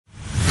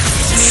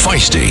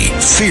Feisty,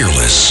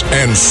 fearless,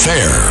 and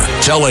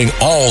fair, telling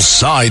all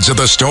sides of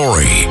the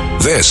story.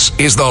 This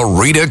is The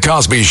Rita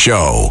Cosby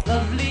Show.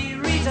 Lovely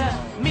Rita,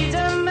 meet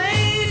a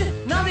maid.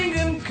 Nothing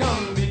can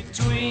come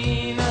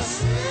between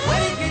us.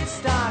 When it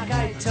gets dark,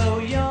 I tow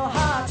your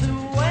heart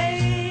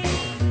away.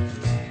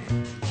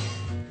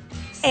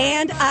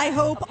 And I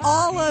hope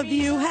all of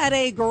you had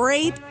a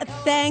great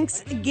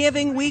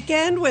Thanksgiving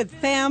weekend with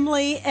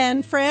family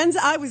and friends.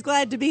 I was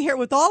glad to be here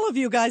with all of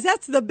you guys.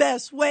 That's the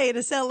best way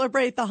to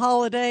celebrate the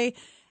holiday.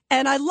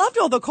 And I loved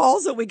all the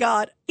calls that we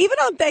got, even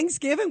on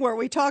Thanksgiving, where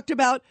we talked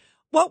about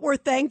what we're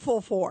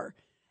thankful for.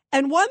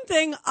 And one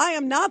thing I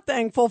am not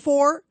thankful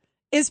for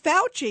is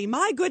Fauci.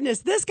 My goodness,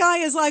 this guy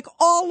is like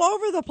all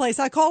over the place.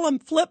 I call him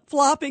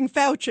flip-flopping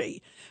Fauci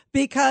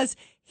because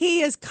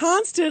he is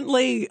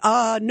constantly,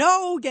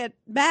 no, get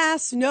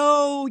masks,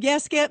 no,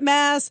 yes, get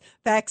masks,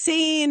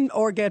 vaccine,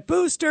 or get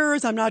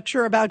boosters. I'm not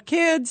sure about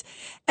kids.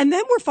 And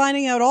then we're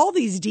finding out all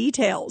these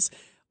details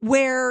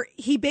where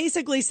he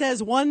basically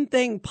says one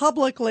thing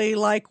publicly,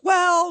 like,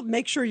 well,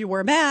 make sure you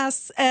wear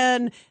masks.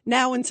 And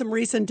now in some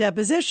recent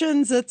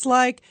depositions, it's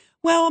like,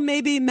 well,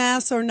 maybe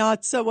masks are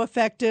not so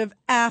effective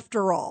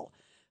after all.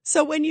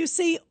 So when you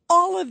see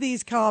all of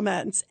these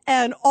comments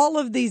and all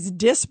of these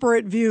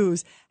disparate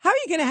views, how are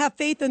you going to have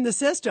faith in the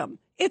system?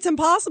 It's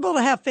impossible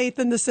to have faith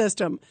in the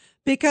system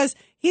because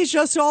he's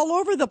just all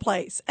over the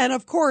place. And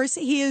of course,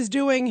 he is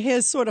doing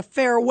his sort of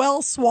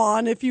farewell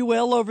swan, if you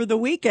will, over the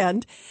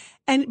weekend.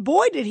 And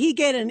boy, did he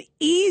get an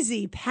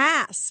easy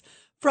pass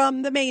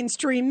from the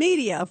mainstream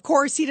media. Of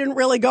course, he didn't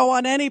really go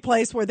on any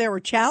place where they were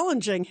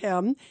challenging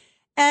him.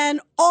 And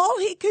all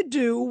he could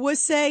do was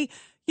say,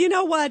 you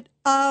know what,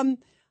 I'm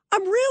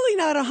really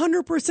not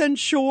 100%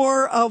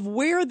 sure of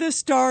where this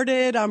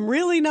started. I'm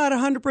really not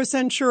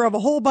 100% sure of a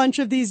whole bunch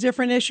of these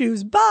different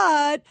issues.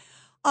 But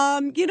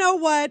you know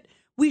what?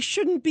 We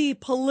shouldn't be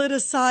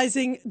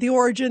politicizing the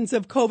origins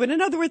of COVID.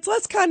 In other words,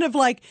 let's kind of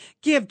like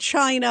give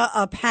China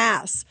a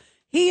pass.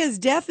 He is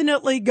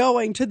definitely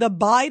going to the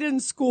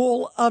Biden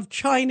School of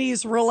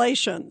Chinese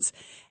Relations.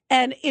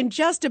 And in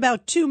just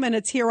about 2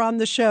 minutes here on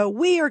the show,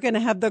 we are going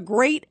to have the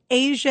great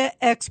Asia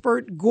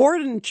expert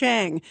Gordon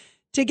Chang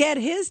to get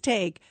his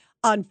take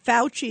on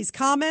Fauci's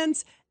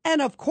comments. And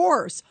of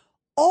course,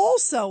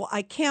 also,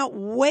 I can't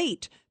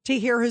wait to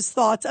hear his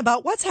thoughts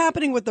about what's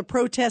happening with the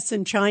protests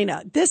in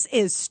China. This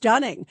is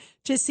stunning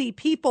to see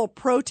people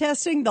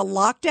protesting the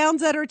lockdowns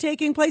that are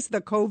taking place,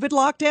 the COVID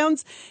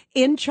lockdowns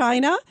in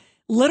China,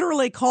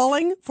 literally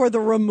calling for the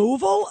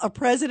removal of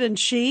President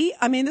Xi.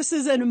 I mean, this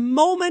is a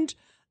moment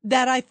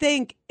that I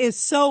think is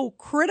so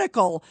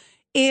critical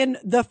in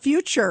the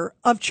future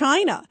of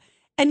China.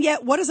 And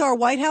yet, what does our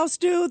White House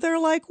do? They're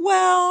like,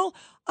 well,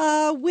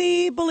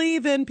 we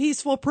believe in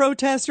peaceful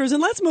protesters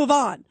and let's move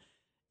on.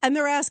 And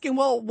they're asking,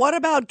 well, what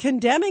about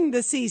condemning the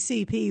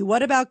CCP?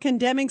 What about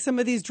condemning some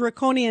of these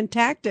draconian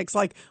tactics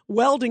like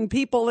welding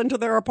people into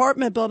their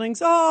apartment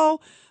buildings? Oh,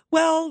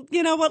 well,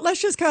 you know what?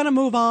 Let's just kind of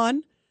move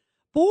on.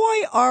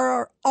 Boy,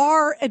 are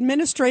our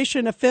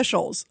administration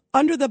officials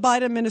under the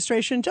Biden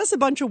administration just a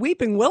bunch of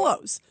weeping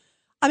willows.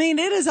 I mean,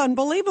 it is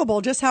unbelievable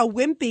just how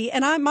wimpy,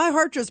 and my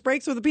heart just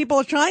breaks with the people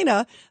of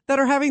China that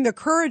are having the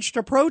courage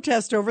to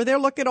protest over there.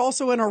 Look at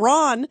also in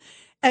Iran,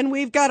 and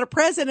we've got a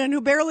president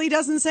who barely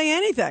doesn't say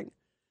anything.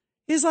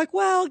 He's like,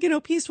 well, you know,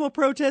 peaceful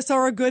protests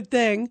are a good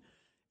thing.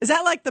 Is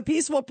that like the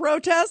peaceful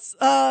protests,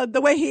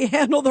 the way he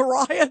handled the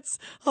riots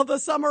of the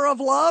Summer of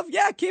Love?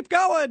 Yeah, keep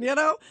going, you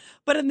know.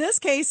 But in this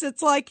case,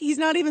 it's like he's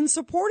not even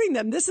supporting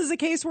them. This is a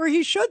case where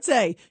he should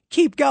say,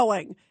 keep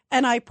going.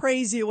 And I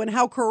praise you, and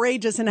how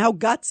courageous and how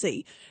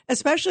gutsy,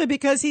 especially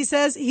because he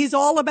says he's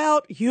all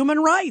about human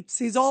rights.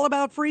 He's all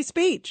about free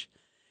speech.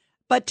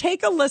 But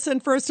take a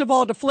listen, first of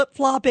all, to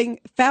flip-flopping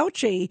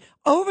Fauci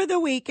over the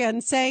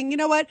weekend saying, you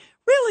know what,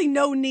 really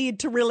no need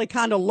to really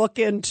kind of look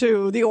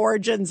into the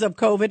origins of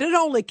COVID. It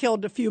only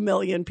killed a few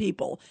million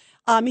people.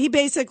 He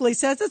basically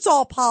says it's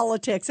all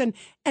politics and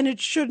it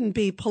shouldn't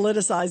be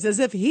politicized, as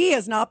if he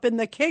has not been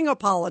the king of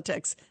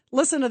politics.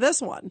 Listen to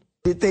this one.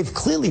 They've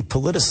clearly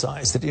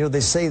politicized it. You know,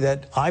 they say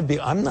that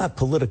I'm not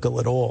political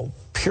at all,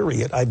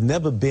 period. I've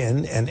never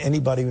been, and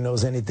anybody who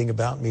knows anything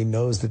about me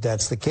knows that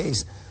that's the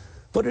case.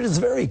 But it is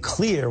very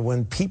clear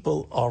when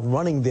people are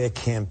running their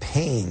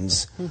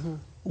campaigns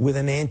with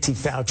an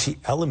anti-Fauci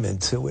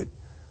element to it.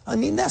 I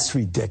mean, that's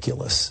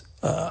ridiculous.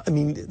 I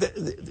mean,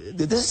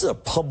 this is a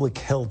public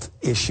health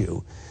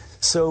issue.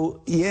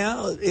 So,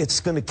 yeah,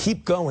 it's going to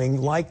keep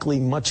going, likely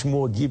much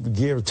more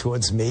geared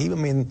towards me. I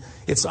mean,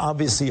 it's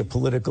obviously a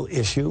political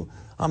issue.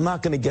 I'm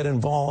not going to get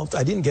involved.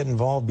 I didn't get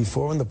involved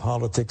before in the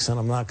politics, and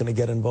I'm not going to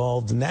get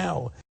involved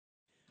now.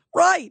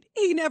 Right.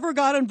 He never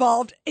got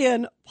involved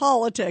in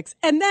politics.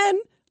 And then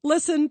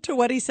listen to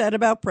what he said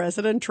about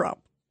President Trump.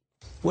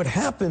 What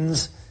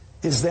happens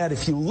is that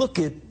if you look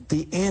at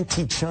the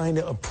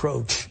anti-China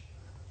approach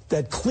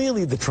that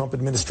clearly the Trump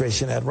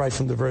administration had right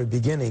from the very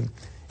beginning,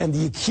 and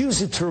the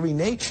accusatory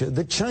nature,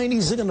 the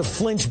Chinese are going to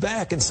flinch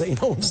back and say,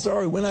 no, I'm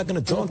sorry, we're not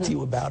going to talk to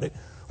you about it,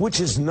 which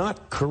is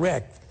not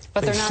correct.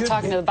 But they're not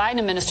talking to the Biden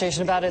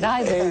administration about it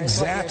either.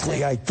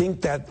 Exactly. I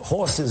think that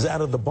horse is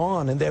out of the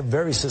barn, and they're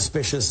very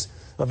suspicious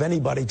of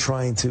anybody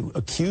trying to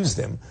accuse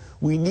them.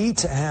 We need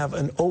to have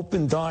an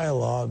open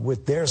dialogue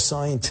with their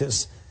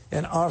scientists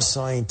and our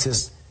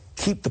scientists,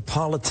 keep the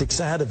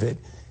politics out of it,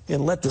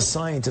 and let the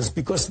scientists,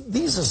 because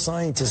these are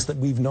scientists that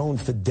we've known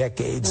for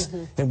decades,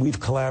 and we've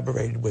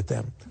collaborated with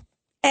them.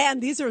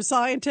 And these are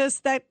scientists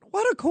that,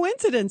 what a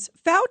coincidence,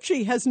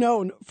 Fauci has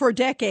known for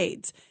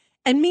decades.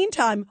 And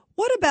meantime,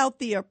 what about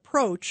the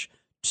approach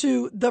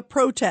to the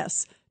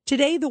protests?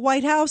 Today, the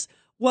White House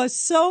was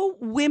so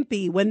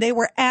wimpy when they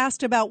were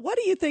asked about, what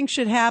do you think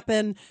should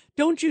happen?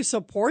 Don't you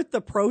support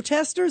the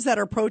protesters that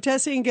are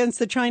protesting against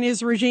the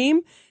Chinese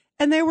regime?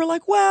 And they were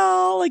like,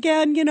 well,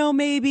 again,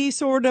 maybe,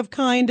 sort of,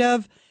 kind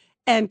of.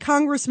 And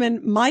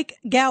Congressman Mike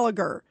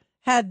Gallagher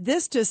had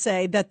this to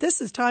say, that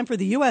this is time for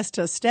the U.S.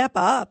 to step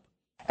up.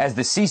 As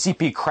the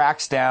CCP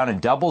cracks down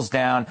and doubles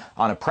down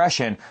on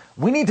oppression,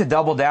 we need to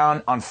double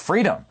down on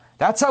freedom.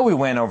 That's how we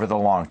win over the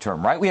long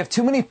term, right? We have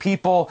too many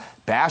people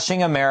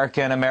bashing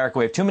America and America.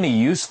 We have too many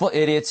useful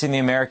idiots in the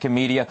American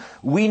media.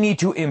 We need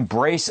to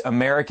embrace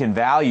American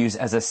values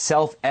as a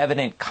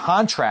self-evident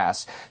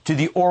contrast to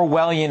the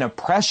Orwellian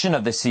oppression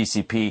of the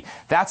CCP.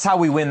 That's how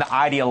we win the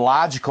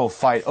ideological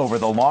fight over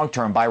the long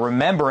term, by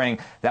remembering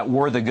that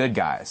we're the good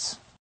guys.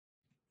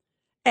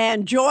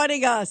 And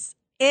joining us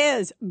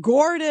is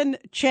Gordon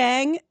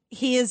Chang.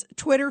 His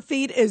Twitter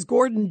feed is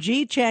Gordon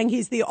G. Chang.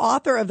 He's the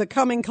author of The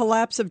Coming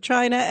Collapse of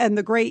China and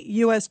the Great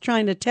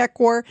U.S.-China Tech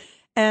War,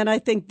 and I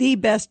think the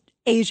best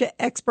Asia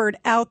expert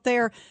out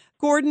there.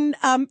 Gordon,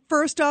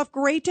 first off,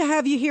 great to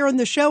have you here on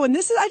the show. And I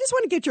just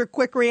want to get your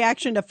quick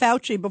reaction to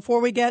Fauci before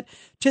we get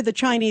to the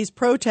Chinese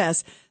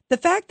protests. The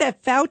fact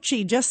that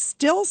Fauci just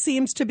still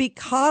seems to be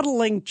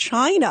coddling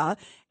China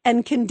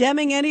and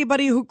condemning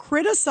anybody who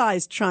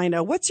criticized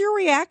China. What's your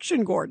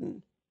reaction,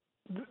 Gordon?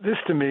 This,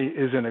 to me,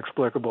 is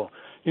inexplicable.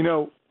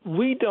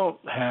 We don't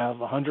have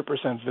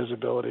 100%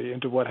 visibility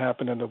into what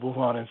happened in the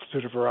Wuhan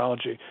Institute of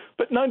Virology,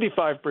 but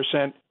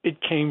 95% it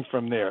came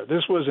from there.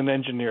 This was an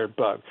engineered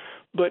bug.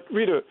 But,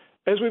 Rita,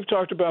 as we've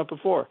talked about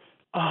before,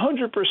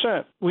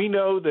 100% we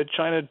know that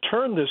China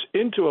turned this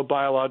into a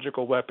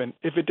biological weapon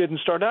if it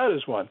didn't start out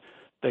as one.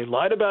 They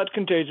lied about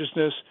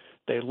contagiousness,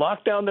 they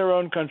locked down their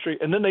own country,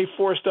 and then they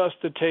forced us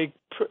to take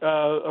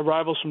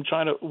arrivals from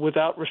China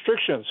without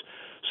restrictions.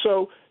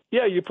 So,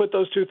 yeah, you put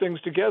those two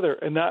things together,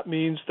 and that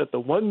means that the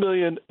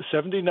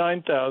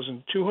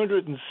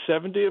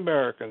 1,079,270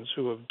 Americans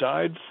who have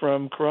died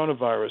from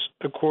coronavirus,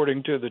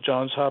 according to the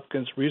Johns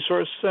Hopkins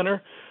Resource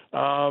Center,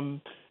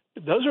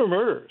 those are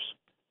murders.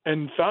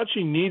 And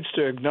Fauci needs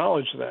to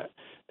acknowledge that.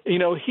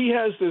 He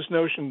has this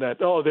notion that,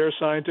 they're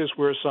scientists,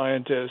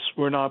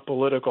 we're not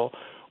political.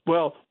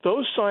 Well,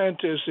 those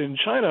scientists in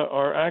China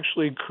are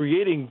actually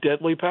creating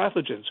deadly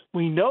pathogens.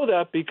 We know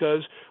that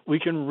because we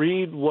can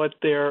read what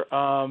their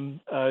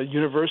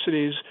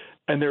universities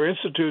and their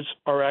institutes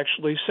are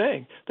actually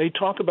saying. They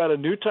talk about a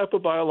new type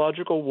of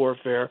biological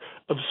warfare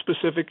of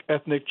specific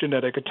ethnic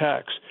genetic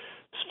attacks.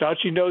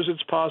 Fauci knows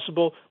it's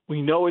possible.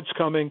 We know it's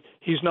coming.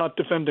 He's not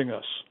defending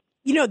us.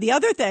 The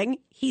other thing,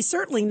 he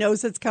certainly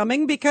knows it's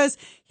coming because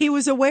he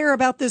was aware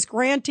about this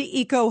grant to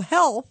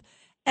EcoHealth.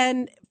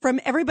 And from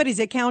everybody's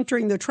account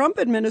during the Trump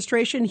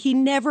administration, he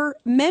never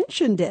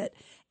mentioned it.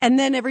 And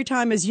then every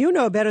time, as you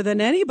know better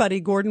than anybody,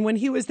 Gordon, when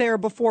he was there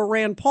before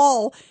Rand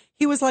Paul,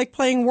 he was like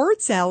playing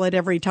word salad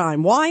every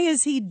time. Why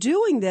is he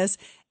doing this?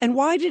 And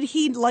why did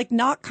he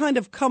not kind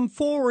of come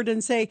forward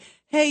and say,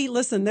 hey,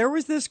 listen, there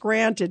was this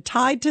grant, it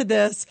tied to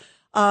this.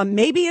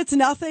 Maybe it's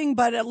nothing,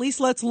 but at least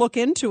let's look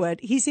into it.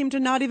 He seemed to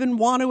not even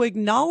want to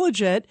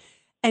acknowledge it.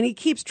 And he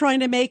keeps trying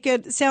to make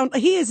it sound,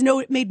 he has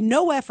made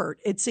no effort,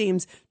 it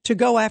seems, to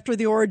go after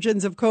the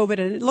origins of COVID.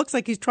 And it looks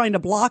like he's trying to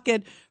block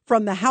it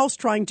from the House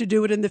trying to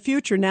do it in the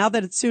future, now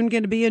that it's soon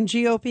going to be in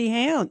GOP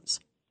hands.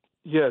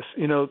 Yes.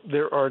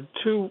 There are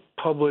two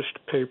published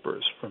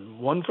papers,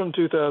 one from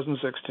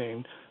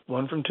 2016,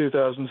 one from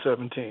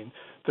 2017.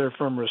 They're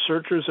from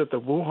researchers at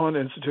the Wuhan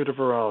Institute of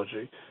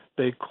Virology.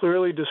 They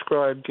clearly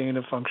describe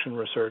gain-of-function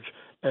research,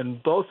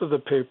 and both of the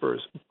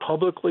papers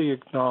publicly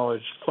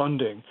acknowledged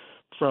funding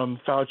from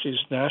Fauci's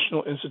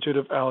National Institute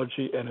of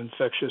Allergy and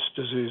Infectious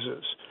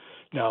Diseases.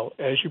 Now,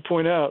 as you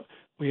point out,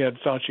 we had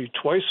Fauci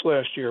twice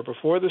last year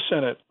before the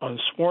Senate on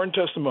sworn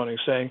testimony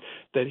saying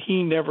that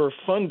he never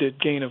funded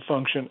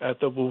gain-of-function at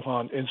the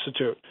Wuhan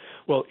Institute.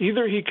 Well,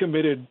 either he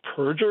committed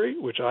perjury,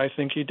 which I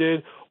think he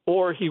did,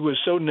 or he was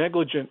so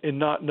negligent in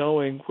not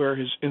knowing where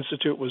his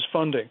institute was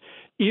funding.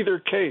 Either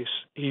case,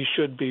 he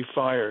should be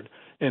fired.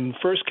 In the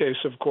first case,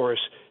 of course,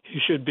 he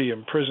should be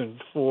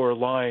imprisoned for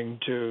lying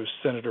to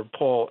Senator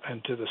Paul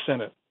and to the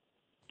Senate.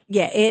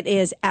 Yeah, it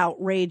is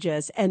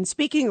outrageous. And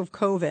speaking of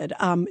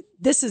COVID,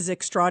 this is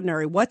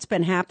extraordinary. What's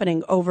been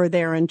happening over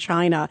there in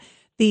China,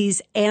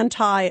 these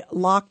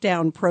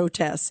anti-lockdown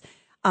protests,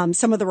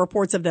 some of the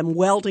reports of them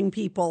welding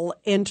people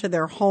into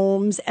their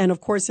homes. And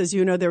of course, as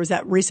you know, there was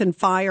that recent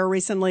fire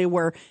recently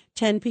where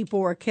 10 people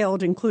were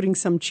killed, including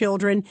some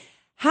children.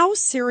 How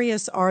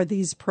serious are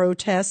these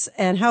protests,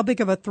 and how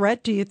big of a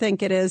threat do you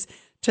think it is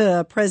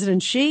to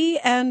President Xi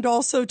and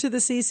also to the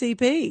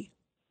CCP?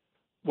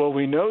 Well,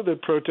 we know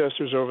that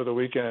protesters over the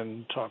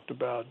weekend talked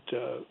about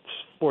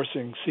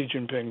forcing Xi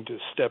Jinping to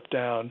step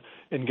down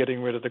and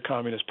getting rid of the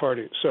Communist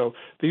Party. So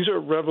these are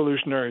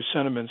revolutionary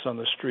sentiments on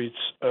the streets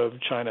of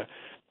China.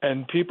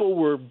 And people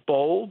were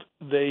bold.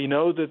 They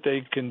know that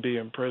they can be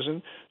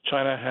imprisoned.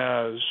 China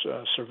has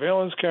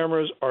surveillance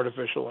cameras,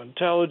 artificial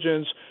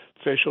intelligence,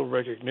 facial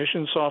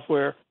recognition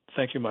software.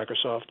 Thank you,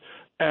 Microsoft.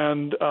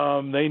 And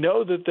they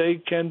know that they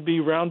can be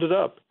rounded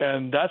up.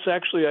 And that's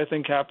actually, I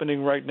think,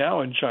 happening right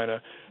now in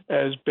China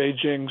as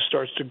Beijing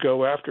starts to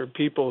go after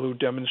people who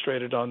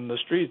demonstrated on the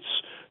streets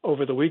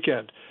over the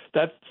weekend.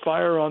 That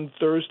fire on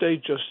Thursday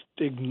just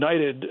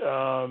ignited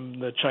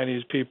the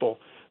Chinese people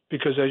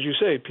because, as you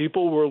say,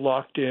 people were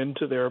locked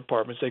into their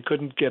apartments. They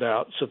couldn't get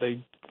out, so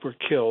they were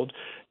killed.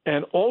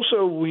 And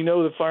also, we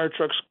know the fire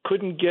trucks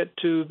couldn't get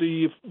to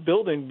the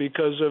building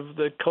because of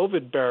the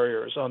COVID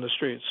barriers on the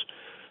streets.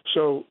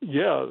 So,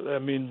 yeah, I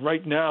mean,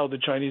 right now the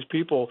Chinese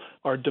people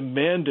are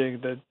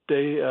demanding that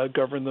they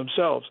govern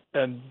themselves.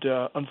 And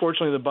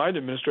unfortunately, the Biden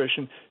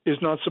administration is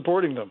not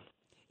supporting them.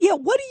 Yeah,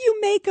 what do you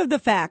make of the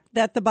fact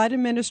that the Biden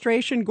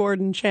administration,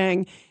 Gordon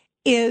Chang,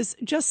 is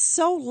just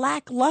so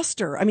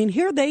lackluster? I mean,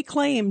 here they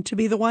claim to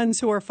be the ones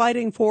who are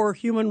fighting for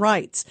human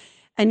rights.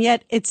 And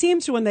yet it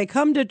seems when they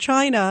come to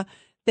China,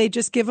 they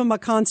just give them a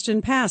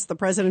constant pass. The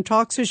president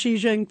talks to Xi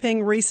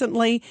Jinping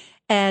recently.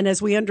 And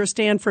as we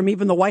understand from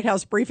even the White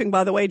House briefing,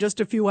 by the way, just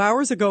a few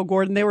hours ago,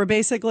 Gordon, there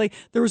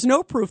was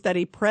no proof that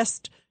he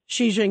pressed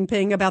Xi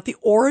Jinping about the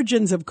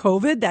origins of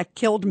COVID that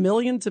killed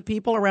millions of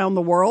people around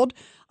the world.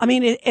 I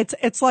mean,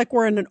 it's like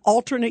we're in an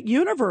alternate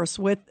universe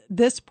with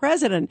this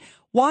president.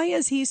 Why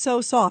is he so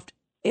soft?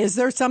 Is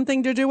there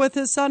something to do with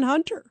his son,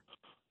 Hunter?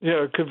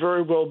 Yeah, it could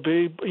very well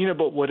be.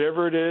 But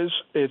whatever it is,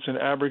 it's an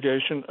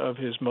abrogation of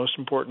his most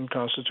important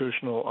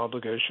constitutional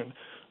obligation,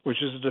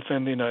 which is to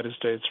defend the United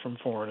States from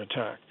foreign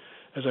attack.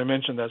 As I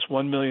mentioned, that's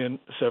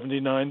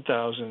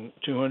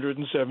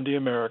 1,079,270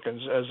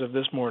 Americans as of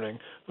this morning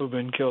who've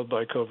been killed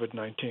by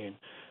COVID-19.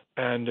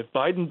 And if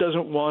Biden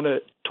doesn't want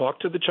to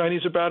talk to the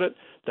Chinese about it,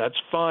 that's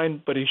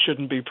fine, but he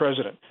shouldn't be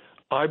president.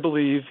 I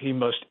believe he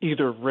must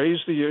either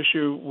raise the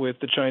issue with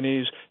the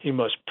Chinese, he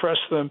must press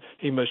them,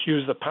 he must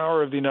use the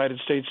power of the United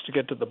States to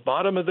get to the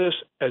bottom of this,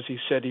 as he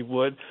said he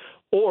would,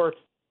 or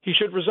he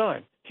should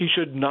resign. He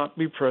should not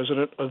be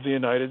president of the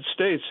United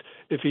States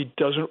if he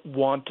doesn't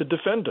want to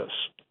defend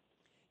us.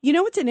 You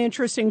know, it's an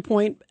interesting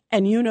point,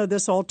 and you know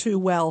this all too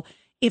well.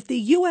 If the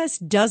U.S.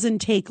 doesn't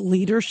take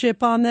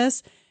leadership on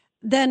this,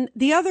 then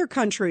the other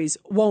countries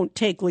won't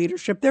take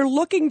leadership. They're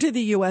looking to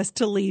the U.S.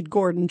 to lead,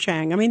 Gordon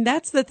Chang. I mean,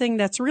 that's the thing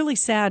that's really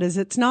sad is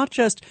it's not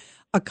just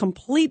a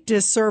complete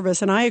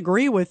disservice, and I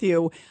agree with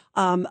you,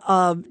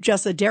 of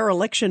just a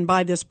dereliction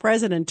by this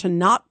president to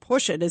not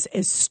push it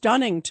is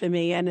stunning to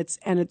me, and it's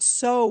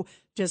so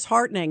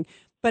disheartening.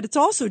 But it's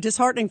also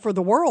disheartening for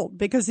the world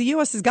because the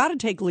U.S. has got to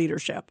take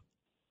leadership.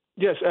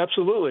 Yes,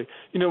 absolutely.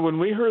 When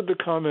we heard the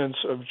comments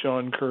of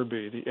John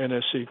Kirby, the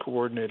NSC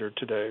coordinator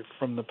today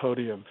from the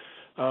podium,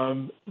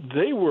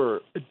 they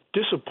were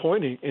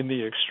disappointing in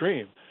the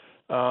extreme.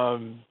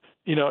 And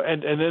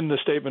then the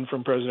statement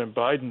from President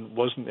Biden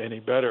wasn't any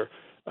better.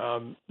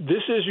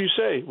 This, as you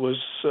say, was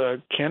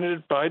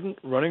candidate Biden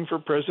running for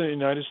president of the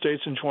United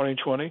States in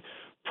 2020,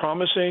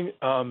 promising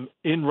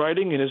in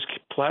writing in his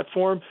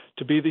platform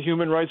to be the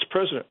human rights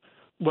president.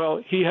 Well,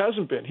 he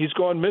hasn't been. He's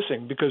gone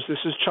missing because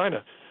this is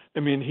China. I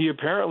mean, he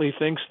apparently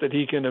thinks that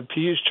he can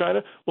appease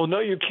China. Well,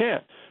 no, you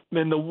can't.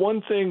 And the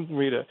one thing,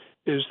 Rita,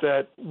 is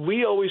that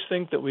we always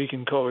think that we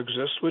can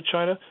coexist with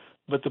China,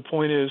 but the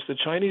point is the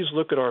Chinese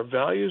look at our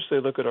values, they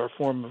look at our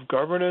form of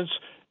governance,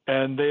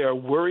 and they are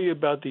worried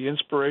about the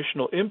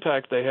inspirational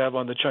impact they have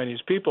on the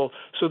Chinese people.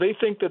 So they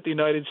think that the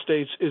United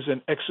States is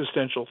an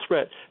existential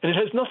threat. And it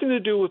has nothing to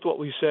do with what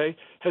we say,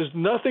 has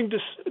nothing to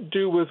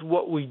do with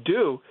what we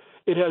do.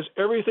 It has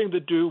everything to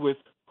do with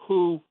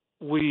who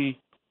we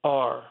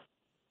are.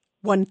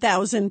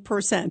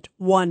 1,000%.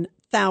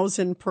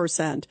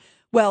 1,000%.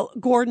 Well,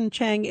 Gordon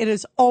Chang, it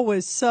is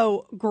always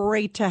so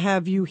great to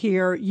have you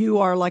here. You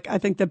are I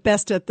think the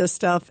best at this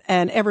stuff.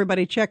 And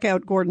everybody check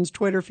out Gordon's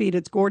Twitter feed.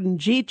 It's Gordon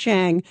G.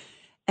 Chang.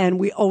 And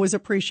we always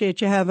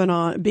appreciate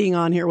you being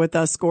on here with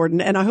us, Gordon.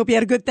 And I hope you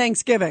had a good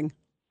Thanksgiving.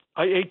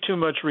 I ate too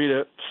much,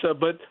 Rita.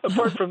 But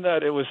apart from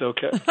that, it was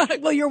okay.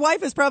 Well, your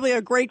wife is probably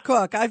a great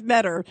cook. I've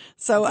met her,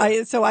 so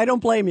I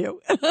don't blame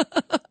you.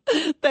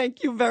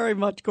 Thank you very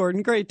much,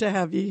 Gordon. Great to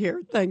have you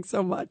here. Thanks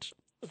so much.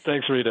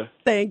 Thanks, Rita.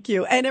 Thank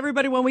you. And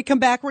everybody, when we come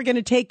back, we're going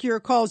to take your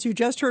calls. You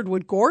just heard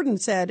what Gordon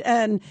said.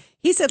 And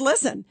he said,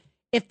 listen,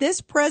 if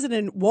this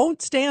president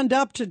won't stand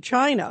up to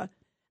China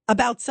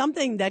about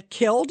something that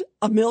killed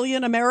 1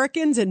 million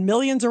Americans and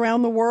millions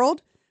around the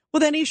world, well,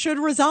 then he should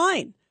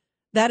resign.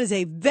 That is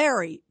a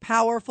very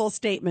powerful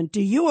statement.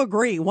 Do you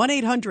agree?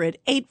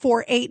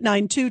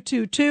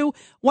 1-800-848-9222.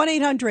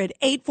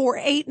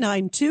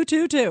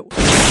 1-800-848-9222.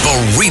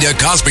 The Rita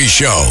Cosby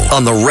Show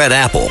on the Red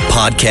Apple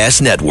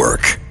Podcast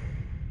Network.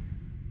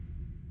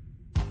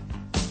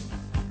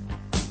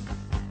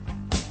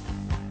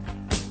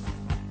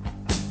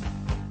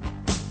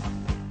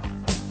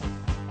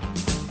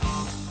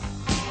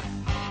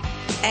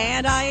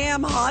 And I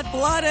am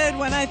hot-blooded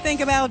when I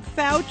think about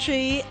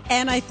Fauci,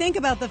 and I think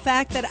about the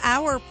fact that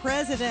our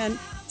president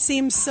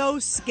seems so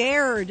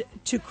scared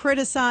to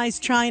criticize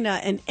China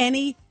in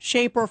any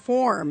shape or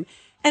form.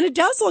 And it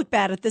does look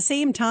bad at the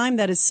same time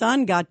that his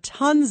son got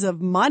tons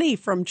of money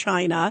from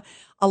China,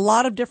 a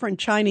lot of different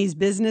Chinese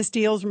business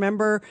deals.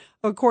 Remember,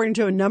 according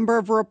to a number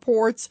of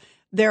reports,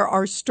 there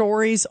are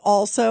stories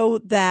also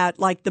that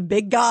like the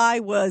big guy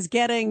was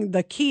getting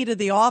the key to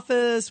the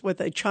office with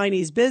a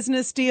Chinese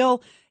business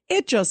deal.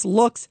 It just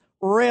looks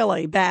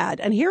really bad.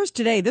 And here's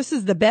today. This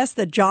is the best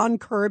that John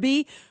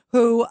Kirby,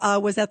 who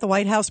was at the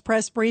White House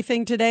press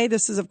briefing today.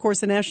 This is, of course,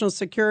 the National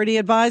Security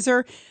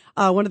Advisor,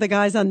 one of the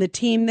guys on the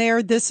team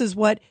there. This is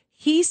what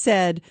he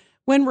said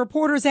when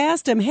reporters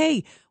asked him,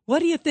 hey, what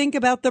do you think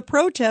about the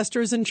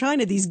protesters in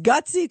China? These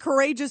gutsy,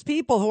 courageous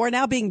people who are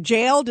now being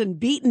jailed and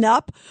beaten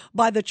up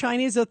by the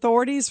Chinese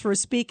authorities for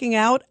speaking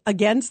out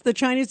against the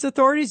Chinese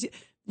authorities.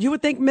 You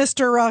would think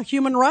Mr.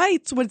 Human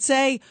Rights would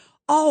say,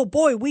 oh,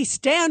 boy, we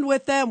stand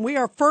with them. We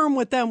are firm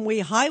with them. We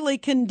highly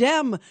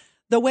condemn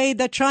the way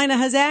that China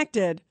has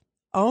acted.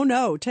 Oh,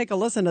 no. Take a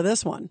listen to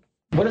this one.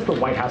 What is the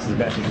White House's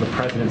message, the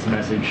president's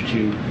message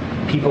to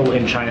people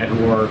in China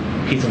who are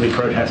peacefully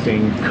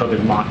protesting COVID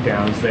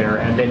lockdowns there?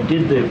 And then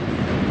did the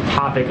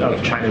topic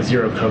of China's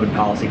zero COVID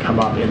policy come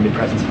up in the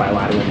president's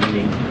bilateral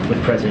meeting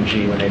with President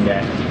Xi when they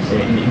met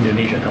in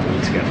Indonesia a couple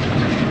weeks ago?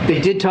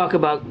 They did talk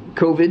about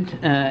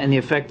COVID and the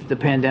effect that the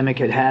pandemic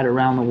had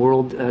around the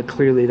world.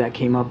 Clearly that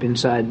came up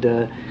inside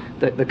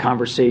the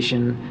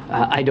conversation.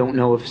 I don't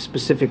know if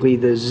specifically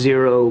the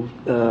zero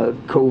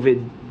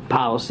COVID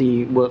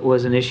policy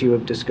was an issue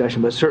of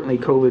discussion, but certainly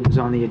COVID was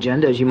on the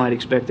agenda, as you might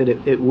expect that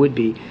it would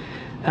be.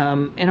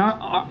 And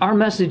our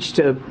message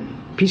to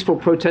peaceful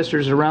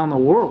protesters around the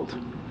world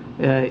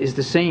is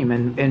the same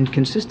and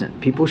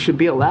consistent. People should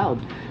be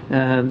allowed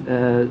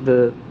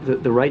the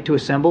right to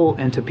assemble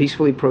and to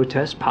peacefully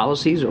protest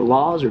policies or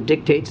laws or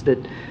dictates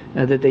that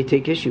they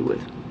take issue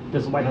with.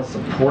 Does the White House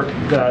support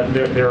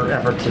their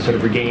effort to sort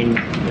of regain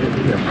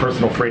their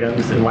personal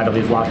freedoms in light of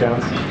these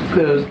lockdowns?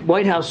 The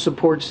White House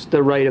supports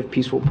the right of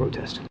peaceful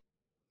protest.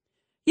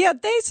 Yeah,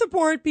 they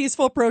support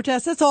peaceful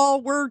protest. That's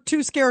all. We're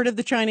too scared of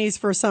the Chinese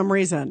for some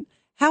reason.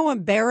 How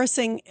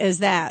embarrassing is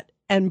that?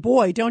 And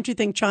boy, don't you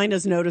think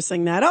China's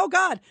noticing that? Oh,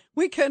 God,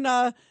 we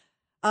can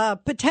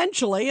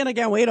potentially, and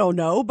again, we don't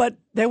know, but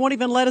they won't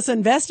even let us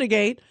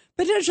investigate,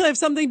 potentially have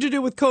something to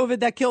do with COVID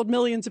that killed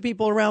millions of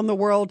people around the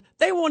world.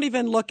 They won't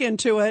even look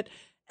into it,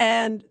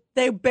 and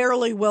they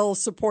barely will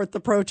support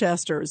the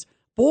protesters.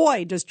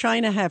 Boy, does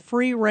China have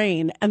free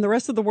reign, and the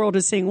rest of the world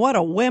is seeing what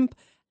a wimp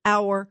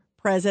our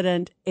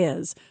president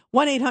is.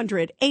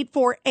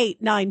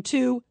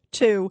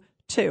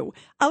 1-800-848-9222.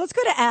 Let's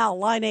go to Al,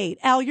 line 8.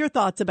 Al, your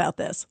thoughts about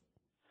this?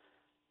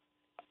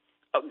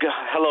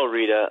 Hello,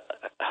 Rita.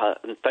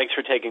 Thanks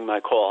for taking my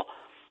call.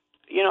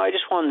 You know, I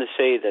just wanted to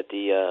say that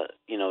the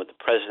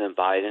President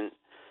Biden,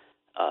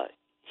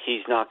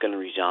 he's not going to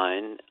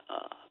resign.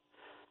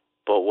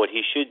 But what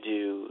he should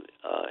do,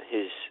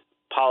 his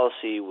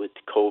policy with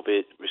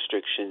COVID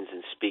restrictions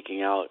and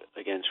speaking out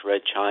against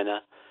Red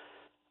China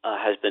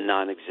has been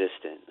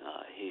non-existent.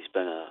 He's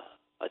been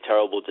a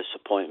terrible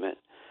disappointment.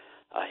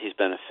 He's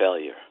been a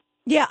failure.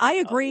 Yeah, I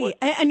agree.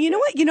 And you know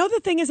what? You know, the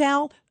thing is,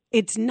 Al,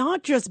 it's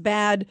not just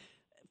bad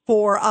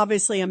for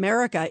obviously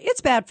America. It's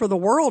bad for the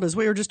world, as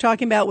we were just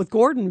talking about with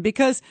Gordon,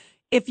 because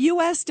if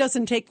U.S.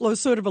 doesn't take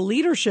sort of a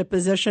leadership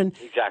position,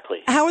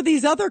 exactly, how are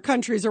these other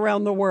countries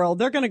around the world?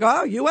 They're going to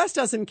go, oh, U.S.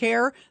 doesn't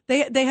care.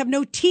 They have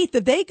no teeth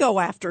if they go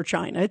after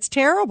China. It's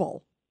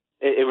terrible.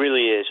 It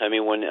really is. I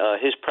mean, when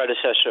his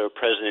predecessor,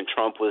 President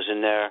Trump, was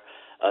in there,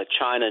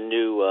 China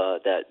knew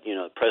that,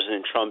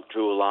 President Trump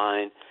drew a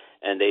line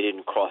and they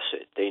didn't cross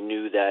it. They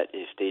knew that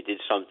if they did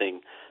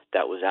something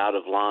that was out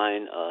of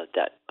line,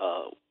 that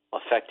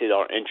affected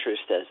our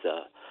interest as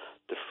the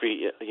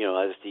free,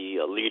 as the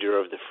leader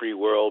of the free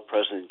world,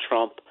 President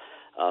Trump,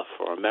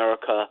 for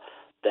America,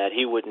 that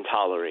he wouldn't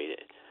tolerate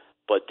it.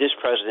 But this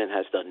president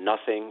has done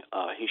nothing.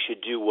 He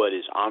should do what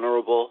is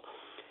honorable.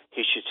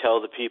 He should tell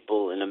the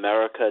people in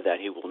America that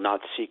he will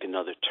not seek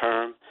another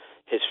term.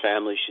 His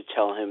family should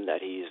tell him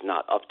that he is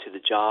not up to the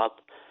job,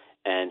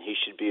 and he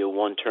should be a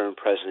one-term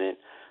president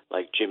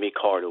like Jimmy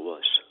Carter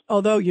was.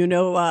 Although,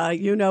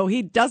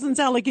 he doesn't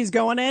sound like he's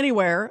going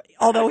anywhere,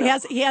 although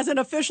he hasn't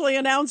officially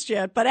announced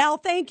yet. But, Al,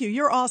 thank you.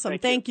 You're awesome.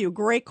 Thank you.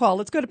 Great call.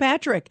 Let's go to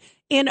Patrick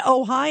in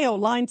Ohio,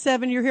 line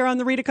 7. You're here on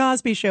the Rita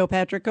Cosby Show.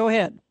 Patrick, go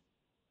ahead.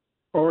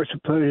 Oh, it's a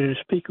pleasure to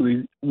speak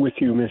with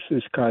you,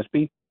 Mrs.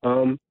 Cosby.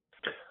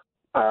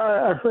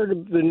 I heard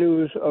of the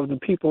news of the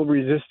people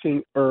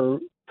resisting or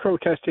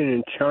protesting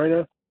in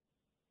China,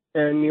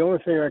 and the only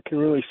thing I can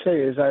really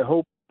say is I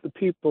hope the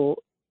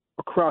people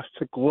across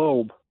the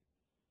globe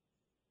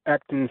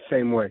act in the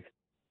same way.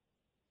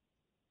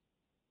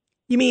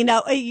 You mean,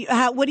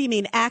 what do you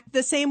mean, act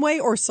the same way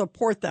or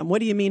support them? What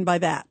do you mean by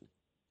that?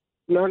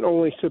 Not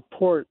only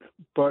support,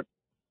 but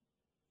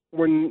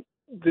when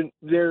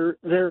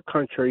their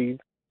country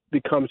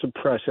becomes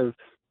oppressive,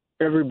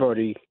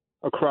 everybody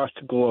across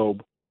the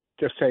globe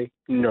just say,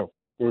 no,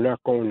 we're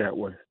not going that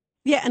way.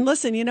 Yeah, and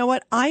listen, you know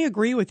what? I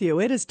agree with you.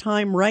 It is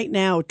time right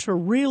now to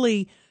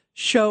really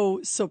show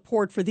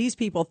support for these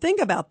people. Think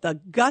about the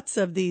guts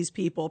of these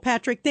people.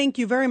 Patrick, thank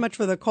you very much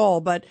for the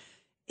call, but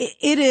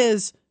it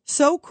is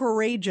so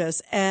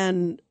courageous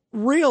and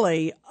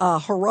really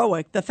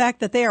heroic, the fact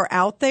that they are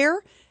out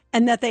there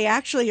and that they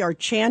actually are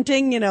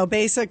chanting,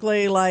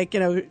 basically like,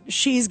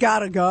 she's got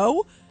to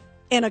go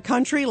in a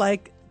country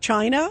like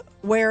China,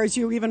 whereas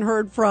you even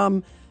heard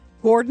from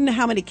Gordon,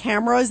 how many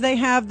cameras they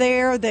have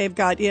there. They've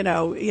got,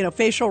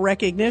 facial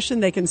recognition.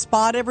 They can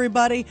spot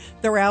everybody.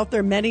 They're out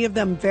there, many of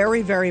them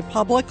very, very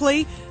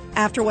publicly.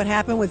 After what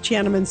happened with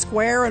Tiananmen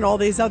Square and all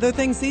these other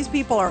things, these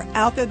people are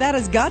out there. That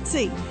is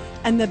gutsy.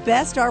 And the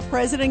best our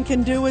president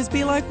can do is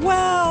be like,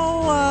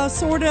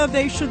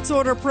 they should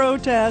sort of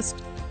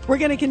protest. We're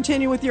going to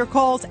continue with your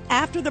calls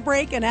after the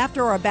break and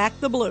after our Back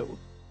the Blue.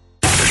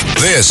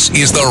 This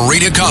is the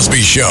Rita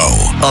Cosby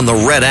Show on the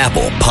Red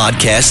Apple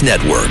Podcast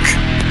Network.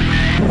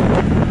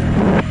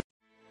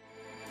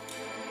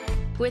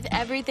 With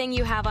everything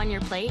you have on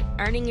your plate,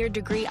 earning your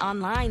degree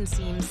online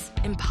seems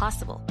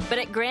impossible. But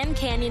at Grand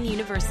Canyon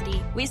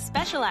University, we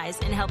specialize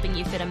in helping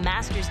you fit a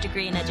master's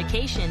degree in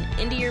education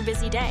into your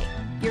busy day.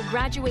 Your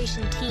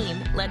graduation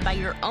team, led by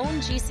your own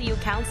GCU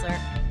counselor,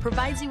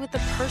 provides you with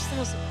the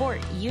personal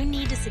support you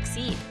need to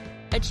succeed.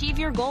 Achieve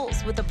your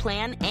goals with a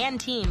plan and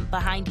team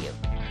behind you.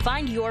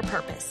 Find your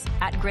purpose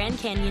at Grand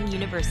Canyon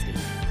University.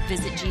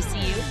 Visit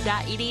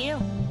gcu.edu.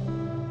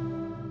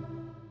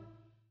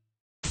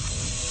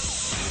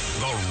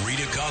 The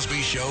Rita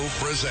Cosby Show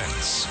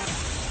presents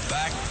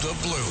Back the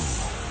Blue.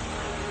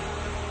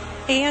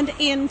 And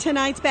in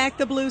tonight's Back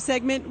the Blue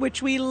segment,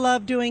 which we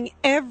love doing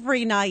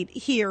every night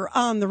here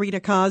on the Rita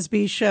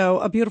Cosby Show,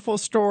 a beautiful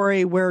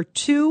story where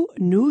 2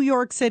 New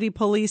York City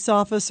police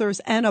officers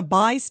and a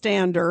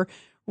bystander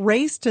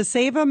raced to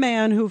save a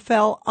man who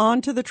fell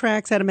onto the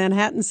tracks at a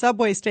Manhattan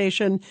subway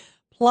station,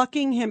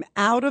 plucking him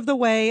out of the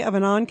way of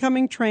an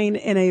oncoming train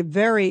in a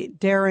very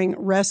daring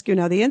rescue.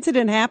 Now, the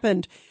incident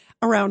happened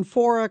around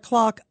 4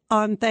 o'clock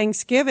on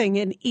Thanksgiving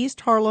in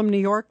East Harlem, New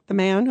York. The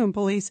man, whom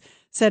police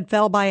said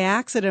fell by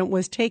accident,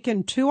 was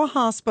taken to a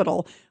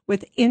hospital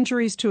with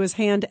injuries to his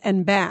hand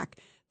and back.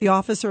 The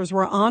officers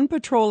were on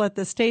patrol at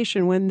the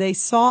station when they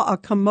saw a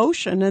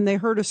commotion and they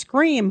heard a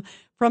scream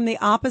from the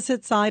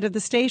opposite side of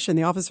the station.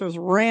 The officers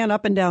ran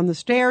up and down the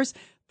stairs,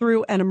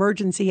 through an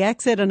emergency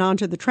exit and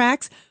onto the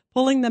tracks,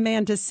 pulling the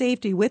man to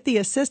safety with the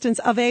assistance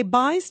of a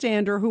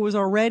bystander who was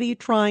already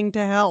trying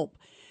to help.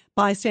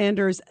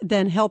 Bystanders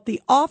then helped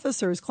the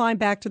officers climb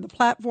back to the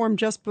platform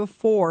just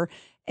before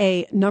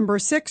a number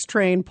 6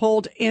 train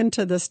pulled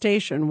into the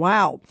station.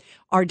 Wow.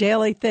 Our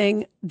daily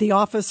thing, the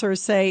officers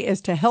say,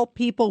 is to help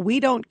people. We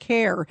don't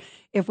care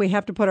if we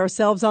have to put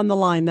ourselves on the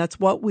line. That's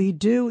what we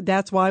do.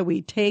 That's why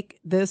we take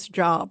this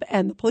job.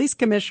 And the police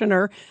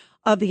commissioner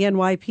of the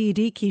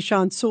NYPD,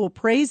 Keechant Sewell,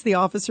 praised the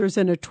officers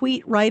in a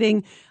tweet,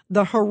 writing,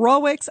 "The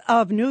heroics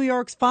of New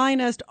York's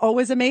finest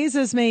always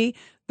amazes me.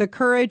 The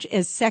courage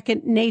is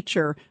second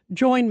nature.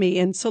 Join me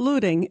in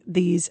saluting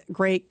these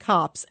great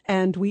cops."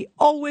 And we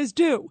always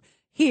do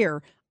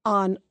here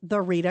on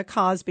the Rita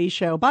Cosby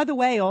Show. By the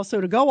way, also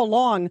to go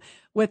along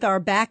with our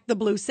Back the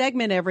Blue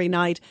segment every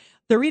night,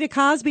 the Rita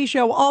Cosby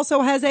Show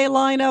also has a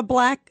line of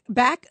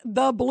Back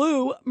the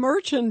Blue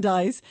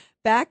merchandise.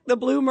 Back the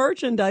Blue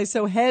merchandise.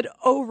 So head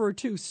over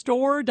to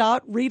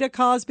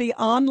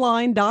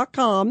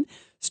store.ritacosbyonline.com,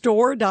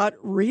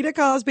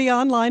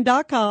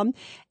 store.ritacosbyonline.com,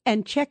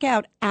 and check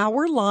out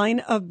our line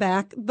of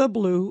Back the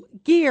Blue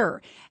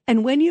gear.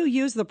 And when you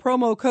use the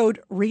promo code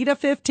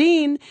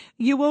RITA15,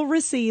 you will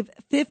receive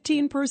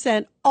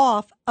 15%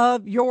 off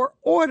of your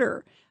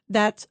order.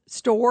 That's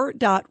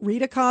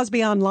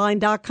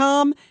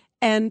store.ritacosbyonline.com.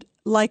 And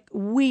like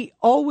we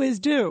always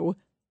do,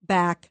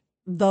 Back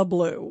the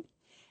Blue.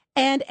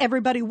 And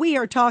everybody, we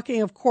are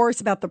talking, of course,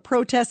 about the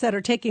protests that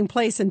are taking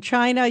place in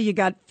China. You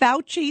got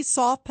Fauci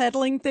soft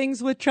peddling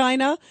things with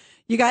China.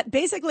 You got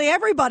basically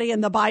everybody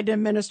in the Biden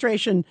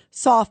administration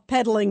soft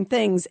peddling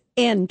things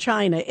in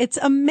China. It's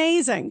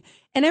amazing.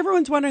 And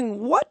everyone's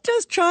wondering, what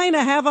does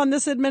China have on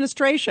this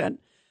administration?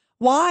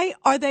 Why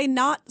are they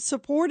not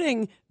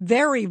supporting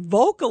very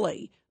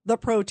vocally the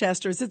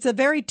protesters? It's a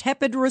very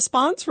tepid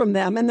response from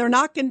them, and they're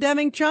not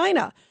condemning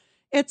China.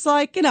 It's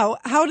like,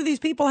 how do these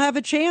people have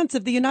a chance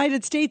if the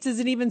United States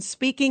isn't even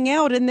speaking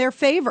out in their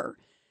favor?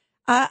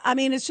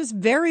 It's just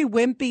very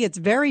wimpy. It's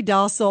very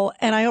docile.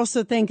 And I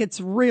also think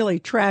it's really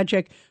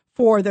tragic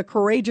for the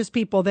courageous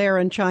people there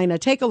in China.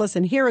 Take a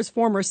listen. Here is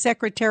former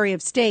Secretary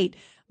of State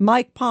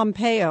Mike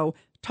Pompeo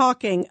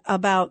talking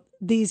about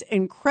these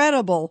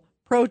incredible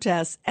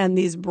protests and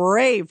these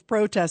brave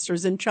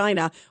protesters in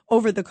China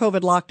over the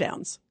COVID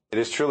lockdowns. It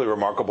is truly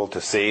remarkable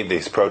to see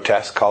these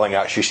protests calling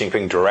out Xi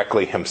Jinping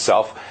directly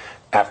himself.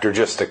 After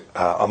just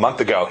a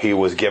month ago, he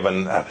was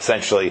given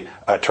essentially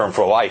a term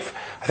for life.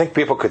 I think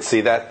people could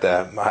see that.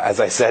 As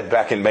I said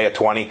back in May of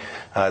 20,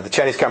 the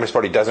Chinese Communist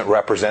Party doesn't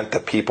represent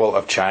the people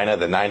of China,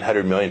 the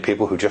 900 million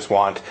people who just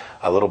want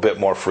a little bit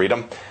more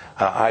freedom.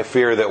 I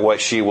fear that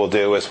what she will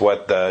do is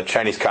what the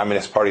Chinese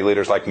Communist Party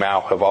leaders like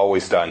Mao have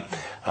always done.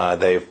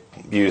 They've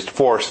used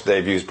force,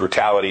 they've used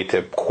brutality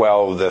to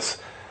quell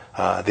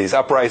these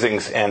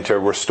uprisings and to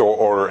restore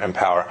order and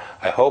power.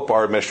 I hope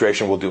our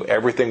administration will do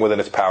everything within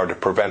its power to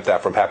prevent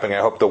that from happening.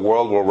 I hope the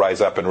world will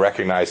rise up and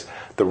recognize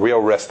the real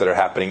risks that are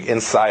happening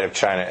inside of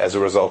China as a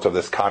result of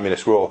this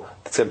communist rule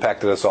that's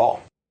impacted us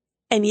all.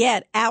 And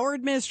yet, our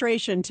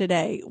administration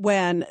today,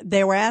 when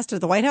they were asked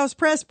at the White House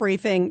press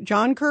briefing,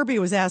 John Kirby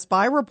was asked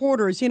by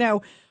reporters,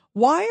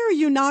 why are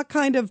you not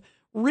kind of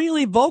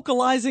really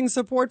vocalizing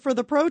support for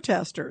the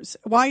protesters?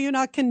 Why are you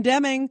not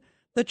condemning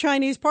the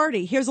Chinese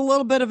party? Here's a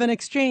little bit of an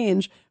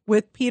exchange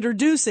with Peter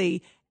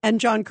Doocy and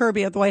John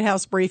Kirby at the White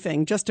House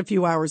briefing just a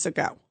few hours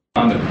ago.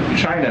 On the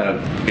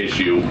China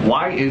issue,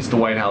 why is the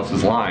White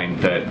House's line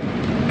that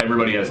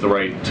everybody has the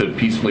right to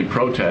peacefully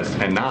protest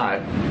and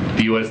not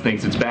the U.S.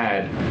 thinks it's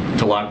bad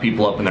to lock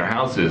people up in their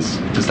houses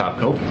to stop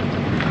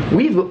COVID?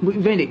 We've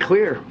made it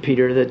clear,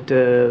 Peter, that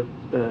a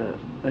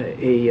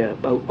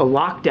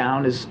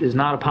lockdown is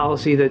not a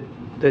policy that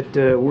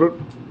we're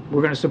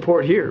going to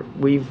support here.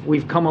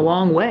 We've come a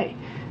long way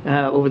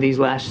over these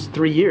last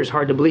 3 years.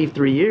 Hard to believe,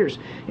 3 years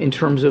in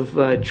terms of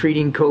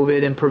treating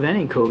COVID and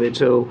preventing COVID.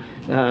 So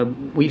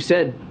we've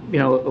said, a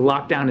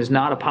lockdown is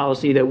not a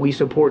policy that we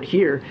support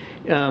here.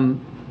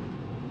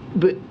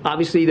 But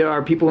obviously, there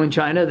are people in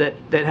China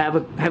that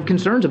have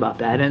concerns about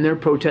that, and they're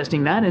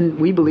protesting that, and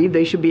we believe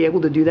they should be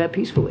able to do that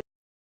peacefully.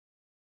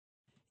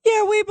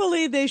 Yeah, we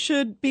believe they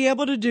should be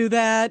able to do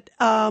that,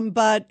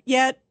 but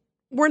yet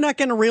we're not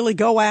going to really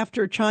go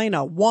after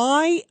China.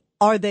 Why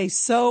are they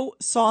so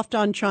soft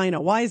on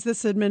China? Why is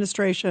this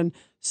administration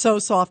so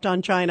soft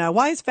on China?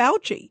 Why is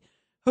Fauci,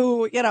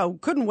 who,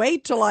 couldn't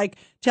wait to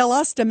tell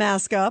us to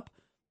mask up,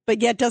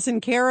 but yet doesn't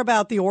care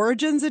about the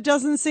origins, it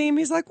doesn't seem?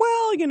 He's like,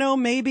 well,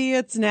 maybe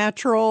it's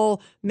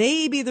natural.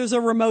 Maybe there's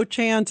a remote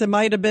chance it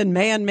might have been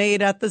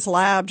man-made at this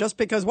lab, just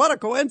because what a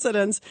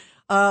coincidence.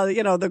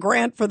 The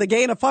grant for the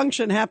gain of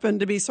function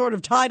happened to be sort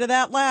of tied to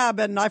that lab,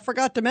 and I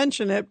forgot to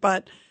mention it,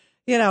 but,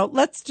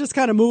 let's just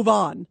kind of move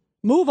on.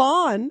 Move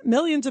on.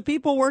 Millions of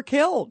people were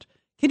killed.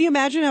 Can you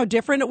imagine how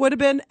different it would have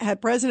been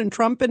had President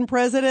Trump been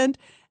president?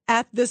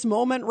 At this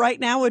moment right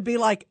now would be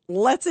like,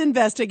 let's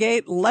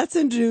investigate, let's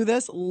do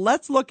this,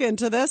 let's look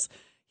into this.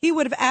 He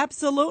would have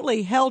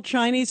absolutely held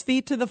Chinese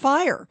feet to the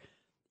fire.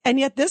 And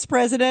yet this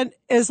president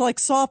is like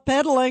soft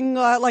pedaling,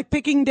 like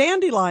picking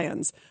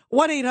dandelions.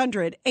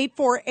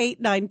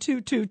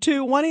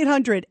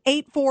 1-800-848-9222.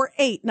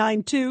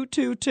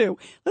 1-800-848-9222.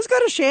 Let's go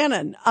to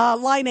Shannon,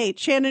 line 8.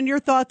 Shannon, your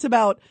thoughts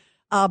about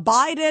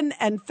Biden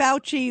and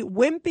Fauci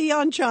wimpy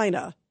on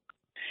China.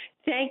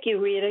 Thank you,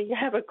 Rita. You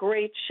have a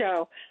great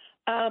show.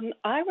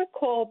 I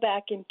recall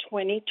back in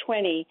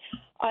 2020,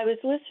 I was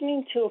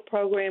listening to a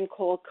program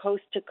called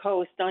Coast to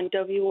Coast on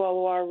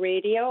WOR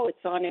Radio.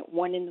 It's on at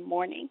 1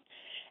 a.m.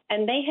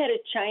 And they had a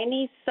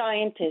Chinese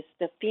scientist,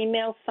 a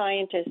female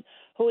scientist,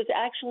 who was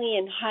actually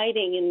in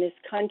hiding in this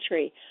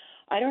country.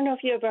 I don't know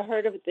if you ever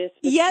heard of this.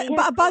 Yeah,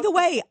 by the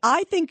way,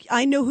 I think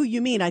I know who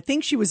you mean. I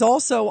think she was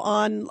also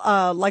on,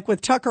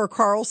 with Tucker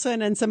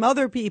Carlson and some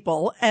other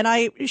people. And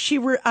I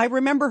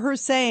remember her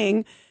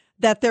saying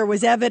that there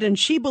was evidence.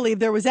 She believed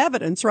there was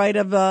evidence, right,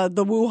 of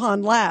the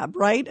Wuhan lab,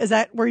 right? Is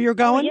that where you're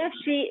going? Yes,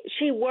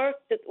 she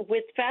worked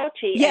with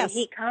Fauci, yes. And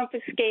he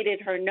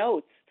confiscated her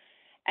notes.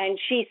 And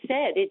she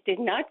said it did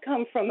not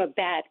come from a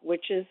bat,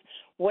 which is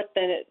what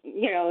the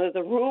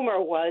rumor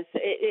was.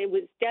 It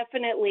was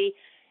definitely.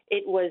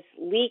 It was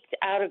leaked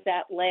out of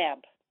that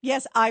lab.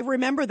 Yes, I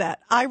remember that.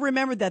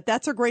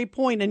 That's a great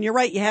point. And you're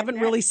right. You haven't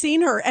really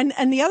seen her.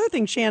 And the other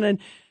thing, Shannon,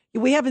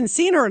 we haven't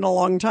seen her in a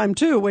long time,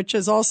 too, which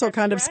is also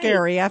kind of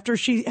scary after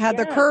she had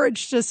the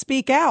courage to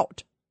speak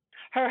out.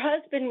 Her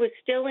husband was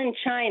still in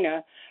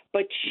China,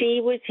 but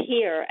she was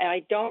here.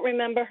 I don't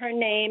remember her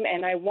name,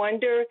 and I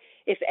wonder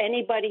if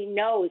anybody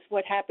knows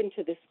what happened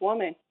to this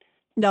woman.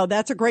 No,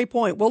 that's a great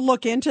point. We'll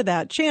look into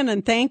that.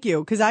 Shannon, thank you.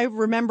 Because I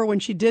remember when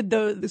she did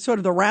the sort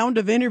of the round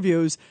of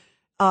interviews,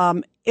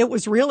 it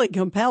was really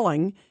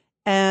compelling.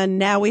 And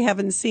now we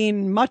haven't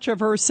seen much of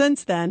her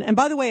since then. And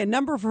by the way, a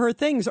number of her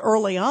things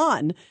early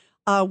on,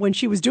 when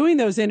she was doing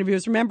those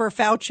interviews, remember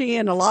Fauci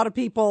and a lot of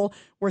people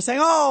were saying,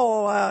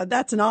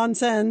 that's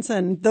nonsense.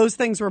 And those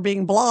things were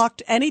being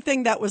blocked.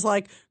 Anything that was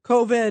like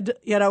COVID,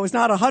 was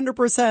not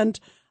 100%,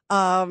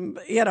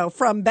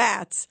 from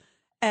bats.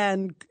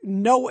 And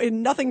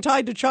nothing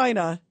tied to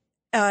China,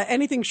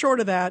 anything short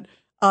of that,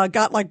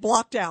 got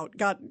blocked out,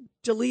 got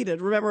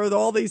deleted. Remember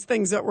all these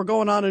things that were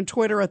going on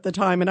Twitter at the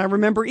time. And I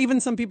remember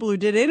even some people who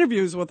did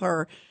interviews with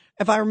her.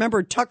 If I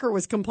remember, Tucker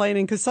was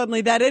complaining because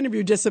suddenly that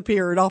interview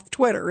disappeared off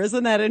Twitter.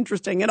 Isn't that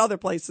interesting? And other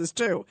places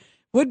too.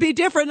 Would be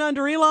different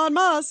under Elon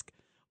Musk.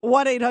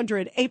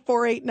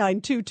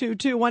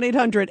 1-800-848-9222.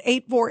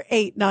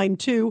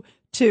 1-800-848-9222.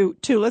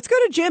 Let's go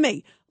to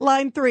Jimmy.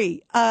 Line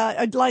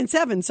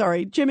 7,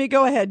 sorry. Jimmy,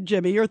 go ahead,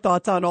 Jimmy. Your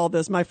thoughts on all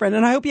this, my friend.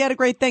 And I hope you had a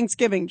great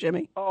Thanksgiving,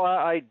 Jimmy. Oh,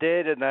 I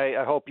did, and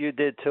I hope you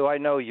did, too. I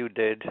know you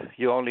did.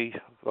 You only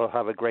will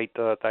have a great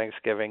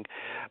Thanksgiving.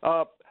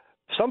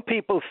 Some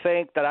people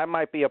think that I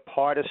might be a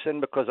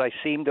partisan because I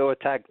seem to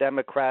attack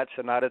Democrats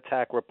and not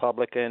attack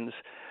Republicans,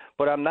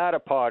 but I'm not a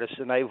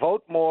partisan. I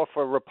vote more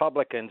for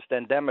Republicans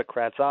than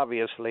Democrats,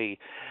 obviously.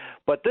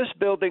 But this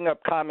building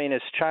up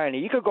communist China,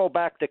 you could go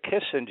back to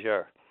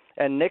Kissinger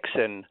and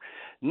Nixon.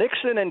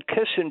 Nixon and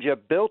Kissinger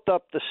built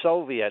up the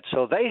Soviets,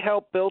 so they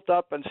helped build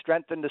up and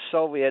strengthen the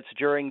Soviets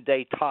during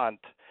détente.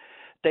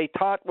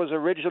 Détente was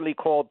originally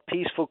called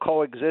peaceful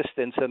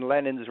coexistence in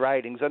Lenin's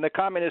writings, and the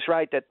communists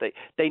write that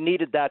they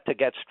needed that to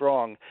get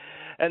strong.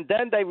 And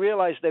then they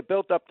realized they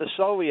built up the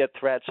Soviet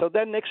threat, so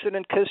then Nixon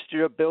and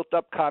Kissinger built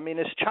up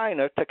communist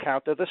China to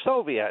counter the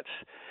Soviets.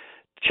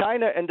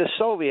 China and the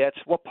Soviets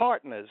were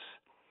partners.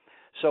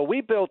 So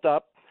we built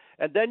up,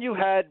 and then you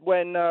had,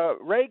 when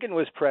Reagan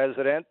was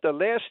president, the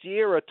last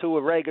year or two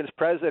of Reagan's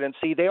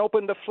presidency, they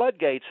opened the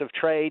floodgates of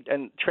trade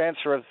and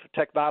transfer of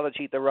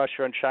technology to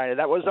Russia and China.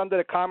 That was under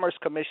the Commerce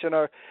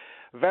Commissioner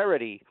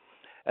Verity.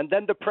 And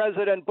then the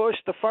President Bush,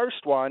 the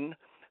first one,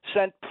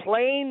 sent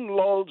plane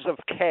loads of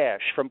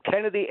cash from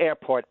Kennedy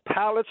Airport,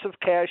 pallets of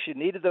cash. You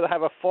needed to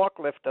have a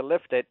forklift to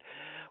lift it,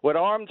 with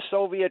armed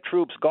Soviet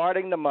troops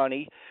guarding the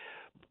money.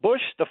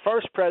 Bush, the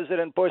first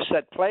President Bush,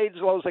 sent plane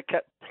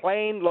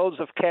loads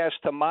of cash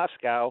to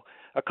Moscow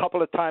a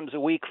couple of times a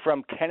week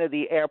from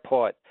Kennedy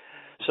Airport.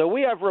 So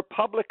we have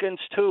Republicans,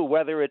 too,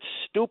 whether it's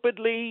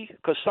stupidly,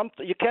 because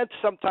you can't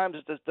sometimes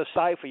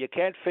decipher, you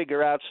can't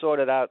sort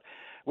it out,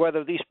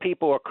 whether these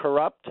people are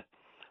corrupt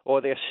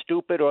or they're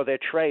stupid or they're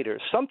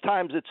traitors.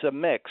 Sometimes it's a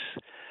mix.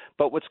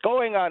 But what's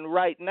going on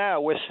right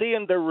now, we're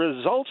seeing the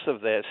results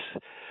of this.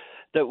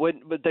 That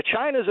when the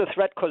China's a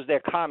threat because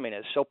they're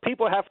communists. So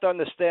people have to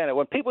understand it.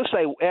 When people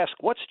ask,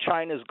 what's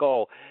China's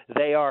goal?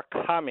 They are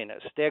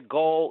communists. Their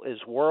goal is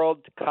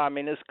world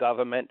communist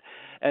government,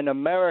 and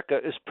America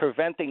is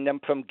preventing them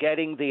from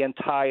getting the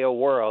entire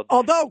world.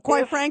 Although,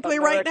 quite frankly,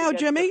 right now,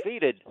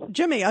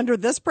 Jimmy, under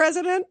this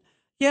president,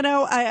 you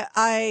know,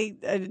 I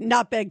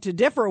not beg to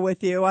differ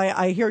with you.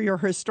 I hear your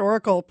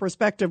historical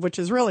perspective, which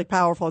is really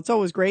powerful. It's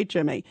always great,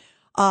 Jimmy.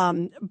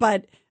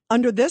 But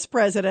under this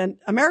president,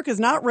 America's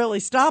not really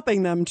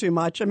stopping them too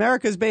much.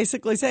 America's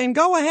basically saying,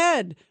 go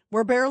ahead.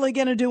 We're barely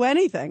going to do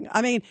anything.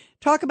 I mean,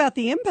 talk about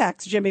the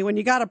impacts, Jimmy, when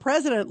you got a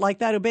president like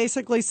that who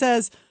basically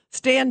says,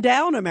 stand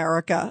down,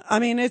 America. I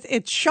mean,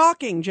 it's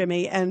shocking,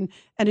 Jimmy. And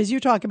as you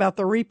talk about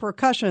the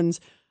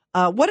repercussions,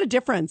 what a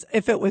difference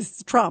if it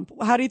was Trump.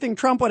 How do you think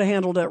Trump would have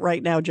handled it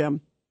right now,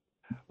 Jim?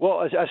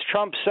 Well, as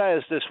Trump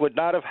says, this would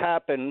not have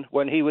happened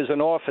when he was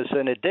in office,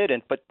 and it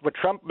didn't. But what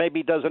Trump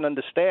maybe doesn't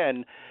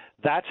understand,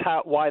 that's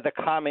why the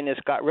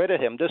communists got rid of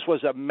him. This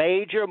was a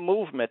major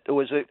movement. It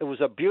was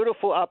a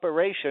beautiful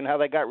operation how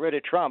they got rid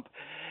of Trump.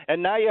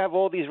 And now you have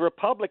all these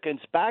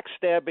Republicans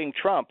backstabbing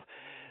Trump.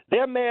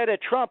 They're mad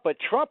at Trump, but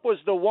Trump was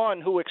the one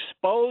who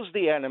exposed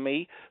the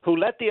enemy, who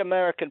let the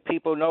American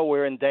people know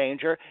we're in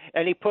danger,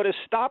 and he put a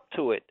stop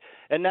to it.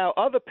 And now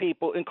other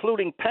people,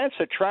 including Pence,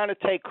 are trying to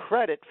take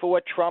credit for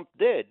what Trump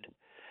did.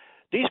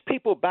 These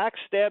people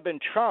backstabbing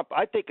Trump,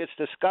 I think it's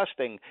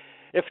disgusting.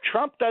 If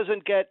Trump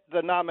doesn't get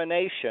the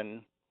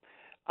nomination,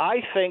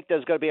 I think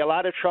there's going to be a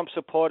lot of Trump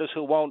supporters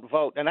who won't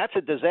vote, and that's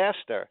a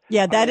disaster.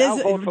 Yeah, that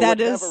is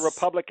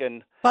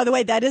Republican. By the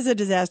way, that is a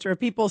disaster if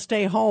people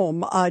stay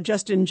home,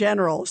 just in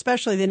general,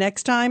 especially the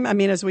next time. I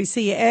mean, as we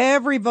see,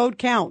 every vote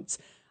counts.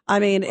 I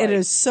mean, It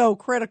is so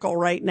critical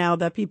right now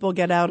that people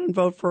get out and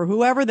vote for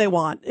whoever they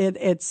want. It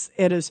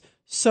is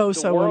so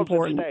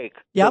important. At stake.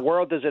 Yep. The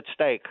world is at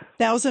stake.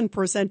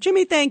 1,000%.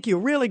 Jimmy, thank you.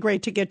 Really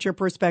great to get your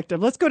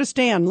perspective. Let's go to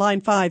Stan,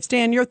 line 5.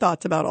 Stan, your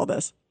thoughts about all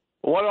this?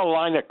 What a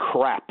line of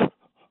crap.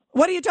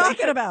 What are you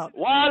talking about?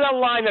 What a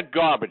line of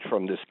garbage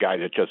from this guy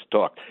that just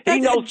talked. He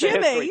knows the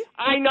history.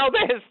 I know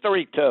the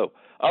history, too,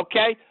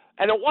 okay?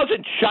 And it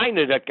wasn't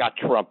China that got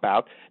Trump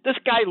out. This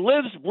guy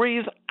lives,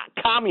 breathes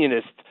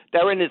communist.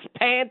 They're in his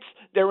pants.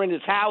 They're in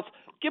his house.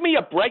 Give me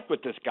a break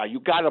with this guy. You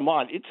got him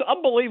on. It's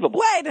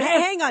unbelievable. Wait,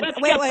 hang on.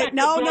 Wait.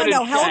 No.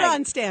 Hold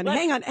on, Stan.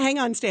 Hang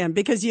on, Stan,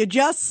 because you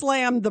just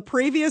slammed the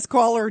previous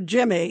caller,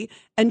 Jimmy,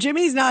 and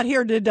Jimmy's not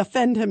here to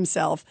defend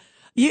himself.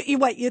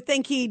 You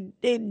think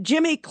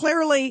Jimmy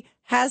clearly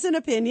has an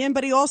opinion,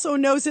 but he also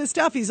knows his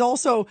stuff. He's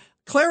also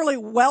clearly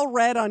well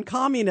read on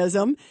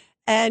communism,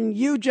 and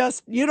you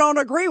don't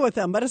agree with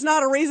him. But it's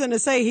not a reason to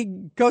say he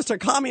goes to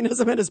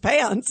communism in his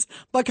pants.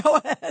 But go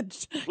ahead.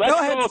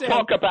 Let's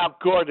talk about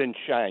Gordon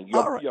Chang,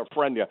 your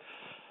friend.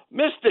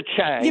 Mr.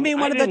 Chang. You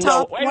mean one of the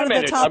top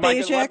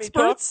Asia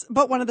experts?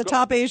 But one of the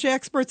top Asia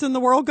experts in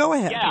the world? Go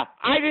ahead. Yeah.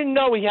 I didn't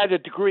know he had a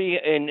degree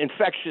in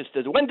infectious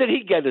disease. When did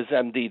he get his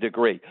MD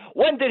degree?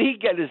 When did he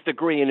get his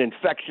degree in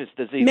infectious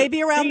disease?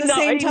 Maybe around the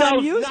same time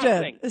you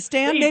did.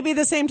 Stan, maybe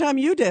the same time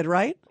you did,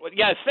 right?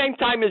 Yeah, same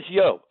time as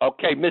you.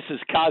 Okay, Mrs.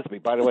 Cosby.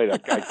 By the way,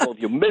 that guy told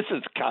you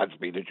Mrs.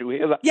 Cosby. Did you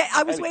hear that? Yeah,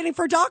 I was waiting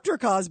for Dr.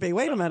 Cosby.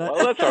 Wait a minute.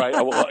 Well, that's all right.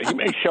 Well, he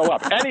may show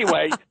up.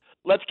 Anyway,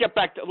 let's get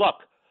back to – look.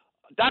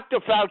 Dr.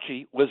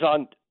 Fauci was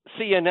on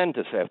CNN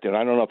this afternoon.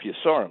 I don't know if you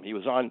saw him. He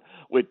was on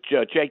with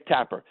Jake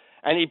Tapper.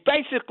 And he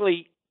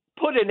basically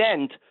put an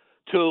end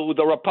to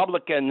the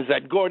Republicans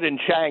and Gordon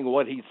Chang,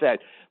 what he said.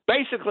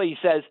 Basically, he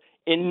says,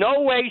 In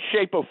no way,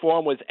 shape, or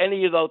form was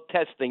any of those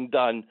testing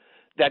done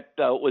that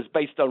was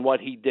based on what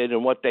he did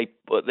and what they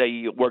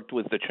worked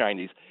with the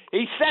Chinese.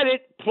 He said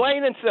it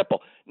plain and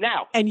simple.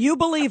 Now, and you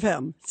believe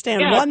him, Stan,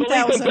 1,000%. I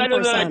believe him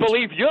better than I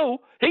believe you.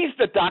 He's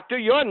the doctor.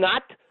 You're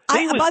not.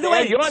 By the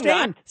way,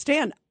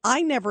 Stan,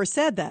 I never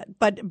said that.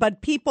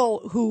 But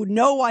people who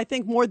know, I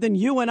think, more than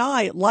you and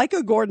I, like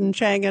a Gordon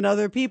Chang and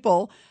other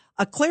people,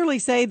 clearly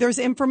say there's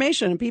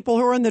information. And people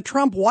who are in the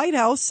Trump White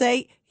House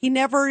say he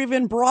never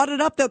even brought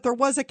it up that there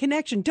was a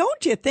connection.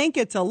 Don't you think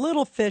it's a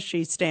little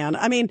fishy, Stan?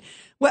 I mean,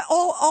 well,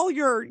 all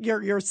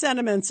your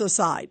sentiments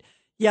aside,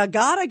 you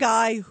got a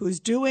guy who's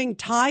doing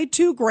tied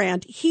to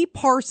Grant. He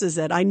parses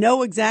it. I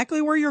know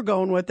exactly where you're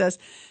going with this.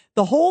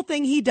 The whole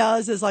thing he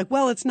does is like,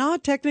 well, it's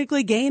not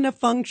technically gain of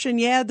function.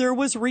 Yeah, there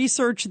was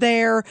research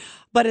there,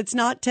 but it's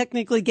not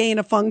technically gain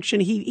of function.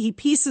 He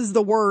pieces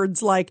the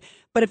words like,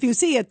 but if you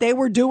see it, they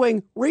were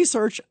doing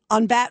research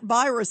on bat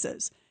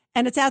viruses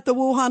and it's at the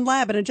Wuhan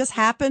lab and it just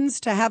happens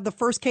to have the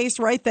first case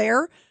right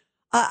there.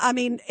 I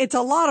mean, it's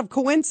a lot of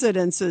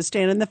coincidences,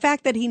 Stan. And the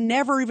fact that he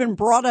never even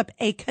brought up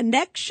a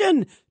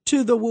connection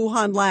to the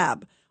Wuhan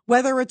lab,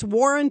 whether it's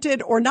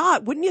warranted or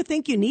not, wouldn't you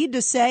think you need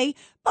to say,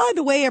 by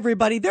the way,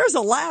 everybody, there's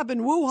a lab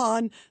in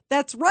Wuhan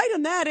that's right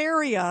in that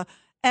area.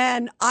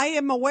 And I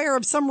am aware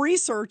of some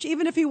research,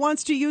 even if he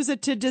wants to use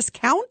it to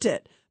discount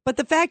it. But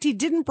the fact he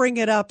didn't bring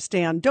it up,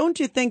 Stan, don't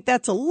you think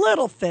that's a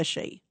little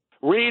fishy?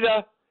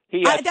 Rita,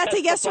 that's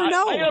a yes or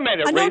no. Wait a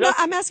minute, no, Rita. no,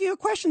 I'm asking you a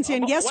question,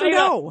 Stan. Yes or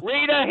no?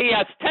 Rita, he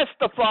has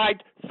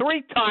testified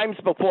 3 times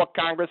before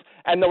Congress,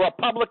 and the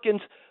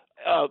Republicans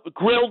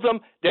grilled him.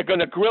 They're going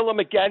to grill him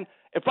again.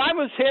 If I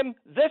was him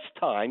this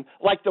time,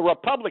 like the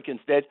Republicans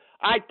did,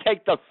 I'd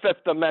take the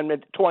Fifth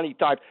Amendment 20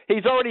 times.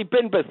 He's already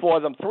been before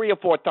them 3 or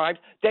 4 times.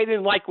 They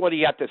didn't like what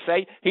he had to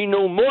say. He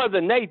knew more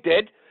than they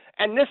did.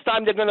 And this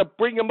time they're going to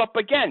bring him up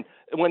again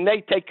when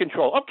they take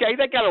control. Okay,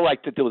 they got a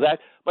right to do that.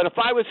 But if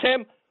I was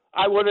him,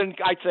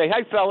 I'd say,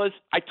 hey, fellas,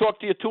 I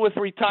talked to you 2 or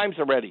 3 times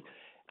already.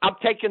 I'm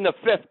taking the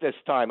 5th this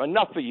time.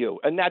 Enough of you.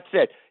 And that's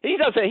it. He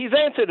doesn't. He's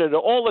answered it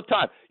all the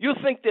time. You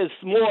think there's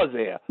more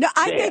there? No,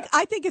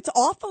 I think it's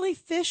awfully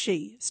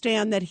fishy,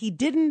 Stan, that he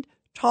didn't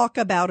talk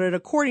about it,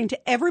 according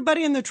to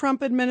everybody in the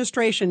Trump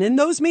administration in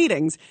those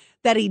meetings,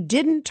 that he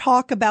didn't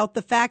talk about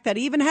the fact that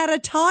he even had a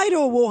tie to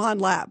a Wuhan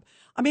lab.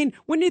 I mean,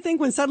 wouldn't you think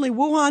when suddenly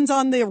Wuhan's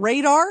on the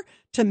radar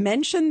to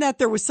mention that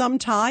there was some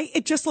tie,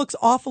 it just looks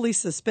awfully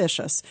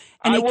suspicious.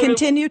 And he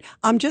continued,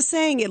 I'm just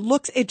saying even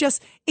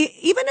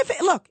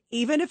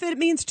if it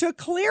means to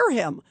clear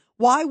him,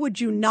 why would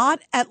you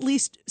not at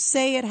least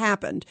say it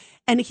happened?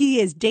 And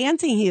he is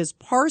dancing. He is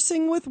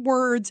parsing with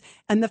words.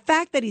 And the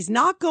fact that he's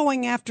not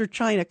going after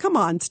China. Come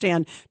on,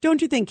 Stan.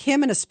 Don't you think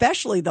him and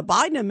especially the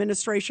Biden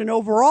administration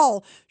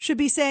overall should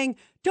be saying,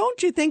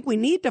 don't you think we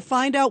need to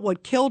find out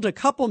what killed a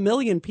couple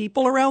million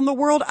people around the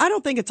world? I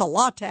don't think it's a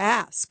lot to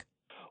ask.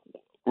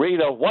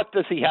 Rita, what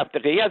does he have to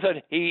do?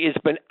 He has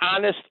been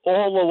honest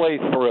all the way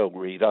through,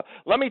 Rita.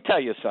 Let me tell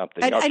you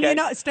something. And you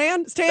know,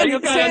 Stan, you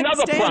got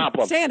another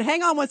problem. Stan,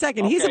 hang on one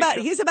second.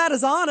 Okay, he's about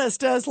as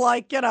honest as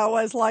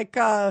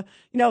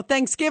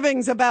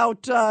Thanksgiving's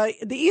about the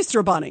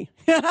Easter Bunny.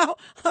 You know,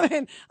 I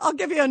mean, I'll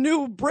give you a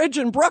new bridge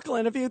in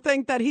Brooklyn if you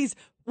think that he's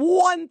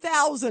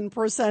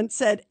 1,000%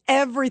 said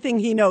everything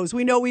he knows.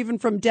 We know even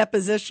from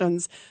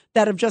depositions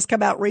that have just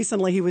come out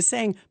recently, he was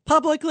saying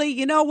publicly,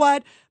 you know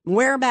what,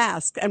 wear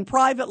masks, and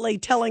privately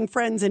telling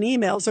friends in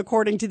emails,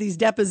 according to these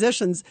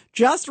depositions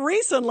just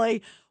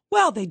recently,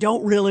 well, they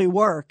don't really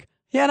work.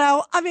 You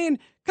know, I mean,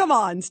 come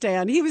on,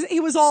 Stan. He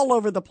was all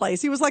over the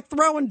place. He was like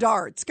throwing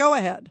darts. Go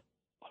ahead.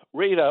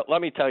 Rita,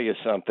 let me tell you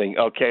something,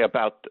 okay,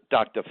 about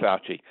Dr.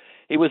 Fauci.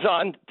 He was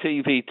on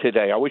TV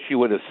today. I wish you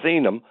would have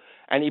seen him.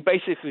 And he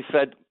basically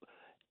said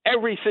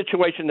every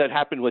situation that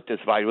happened with this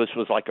virus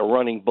was like a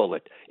running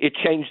bullet. It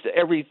changed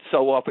every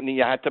so often.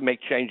 You had to make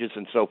changes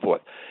and so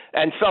forth.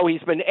 And so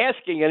he's been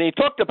asking, and he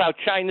talked about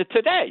China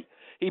today.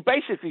 He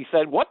basically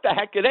said, what the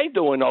heck are they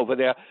doing over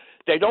there?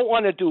 They don't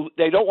want to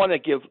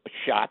give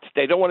shots.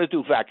 They don't want to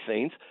do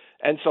vaccines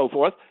and so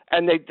forth.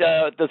 And they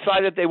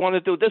decided they want to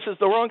do, this is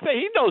the wrong thing.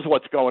 He knows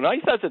what's going on.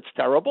 He says it's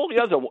terrible. He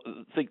doesn't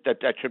think that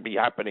should be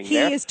happening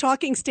there. He is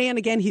talking, Stan,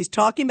 again, he's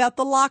talking about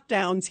the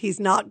lockdowns. He's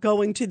not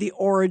going to the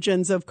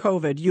origins of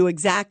COVID. You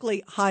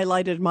exactly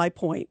highlighted my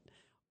point.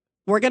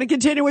 We're going to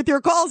continue with your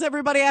calls,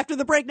 everybody, after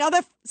the break. Now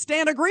that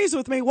Stan agrees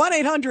with me,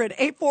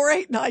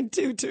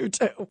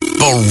 1-800-848-9222.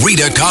 The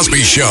Rita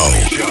Cosby Show.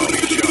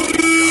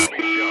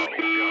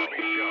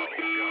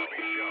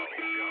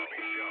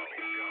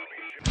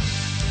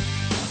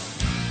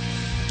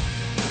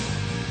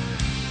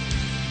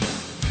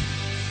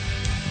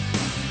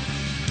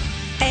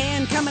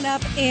 And coming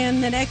up in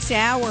the next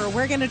hour,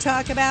 we're going to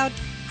talk about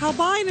how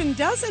Biden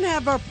doesn't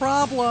have a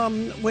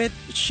problem with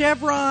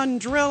Chevron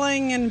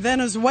drilling in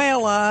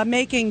Venezuela,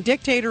 making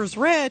dictators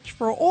rich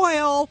for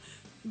oil,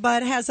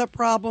 but has a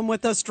problem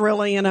with us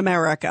drilling in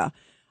America.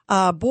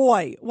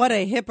 Boy, what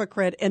a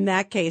hypocrite in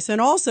that case. And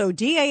also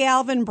DA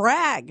Alvin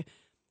Bragg.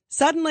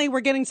 Suddenly we're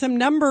getting some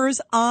numbers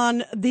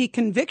on the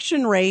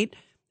conviction rate,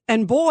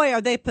 and boy,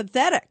 are they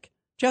pathetic.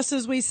 just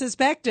as we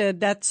suspected,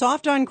 that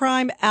soft on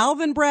crime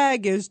Alvin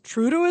Bragg is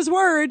true to his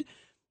word.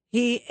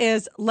 He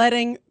is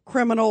letting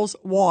criminals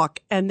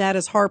walk, and that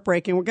is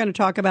heartbreaking. We're going to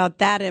talk about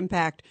that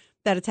impact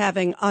that it's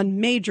having on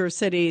major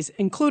cities,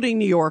 including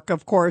New York,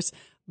 of course,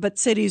 but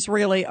cities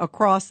really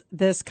across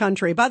this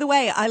country. By the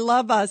way, I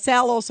love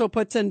Sal also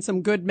puts in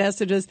some good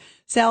messages.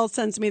 Sal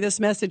sends me this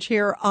message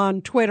here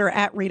on Twitter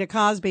at Rita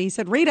Cosby. He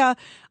said, Rita,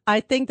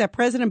 I think that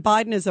President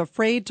Biden is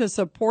afraid to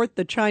support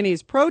the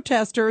Chinese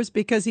protesters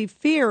because he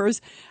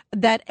fears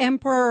that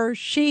Emperor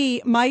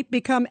Xi might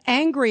become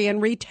angry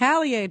and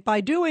retaliate by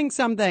doing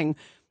something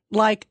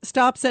like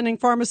stop sending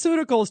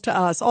pharmaceuticals to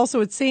us. Also,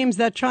 it seems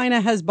that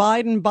China has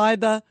Biden by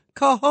the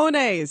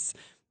cojones.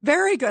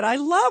 Very good. I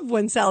love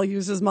when Sal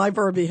uses my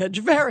verbiage.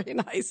 Very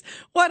nice.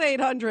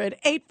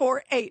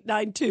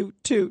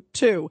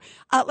 1-800-848-9222.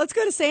 Let's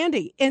go to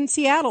Sandy in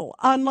Seattle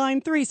on line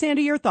 3.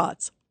 Sandy, your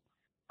thoughts.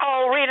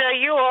 Oh, Rita,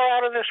 you are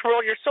out of this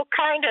world. You're so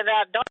kind to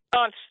that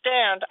Don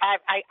Stand.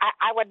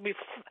 I would be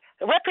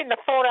ripping the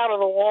phone out of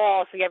the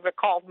wall if he ever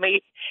called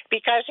me,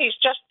 because he's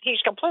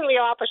completely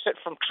opposite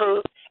from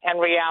truth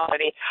and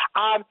reality.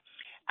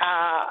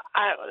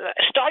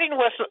 Starting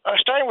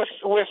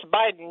with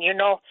Biden, you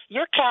know,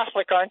 you're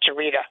Catholic, aren't you,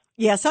 Rita?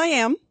 Yes, I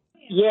am.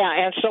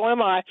 Yeah, and so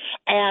am I.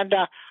 And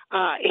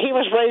he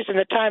was raised in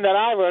the time that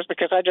I was,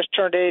 because I just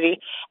turned 80.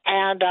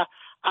 And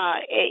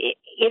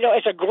you know,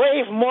 it's a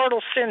grave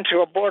mortal sin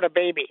to abort a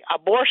baby.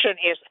 Abortion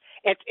is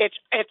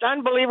it's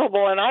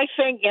unbelievable. And I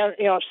think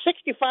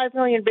 65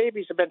 million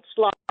babies have been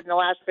slaughtered in the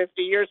last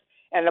 50 years,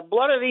 and the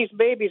blood of these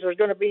babies is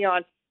going to be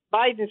on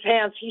Biden's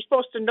hands. He's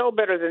supposed to know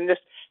better than this.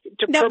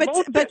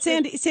 But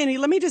Sandy,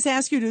 let me just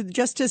ask you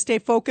to stay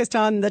focused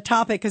on the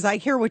topic, because I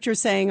hear what you're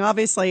saying,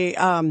 obviously,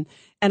 and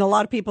a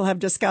lot of people have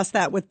discussed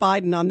that with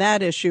Biden on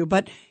that issue.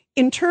 But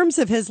in terms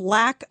of his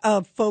lack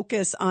of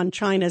focus on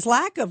China, his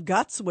lack of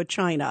guts with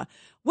China,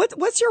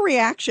 what's your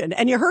reaction?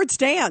 And you heard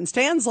Stan.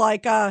 Stan's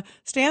like,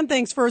 Stan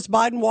thinks first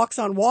Biden walks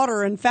on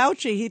water, and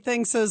Fauci he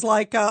thinks is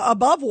like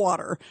above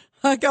water.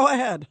 Go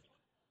ahead.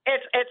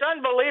 It's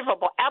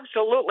unbelievable,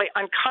 absolutely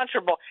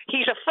unconscionable.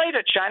 He's afraid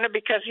of China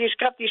because he's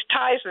got these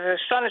ties with his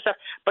son and stuff.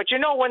 But you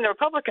know, when the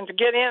Republicans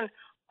get in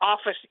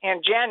office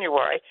in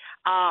January,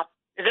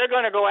 they're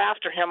going to go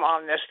after him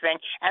on this thing.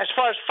 And as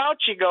far as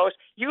Fauci goes,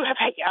 you've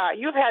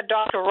had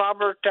Dr.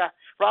 Robert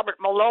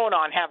Malone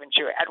on, haven't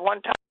you, at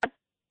one time?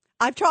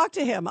 I've talked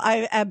to him.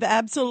 I have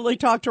absolutely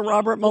talked to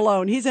Robert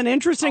Malone. He's an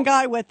interesting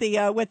guy with the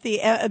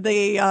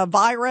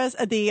virus,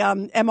 the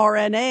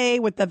mRNA,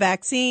 with the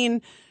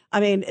vaccine. I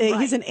mean, right.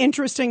 He's an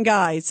interesting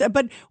guy.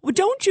 But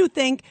don't you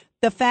think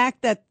the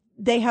fact that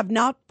they have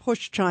not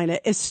pushed China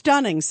is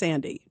stunning,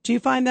 Sandy? Do you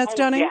find that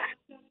stunning? Yeah,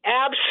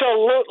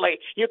 absolutely.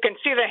 You can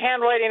see the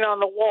handwriting on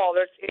the wall.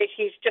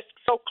 He's just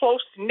so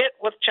close-knit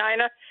with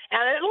China.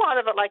 And a lot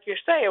of it, like you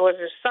say, it was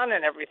his son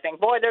and everything.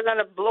 Boy, they're going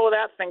to blow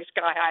that thing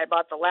sky high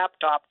about the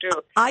laptop,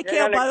 too. I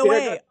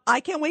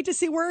can't wait to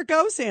see where it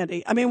goes,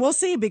 Sandy. I mean, we'll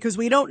see, because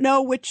we don't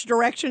know which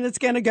direction it's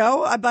going to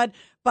go.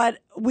 But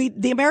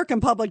the American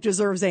public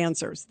deserves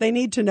answers. They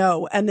need to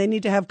know, and they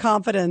need to have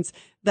confidence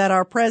that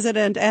our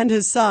president and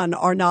his son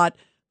are not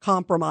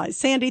compromised.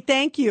 Sandy,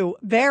 thank you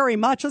very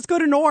much. Let's go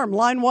to Norm,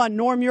 line 1.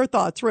 Norm, your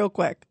thoughts real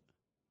quick.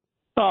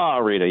 Oh,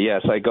 Rita,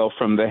 yes, I go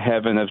from the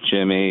heaven of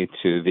Jimmy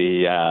to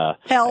the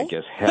hell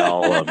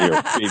of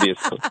your previous.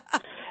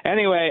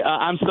 Anyway,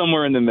 I'm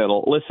somewhere in the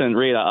middle. Listen,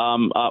 Rita,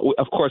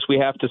 of course we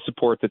have to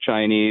support the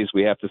Chinese.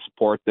 We have to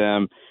support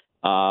them.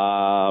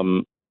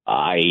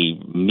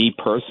 Me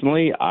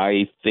personally,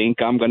 I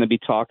think I'm going to be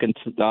talking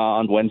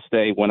on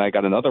Wednesday when I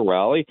got another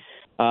rally.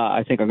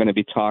 I think I'm going to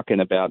be talking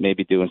about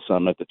maybe doing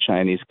some at the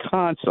Chinese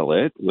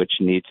consulate, which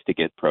needs to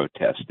get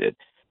protested.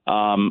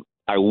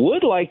 I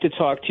would like to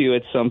talk to you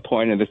at some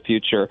point in the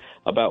future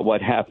about what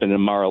happened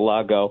in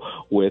Mar-a-Lago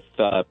with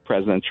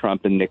President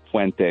Trump and Nick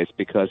Fuentes,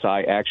 because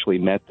I actually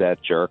met that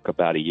jerk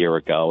about a year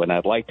ago, and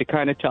I'd like to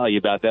kind of tell you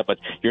about that. But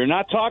you're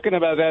not talking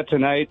about that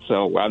tonight,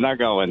 so I'm not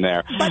going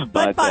there.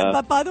 But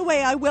by the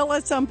way, I will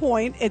at some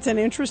point. It's an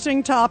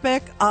interesting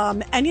topic.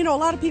 And, you know,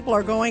 a lot of people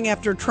are going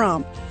after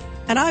Trump.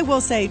 And I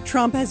will say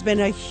Trump has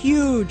been a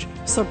huge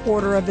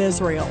supporter of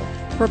Israel.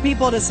 For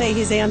people to say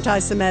he's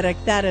anti-Semitic,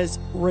 that is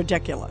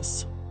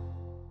ridiculous.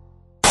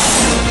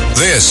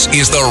 This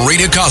is The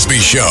Rita Cosby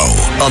Show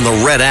on the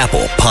Red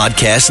Apple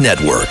Podcast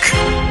Network.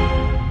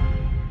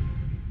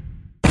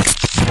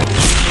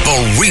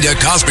 The Rita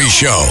Cosby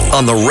Show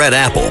on the Red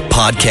Apple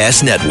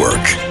Podcast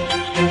Network.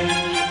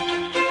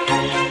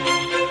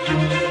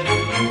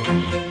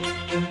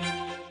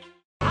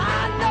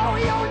 I know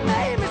your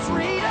name is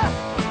Rita,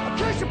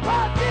 'cause your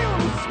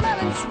perfume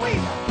smelling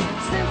sweet.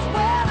 Since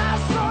when I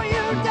saw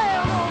you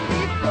down on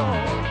the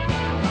floor.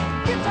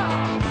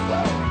 Guitar.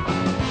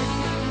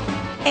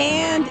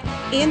 And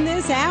in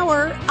this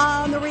hour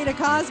on the Rita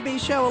Cosby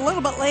Show, a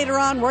little bit later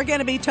on, we're going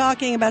to be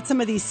talking about some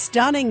of these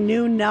stunning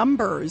new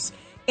numbers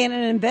in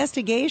an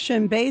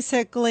investigation,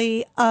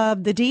 basically,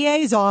 of the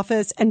DA's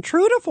office. And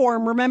true to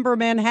form, remember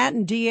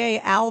Manhattan DA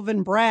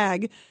Alvin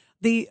Bragg,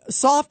 the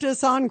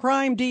softest on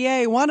crime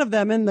DA, one of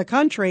them in the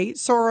country,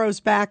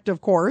 Soros-backed,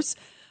 of course.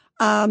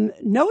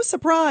 No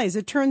surprise.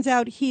 It turns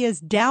out he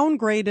has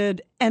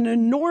downgraded an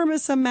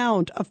enormous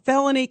amount of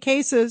felony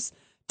cases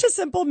to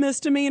simple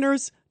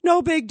misdemeanors.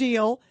 No big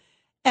deal.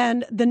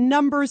 And the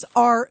numbers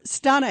are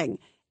stunning.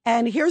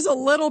 And here's a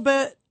little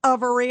bit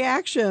of a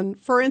reaction.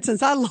 For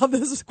instance, I love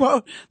this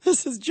quote.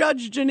 This is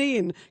Judge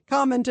Jeanine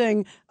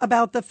commenting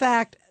about the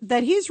fact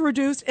that he's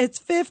reduced it's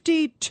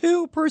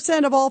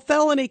 52% of all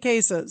felony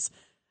cases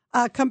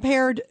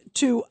compared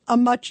to a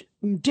much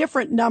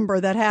different number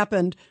that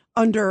happened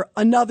under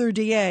another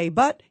DA.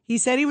 But he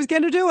said he was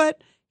going to do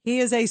it. He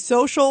is a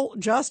social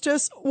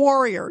justice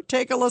warrior.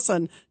 Take a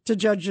listen to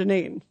Judge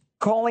Jeanine.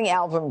 Calling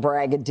Alvin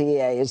Bragg a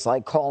DA is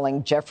like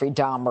calling Jeffrey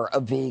Dahmer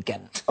a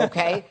vegan,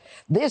 okay?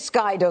 This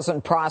guy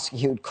doesn't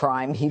prosecute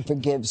crime, he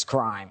forgives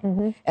crime.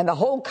 Mm-hmm. And the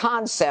whole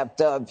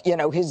concept of,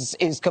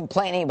 his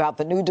complaining about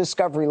the new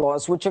discovery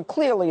laws, which are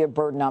clearly a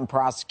burden on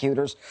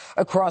prosecutors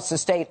across the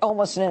state,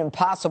 almost an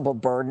impossible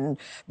burden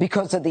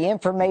because of the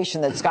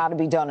information that's got to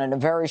be done in a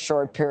very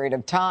short period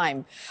of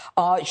time,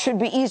 should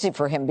be easy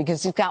for him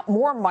because he's got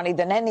more money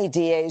than any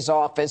DA's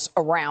office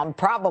around,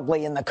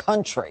 probably in the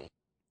country.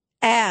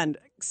 And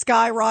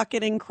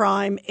skyrocketing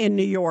crime in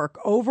New York.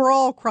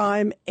 Overall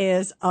crime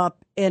is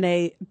up in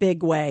a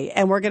big way.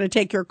 And we're going to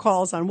take your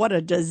calls on what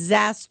a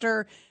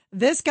disaster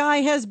this guy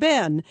has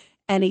been.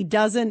 And he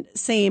doesn't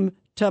seem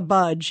to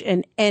budge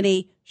in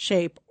any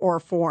shape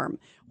or form.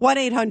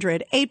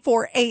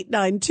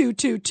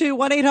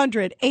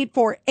 1-800-848-9222.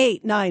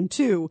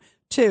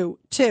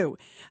 1-800-848-9222.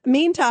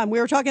 Meantime, we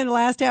were talking the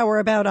last hour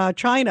about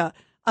China.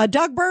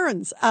 Doug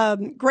Burns,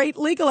 great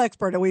legal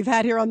expert we've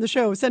had here on the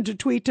show, sent a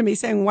tweet to me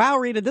saying, wow,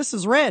 Rita, this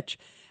is rich.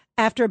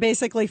 After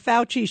basically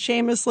Fauci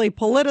shamelessly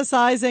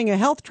politicizing a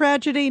health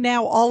tragedy,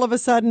 now all of a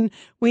sudden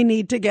we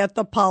need to get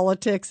the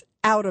politics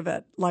out of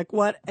it. Like,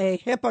 what a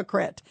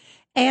hypocrite.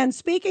 And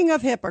speaking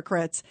of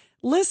hypocrites,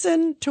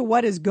 listen to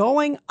what is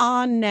going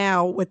on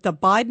now with the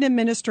Biden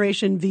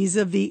administration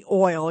vis-a-vis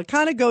oil. It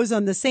kind of goes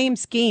on the same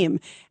scheme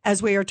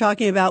as we are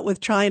talking about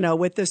with China,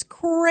 with this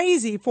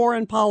crazy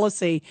foreign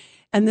policy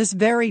and this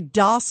very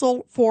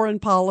docile foreign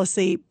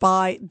policy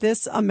by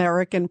this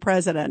American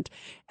president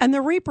and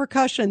the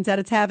repercussions that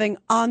it's having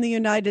on the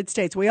United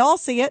States. We all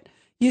see it.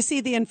 You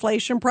see the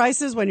inflation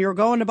prices when you're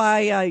going to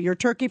buy your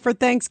turkey for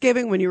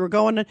Thanksgiving, when you were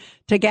going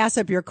to gas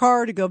up your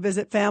car to go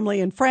visit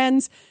family and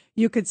friends.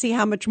 You could see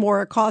how much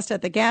more it cost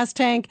at the gas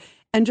tank,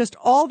 and just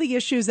all the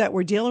issues that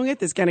we're dealing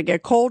with. Is going to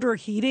get colder,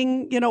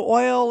 heating,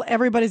 oil.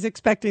 Everybody's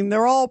expecting,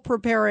 they're all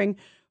preparing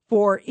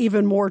for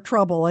even more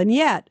trouble. And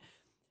yet,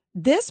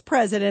 this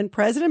President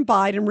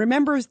Biden,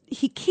 remember,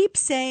 he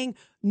keeps saying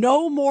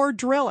no more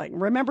drilling.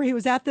 Remember, he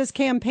was at this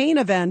campaign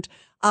event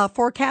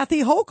for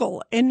Kathy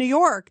Hochul in New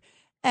York,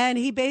 and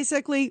he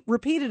basically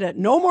repeated it.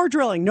 No more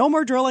drilling, no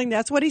more drilling.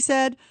 That's what he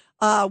said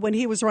when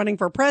he was running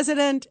for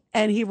president,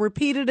 and he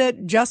repeated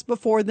it just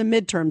before the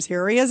midterms.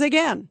 Here he is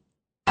again.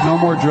 No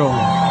more drilling.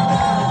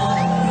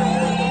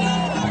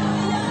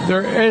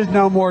 There is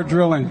no more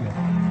drilling.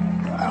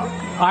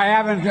 I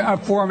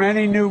haven't formed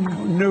any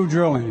new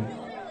drilling.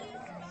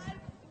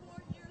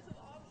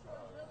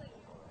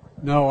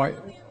 No,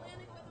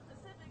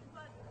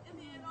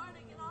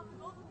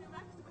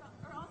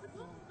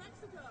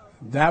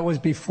 that was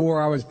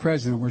before I was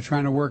president. We're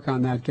trying to work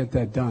on that, get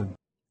that done.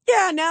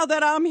 Yeah, now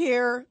that I'm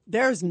here,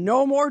 there's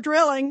no more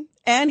drilling,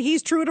 and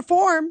he's true to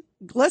form.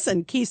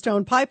 Listen,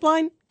 Keystone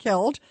Pipeline,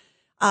 killed.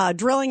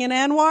 Drilling in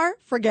Anwar,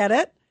 forget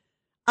it.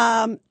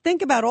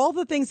 Think about all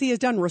the things he has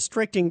done,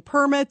 restricting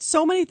permits,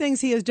 so many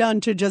things he has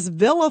done to just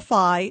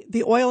vilify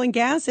the oil and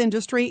gas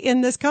industry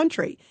in this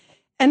country.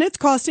 And it's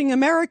costing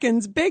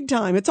Americans big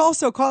time. It's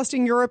also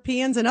costing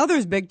Europeans and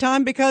others big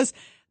time because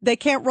they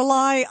can't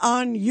rely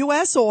on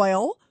U.S.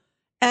 oil.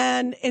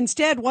 And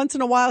instead, once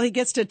in a while, he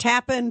gets to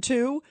tap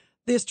into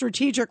the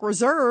strategic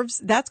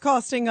reserves. That's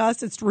costing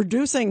us. It's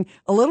reducing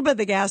a little bit of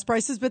the gas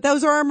prices, but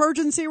those are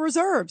emergency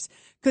reserves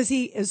because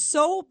he is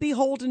so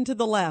beholden to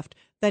the left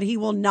that he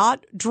will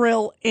not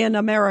drill in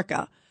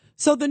America.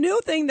 So the new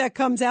thing that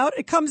comes out,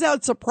 it comes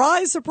out,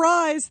 surprise,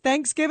 surprise,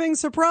 Thanksgiving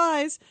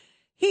surprise.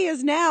 He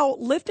is now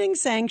lifting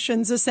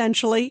sanctions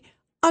essentially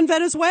on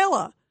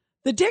Venezuela,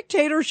 the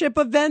dictatorship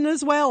of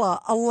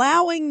Venezuela,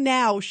 allowing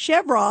now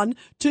Chevron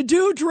to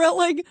do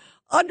drilling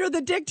under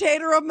the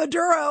dictator of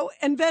Maduro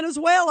in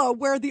Venezuela,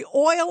 where the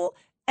oil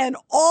and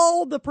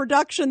all the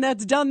production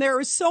that's done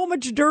there is so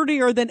much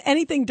dirtier than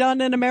anything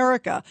done in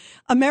America.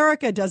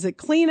 America does it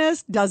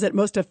cleanest, does it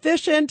most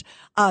efficient,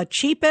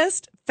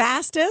 cheapest,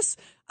 fastest.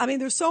 I mean,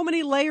 there's so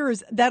many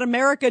layers that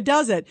America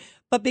does it.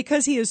 But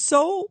because he is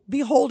so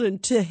beholden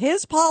to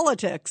his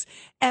politics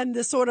and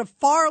the sort of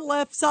far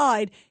left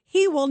side,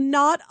 he will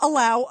not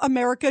allow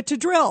America to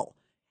drill.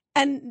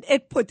 And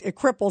it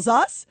cripples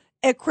us.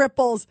 It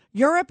cripples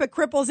Europe. It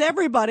cripples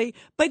everybody.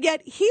 But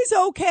yet he's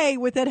okay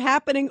with it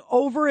happening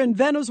over in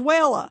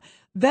Venezuela.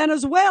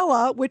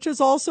 Venezuela, which is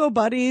also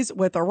buddies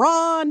with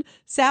Iran,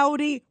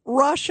 Saudi,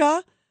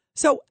 Russia.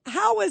 So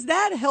how is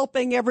that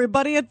helping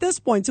everybody at this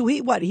point? So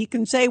he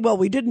can say, well,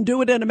 we didn't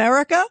do it in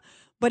America,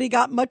 but he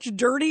got much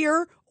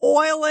dirtier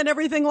oil and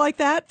everything like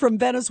that from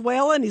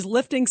Venezuela, and he's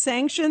lifting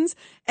sanctions,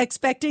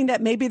 expecting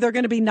that maybe they're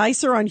going to be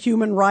nicer on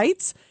human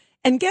rights.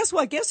 And guess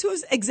what? Guess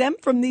who's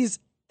exempt from these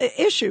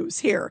issues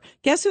here?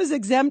 Guess who's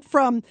exempt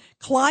from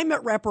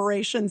climate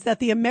reparations that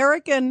the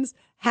Americans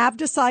have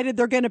decided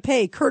they're going to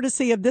pay,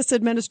 courtesy of this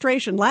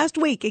administration? Last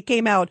week, it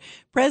came out,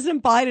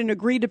 President Biden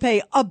agreed to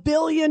pay $1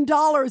 billion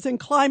in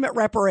climate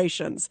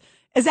reparations.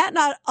 Is that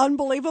not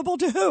unbelievable?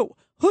 To who?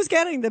 Who's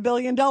getting the $1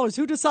 billion?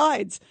 Who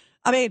decides?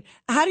 I mean,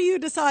 how do you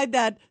decide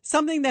that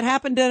something that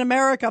happened in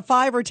America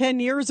 5 or 10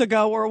 years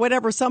ago or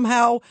whatever,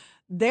 somehow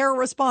they're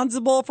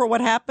responsible for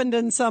what happened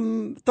in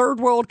some third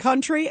world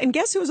country? And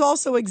guess who's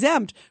also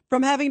exempt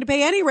from having to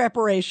pay any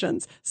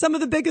reparations? Some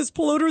of the biggest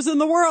polluters in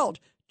the world,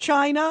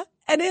 China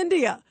and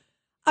India.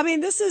 I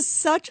mean, this is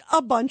such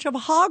a bunch of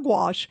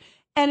hogwash.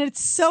 And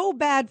it's so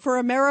bad for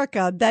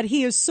America that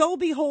he is so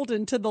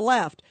beholden to the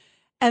left.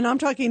 And I'm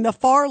talking the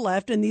far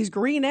left and these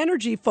green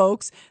energy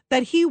folks,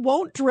 that he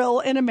won't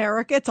drill in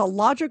America. It's a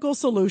logical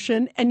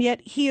solution. And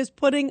yet he is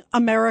putting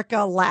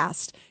America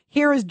last.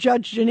 Here is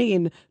Judge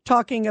Jeanine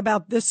talking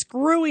about this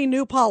screwy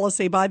new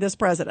policy by this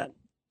president.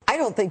 I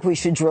don't think we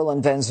should drill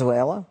in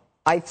Venezuela.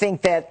 I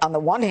think that on the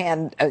one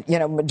hand,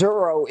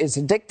 Maduro is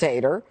a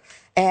dictator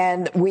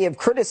and we have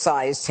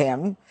criticized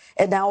him.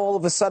 And now all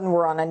of a sudden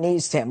we're on our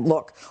knees to him.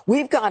 Look,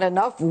 we've got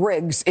enough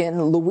rigs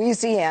in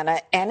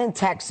Louisiana and in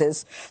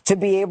Texas to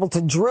be able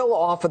to drill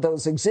off of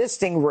those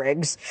existing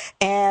rigs.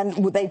 And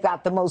they've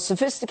got the most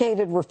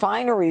sophisticated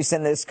refineries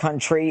in this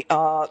country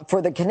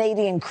for the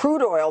Canadian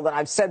crude oil that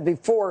I've said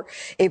before.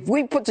 If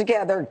we put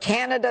together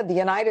Canada, the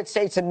United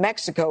States and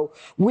Mexico,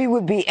 we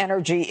would be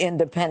energy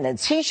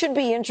independent. He should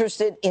be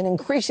interested in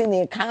increasing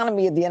the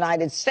economy of the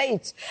United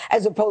States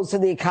as opposed to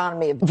the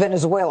economy of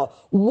Venezuela.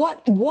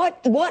 What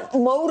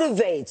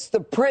motivates the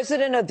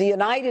president of the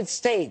United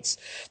States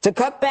to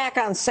cut back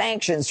on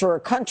sanctions for a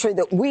country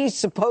that we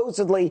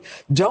supposedly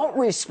don't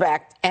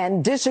respect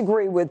and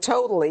disagree with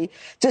totally,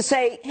 to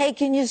say, hey,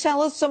 can you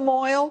sell us some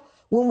oil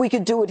when we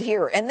could do it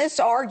here? And this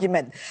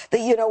argument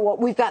that, you know what,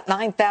 we've got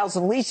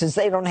 9,000 leases.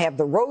 They don't have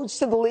the roads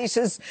to the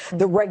leases.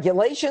 The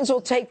regulations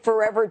will take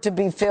forever to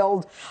be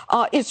filled.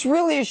 It's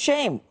really a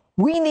shame.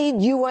 We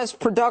need U.S.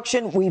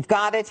 production. We've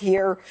got it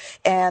here.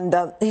 And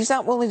he's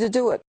not willing to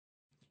do it.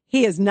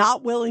 He is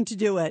not willing to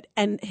do it.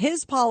 And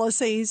his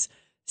policies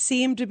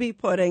seem to be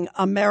putting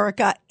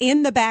America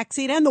in the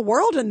backseat and the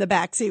world in the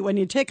backseat when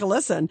you take a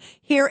listen.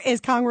 Here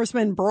is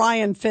Congressman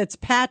Brian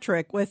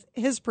Fitzpatrick with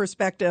his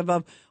perspective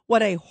of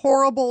what a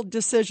horrible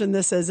decision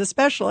this is,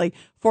 especially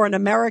for an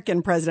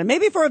American president.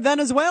 Maybe for a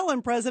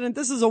Venezuelan president,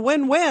 this is a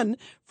win-win.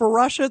 For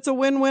Russia, it's a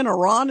win-win.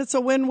 Iran, it's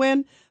a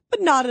win-win.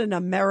 But not an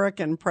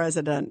American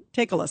president.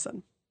 Take a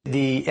listen.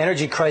 The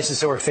energy crisis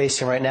that we're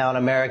facing right now in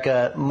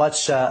America,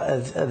 much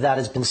of that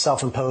has been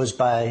self-imposed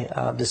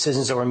by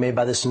decisions that were made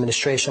by this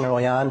administration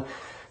early on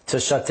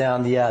to shut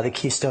down the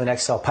Keystone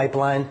XL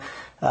pipeline,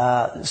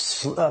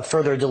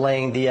 further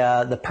delaying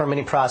the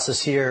permitting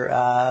process here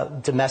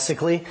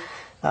domestically.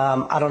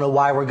 I don't know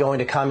why we're going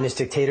to communist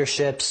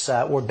dictatorships.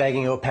 We're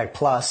begging OPEC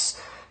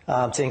Plus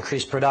to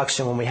increase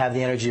production when we have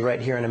the energy right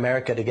here in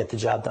America to get the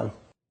job done.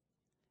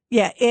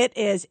 Yeah, it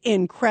is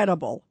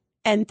incredible.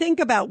 And think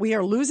about, we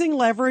are losing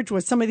leverage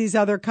with some of these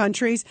other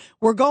countries.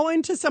 We're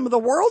going to some of the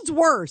world's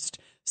worst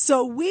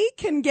so we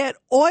can get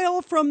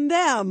oil from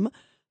them.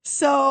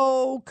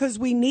 So, because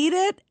we need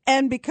it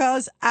and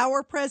because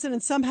our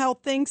president somehow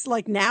thinks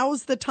like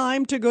now's the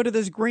time to go to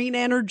this green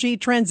energy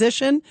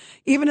transition,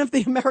 even if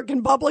the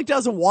American public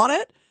doesn't want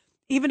it,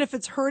 even if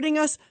it's hurting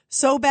us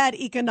so bad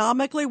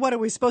economically, what are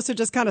we supposed to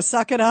just kind of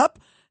suck it up?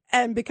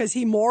 And because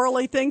he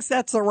morally thinks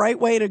that's the right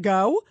way to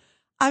go?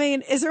 I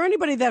mean, is there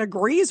anybody that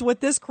agrees with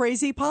this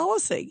crazy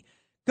policy?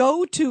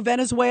 Go to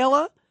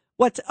Venezuela.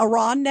 What's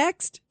Iran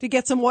next to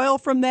get some oil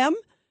from them?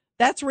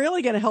 That's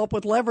really going to help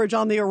with leverage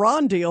on the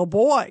Iran deal.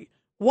 Boy,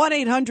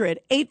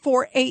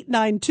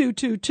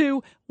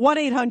 1-800-848-9222,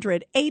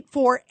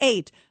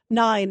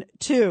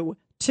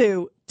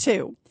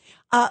 1-800-848-9222.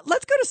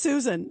 Let's go to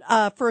Susan.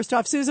 First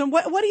off, Susan,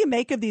 what do you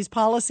make of these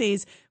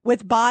policies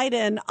with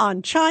Biden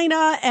on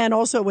China and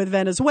also with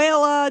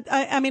Venezuela?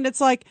 I mean,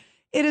 it's like,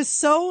 it is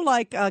so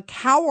like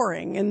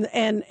cowering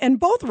in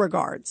both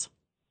regards.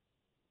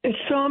 There's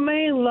so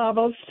many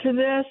levels to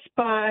this,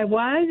 but I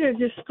wanted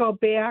to just go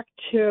back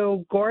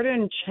to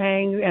Gordon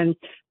Chang and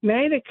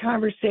many of the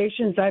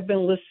conversations I've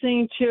been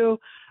listening to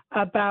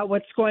about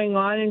what's going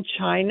on in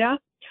China,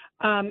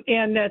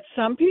 and that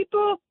some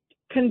people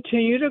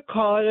continue to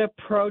call it a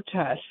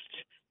protest,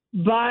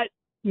 but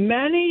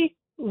many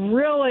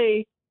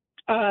really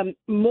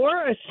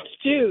more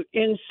astute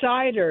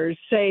insiders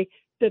say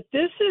that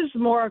this is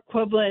more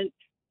equivalent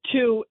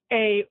to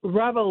a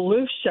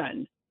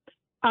revolution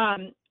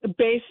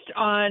based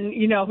on,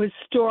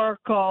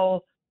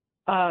 historical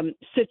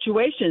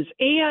situations,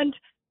 and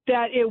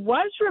that it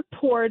was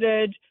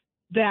reported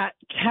that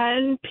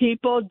 10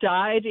 people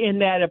died in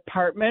that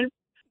apartment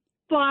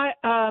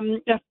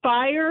a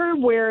fire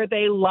where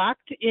they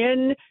locked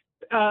in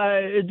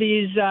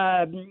these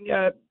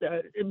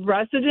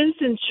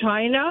residents in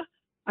China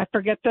I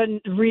forget the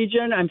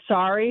region, I'm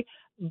sorry,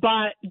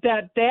 but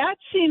that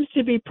seems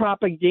to be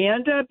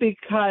propaganda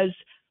because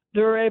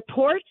the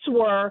reports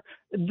were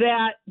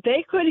that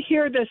they could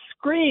hear the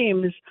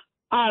screams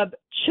of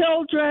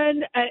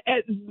children,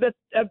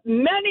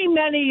 many,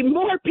 many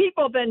more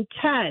people than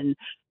 10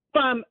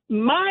 from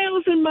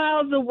miles and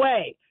miles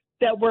away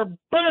that were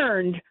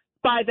burned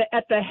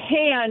at the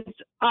hands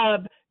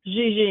of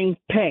Xi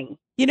Jinping.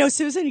 You know,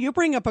 Susan, you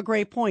bring up a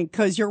great point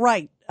because you're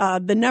right.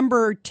 The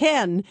number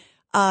 10,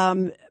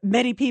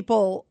 many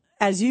people,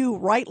 as you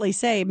rightly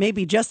say,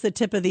 maybe just the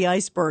tip of the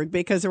iceberg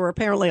because there were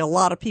apparently a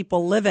lot of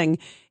people living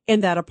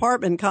in that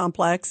apartment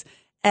complex.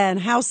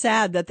 And how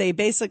sad that they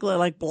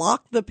basically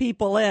blocked the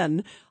people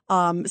in.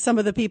 Some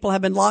of the people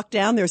have been locked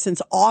down there since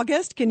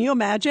August. Can you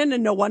imagine?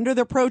 And no wonder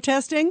they're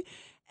protesting.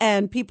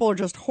 And people are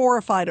just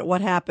horrified at what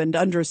happened,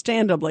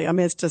 understandably. I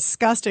mean, it's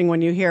disgusting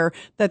when you hear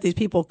that these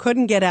people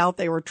couldn't get out.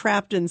 They were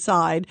trapped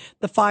inside.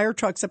 The fire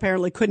trucks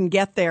apparently couldn't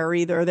get there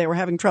either. They were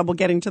having trouble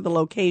getting to the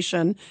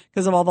location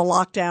because of all the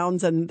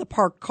lockdowns and the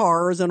parked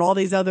cars and all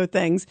these other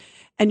things.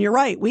 And you're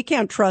right. We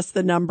can't trust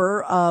the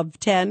number of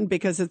 10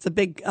 because it's a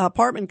big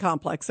apartment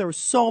complex. There were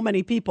so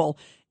many people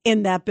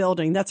in that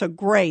building. That's a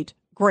great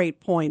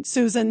point.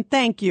 Susan,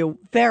 thank you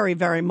very,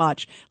 very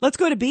much. Let's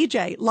go to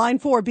BJ. Line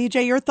 4.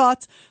 BJ, your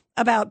thoughts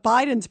about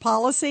Biden's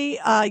policy,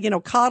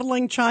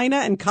 coddling China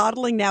and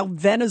coddling now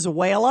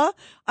Venezuela.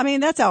 I mean,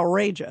 that's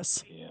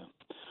outrageous. Yeah.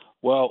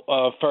 Well,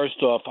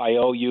 first off, I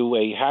owe you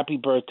a happy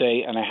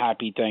birthday and a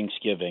happy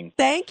Thanksgiving.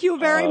 Thank you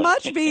very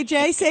much,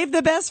 BJ. Save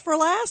the best for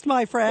last,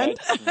 my friend.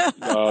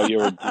 Oh,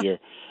 you're a dear.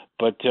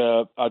 But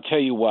I'll tell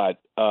you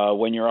what,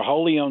 when you're a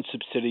wholly owned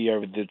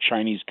subsidiary of the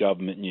Chinese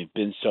government, and you've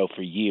been so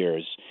for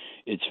years,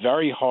 it's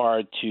very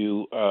hard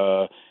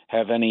to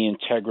have any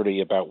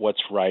integrity about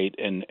what's right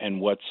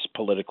and what's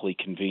politically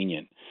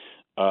convenient.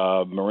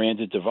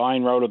 Miranda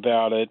Devine wrote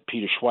about it.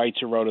 Peter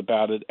Schweitzer wrote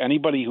about it.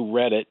 Anybody who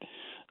read it,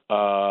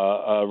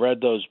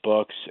 read those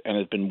books and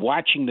has been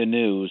watching the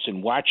news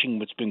and watching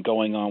what's been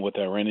going on with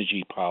our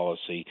energy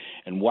policy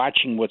and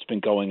watching what's been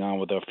going on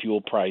with our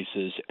fuel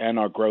prices and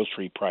our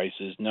grocery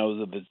prices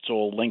knows that it's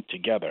all linked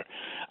together.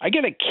 I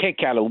get a kick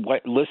out of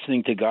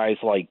listening to guys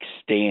like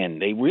Stan.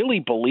 They really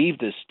believe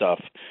this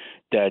stuff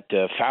that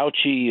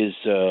Fauci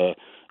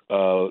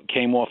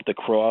came off the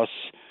cross.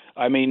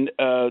 I mean,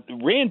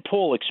 Rand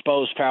Paul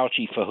exposed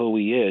Fauci for who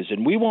he is,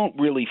 and we won't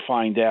really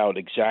find out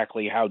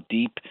exactly how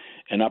deep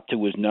and up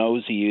to his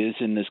nose he is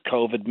in this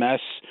COVID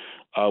mess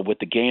with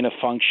the gain of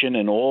function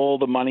and all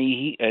the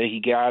money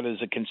he got as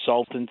a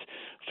consultant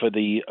for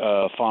the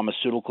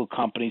pharmaceutical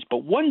companies.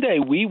 But one day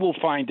we will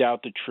find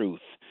out the truth.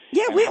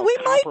 Yeah, we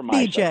might,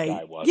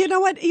 BJ. You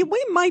know what?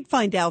 We might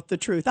find out the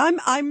truth.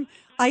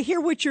 I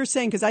hear what you're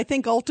saying because I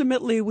think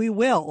ultimately we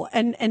will.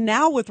 And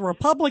now with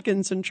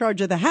Republicans in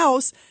charge of the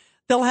House,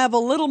 they'll have a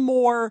little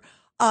more,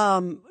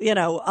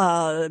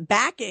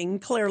 backing.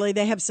 Clearly,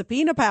 they have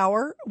subpoena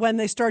power when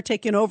they start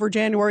taking over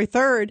January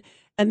 3rd.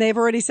 And they've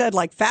already said,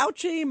 like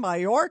Fauci,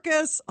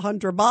 Mayorkas,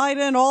 Hunter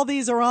Biden, all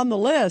these are on the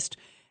list.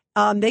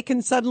 They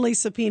can suddenly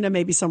subpoena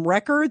maybe some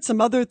records, some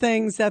other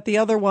things that the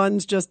other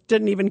ones just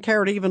didn't even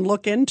care to even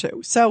look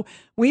into. So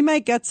we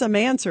might get some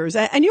answers.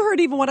 And you heard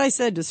even what I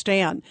said to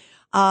Stan.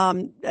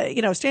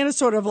 Stan is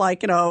sort of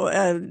like,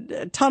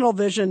 tunnel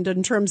visioned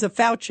in terms of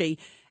Fauci.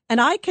 And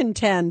I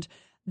contend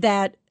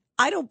that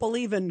I don't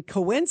believe in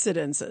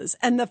coincidences.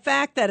 And the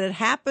fact that it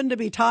happened to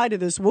be tied to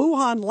this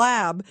Wuhan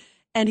lab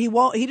and he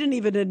didn't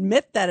even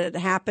admit that it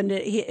happened.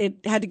 It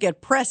had to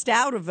get pressed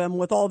out of him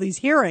with all these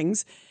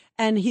hearings.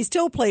 And he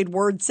still played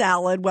word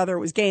salad, whether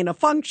it was gain of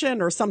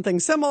function or something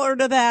similar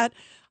to that.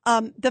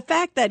 The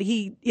fact that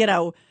he,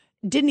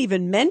 didn't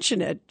even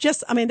mention it,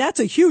 that's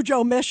a huge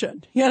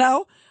omission,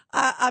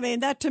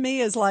 that to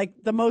me is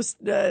like the most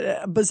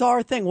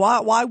bizarre thing.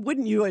 Why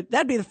wouldn't you?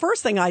 That'd be the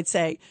first thing I'd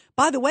say.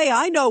 By the way,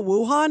 I know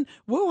Wuhan.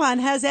 Wuhan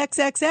has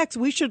XXX.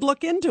 We should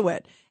look into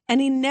it. And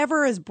he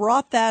never has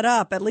brought that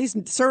up, at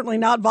least certainly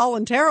not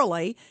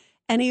voluntarily.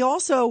 And he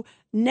also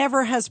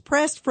never has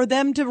pressed for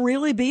them to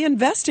really be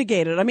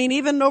investigated. I mean,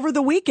 even over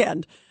the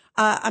weekend.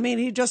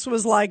 He just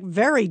was like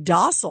very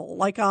docile,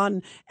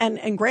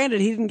 and granted,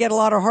 he didn't get a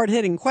lot of hard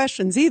hitting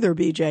questions either,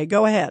 BJ.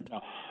 Go ahead.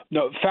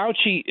 No,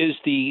 Fauci is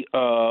the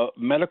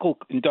medical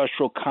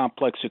industrial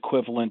complex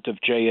equivalent of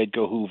J.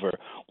 Edgar Hoover.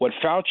 What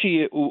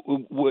Fauci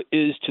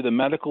is to the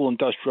medical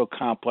industrial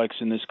complex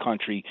in this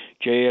country,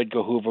 J.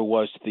 Edgar Hoover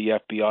was to the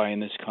FBI in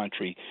this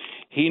country.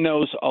 He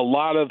knows a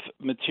lot of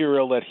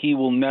material that he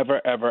will never,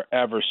 ever,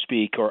 ever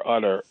speak or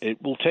utter. It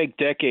will take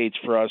decades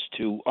for us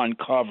to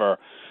uncover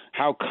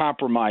how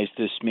compromised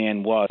this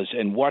man was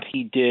and what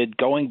he did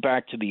going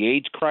back to the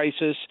AIDS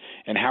crisis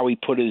and how he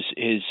put his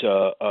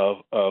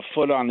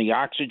foot on the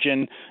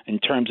oxygen in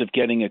terms of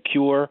getting a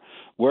cure.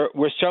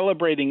 We're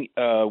celebrating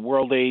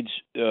World AIDS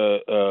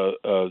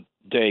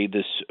Day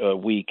this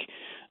week.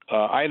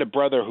 I had a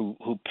brother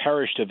who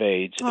perished of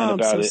AIDS. Oh,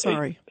 I'm so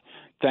sorry.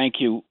 Thank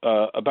you.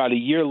 About a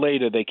year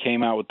later, they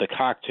came out with the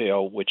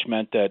cocktail, which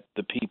meant that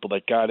the people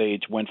that got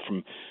AIDS went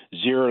from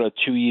 0 to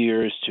 2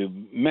 years to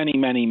many,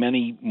 many,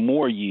 many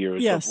more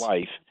years of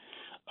life.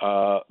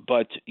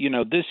 But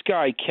this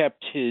guy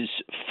kept his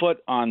foot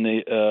on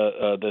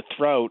the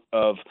throat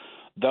of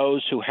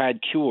those who had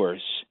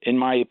cures, in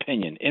my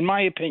opinion,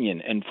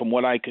 and from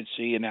what I could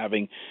see and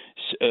having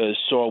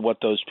saw what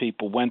those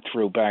people went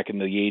through back in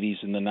the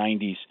 80s and the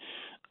 90s.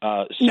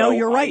 No,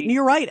 you're right.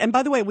 You're right. And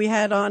by the way, we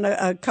had on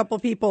a couple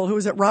of people, who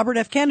was it, Robert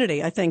F.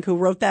 Kennedy, I think, who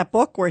wrote that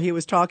book where he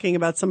was talking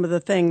about some of the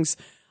things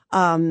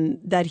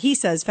that he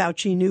says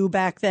Fauci knew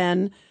back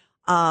then.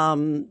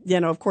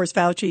 Of course,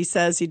 Fauci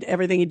says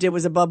everything he did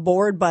was above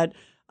board, but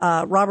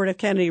Robert F.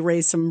 Kennedy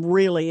raised some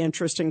really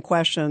interesting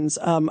questions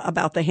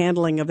about the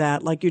handling of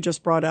that, like you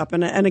just brought up.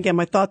 And again,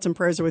 my thoughts and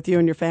prayers are with you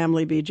and your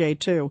family, BJ,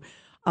 too,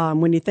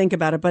 when you think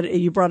about it. But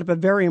you brought up a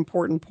very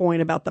important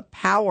point about the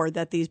power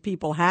that these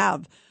people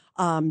have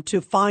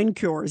to find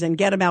cures and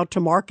get them out to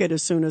market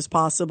as soon as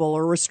possible,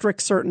 or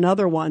restrict certain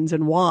other ones,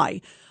 and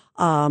why.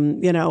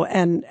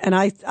 And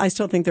I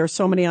still think there are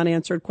so many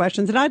unanswered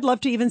questions, and I'd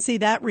love to even see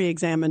that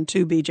reexamined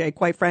too, BJ,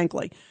 quite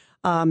frankly,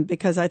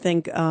 because I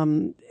think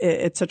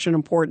it's such an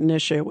important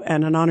issue,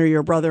 and an honor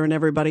your brother and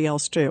everybody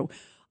else too.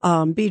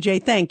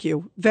 BJ, thank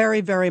you very,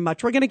 very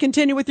much. We're going to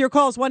continue with your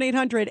calls,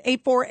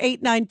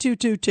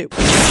 1-800-848-9222.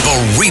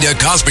 The Rita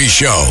Cosby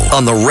Show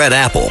on the Red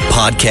Apple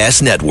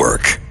Podcast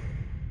Network.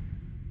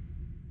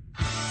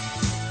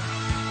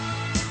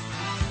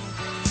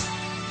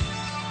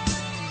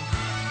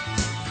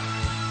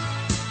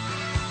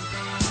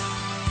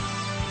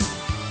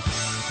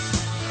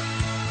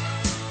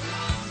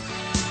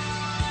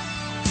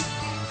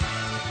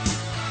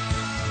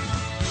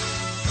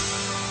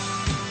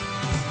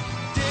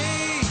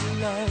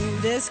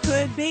 This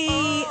could be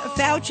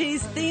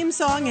Fauci's theme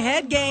song,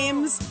 Head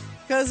Games,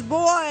 because,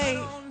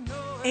 boy,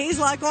 he's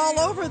like all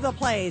over the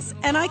place.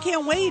 And I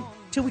can't wait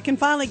till we can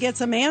finally get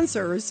some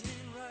answers.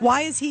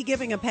 Why is he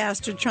giving a pass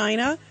to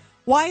China?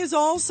 Why is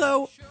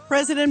also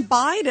President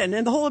Biden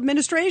and the whole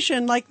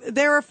administration,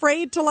 they're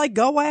afraid to,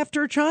 go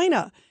after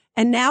China?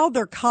 And now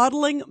they're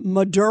coddling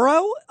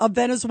Maduro of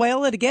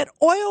Venezuela to get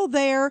oil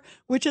there,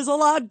 which is a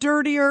lot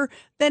dirtier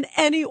than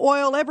any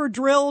oil ever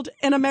drilled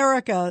in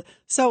America.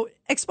 So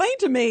explain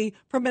to me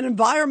from an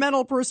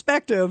environmental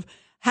perspective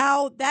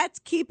how that's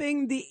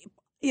keeping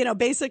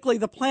basically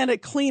the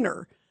planet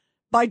cleaner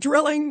by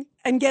drilling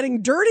and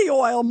getting dirty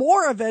oil,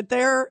 more of it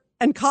there,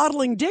 and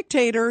coddling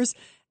dictators,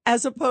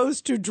 as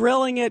opposed to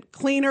drilling it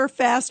cleaner,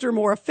 faster,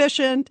 more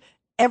efficient,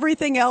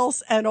 everything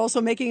else, and also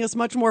making us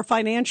much more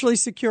financially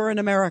secure in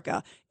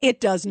America.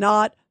 It does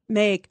not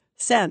make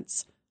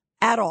sense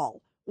at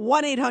all.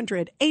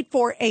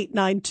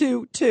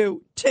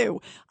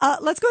 1-800-848-9222.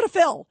 Let's go to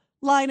Phil,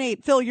 line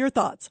 8. Phil, your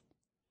thoughts.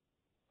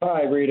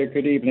 Hi, Rita.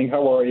 Good evening.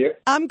 How are you?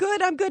 I'm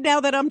good. Now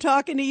that I'm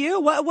talking to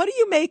you. What do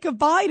you make of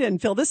Biden,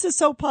 Phil? This is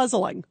so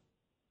puzzling.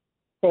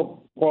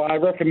 Well, I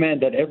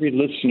recommend that every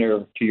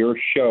listener to your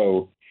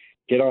show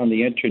get on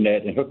the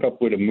internet and hook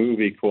up with a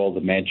movie called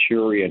The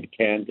Manchurian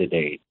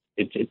Candidate.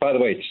 By the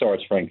way, it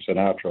stars Frank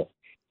Sinatra.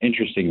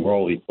 Interesting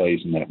role he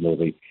plays in that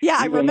movie. Yeah,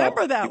 I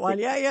remember that one.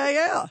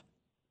 Yeah.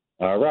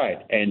 All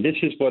right. And this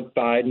is what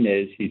Biden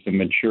is. He's a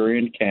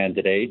Manchurian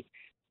Candidate,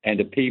 and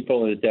the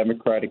people in the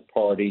Democratic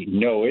Party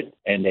know it,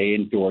 and they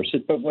endorse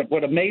it. But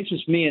what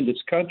amazes me in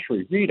this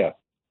country, Rita,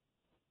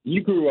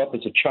 you grew up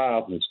as a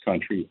child in this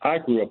country. I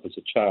grew up as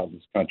a child in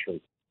this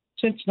country.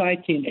 Since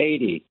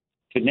 1980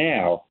 to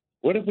now,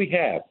 what do we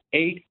have?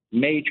 8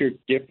 major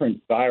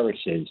different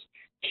viruses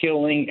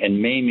killing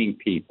and maiming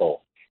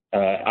people.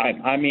 I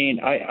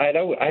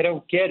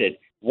don't get it.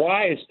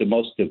 Why is the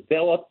most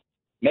developed,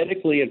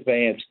 medically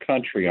advanced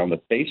country on the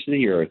face of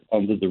the earth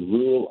under the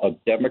rule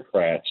of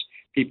Democrats,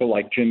 people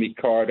like Jimmy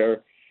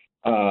Carter,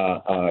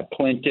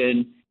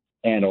 Clinton,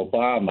 and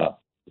Obama?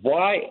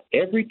 Why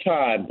every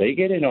time they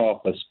get in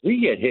office,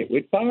 we get hit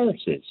with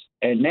viruses?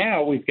 And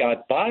now we've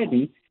got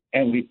Biden,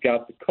 and we've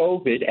got the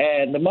COVID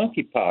and the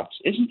monkeypox.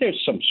 Isn't there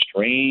some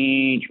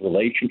strange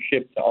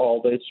relationship to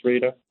all this,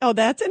 Rita? Oh,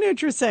 that's an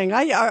interesting.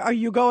 Are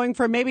you going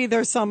for maybe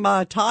there's some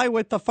tie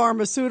with the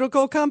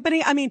pharmaceutical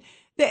company? I mean,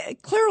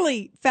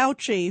 clearly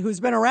Fauci, who's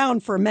been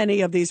around for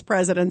many of these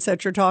presidents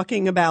that you're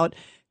talking about,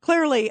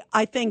 clearly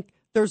I think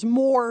there's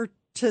more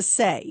to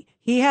say.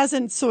 He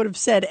hasn't sort of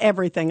said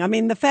everything. I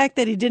mean, the fact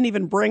that he didn't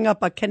even bring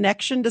up a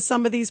connection to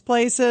some of these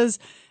places,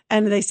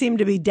 and they seem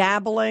to be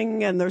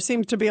dabbling, and there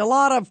seems to be a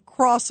lot of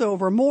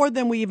crossover, more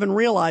than we even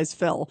realize,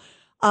 Phil.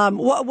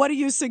 What are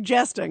you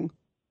suggesting?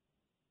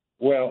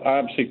 Well,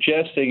 I'm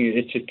suggesting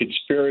it's a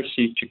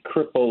conspiracy to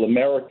cripple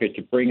America,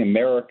 to bring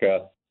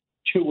America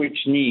to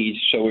its knees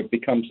so it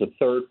becomes a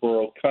third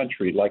world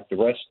country like the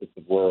rest of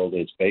the world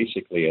is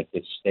basically at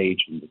this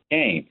stage in the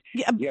game.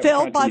 Yeah,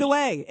 Phil, by the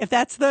way, if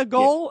that's the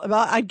goal,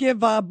 yeah, I'd give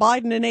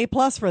Biden an A+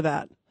 for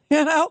that.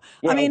 Well,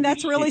 I mean,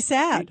 that's really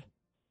sad.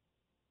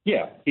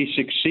 Yeah, he's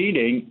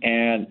succeeding,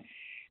 and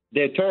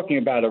they're talking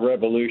about a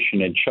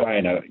revolution in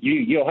China.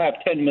 You'll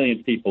have 10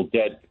 million people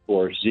dead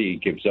before Xi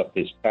gives up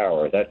his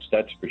power. That's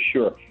for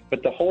sure.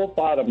 But the whole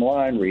bottom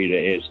line, Rita,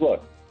 is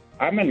look,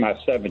 I'm in my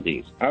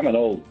 70s. I'm an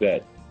old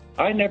vet.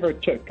 I never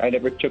took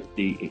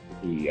the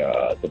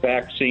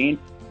vaccine.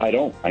 I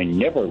don't. I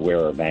never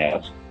wear a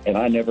mask, and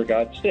I never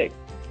got sick.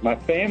 My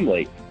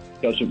family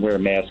doesn't wear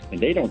masks, and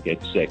they don't get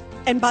sick.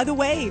 And by the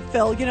way,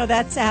 Phil,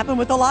 that's happened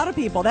with a lot of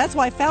people. That's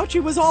why Fauci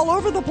was all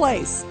over the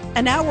place.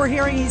 And now we're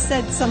hearing he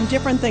said some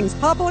different things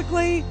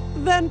publicly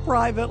than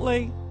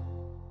privately.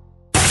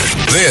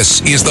 This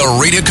is The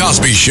Rita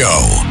Cosby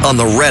Show on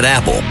the Red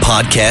Apple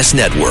Podcast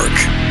Network.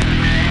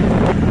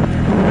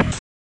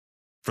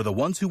 For the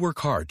ones who work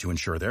hard to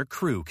ensure their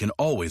crew can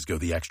always go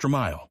the extra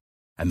mile,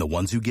 and the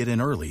ones who get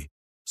in early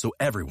so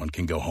everyone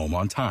can go home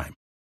on time,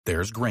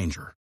 there's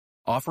Grainger,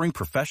 offering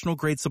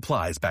professional-grade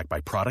supplies backed by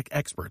product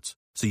experts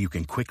so you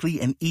can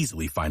quickly and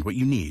easily find what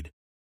you need.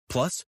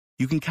 Plus,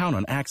 you can count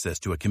on access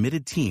to a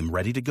committed team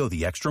ready to go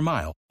the extra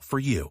mile for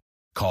you.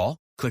 Call,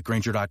 click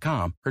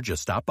Grainger.com, or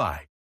just stop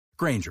by.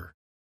 Grainger,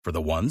 for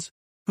the ones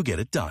who get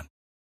it done.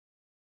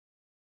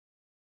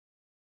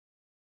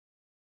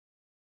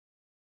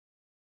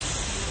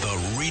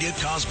 The Rita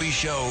Cosby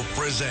Show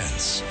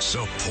presents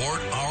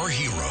Support Our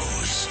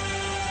Heroes.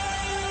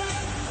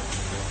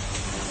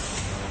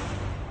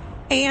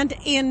 And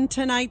in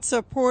tonight's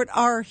Support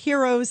Our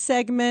Heroes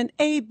segment,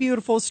 a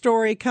beautiful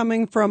story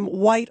coming from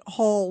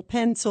Whitehall,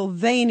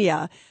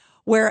 Pennsylvania,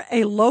 where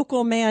a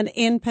local man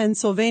in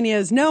Pennsylvania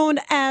is known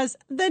as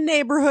the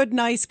neighborhood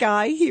nice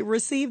guy. He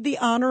received the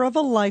honor of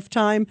a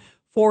lifetime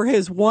for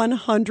his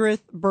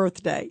 100th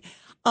birthday.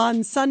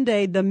 On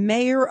Sunday, the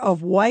mayor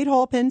of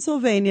Whitehall,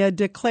 Pennsylvania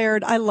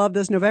declared, I love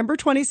this, November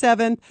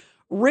 27th,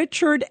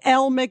 Richard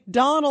L.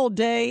 McDonald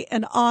Day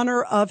in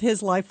honor of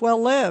his life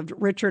well lived.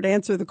 Richard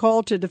answered the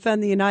call to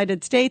defend the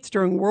United States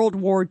during World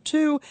War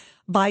II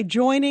by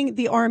joining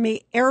the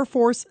Army Air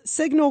Force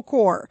Signal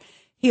Corps.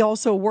 He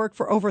also worked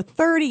for over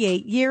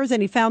 38 years,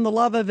 and he found the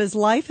love of his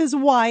life, his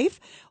wife,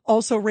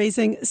 also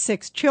raising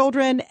 6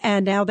 children,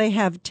 and now they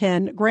have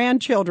 10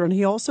 grandchildren.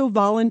 He also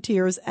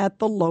volunteers at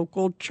the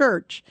local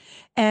church.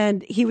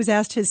 And he was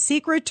asked his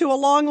secret to a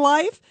long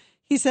life.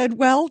 He said,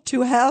 well,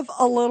 to have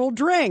a little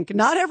drink,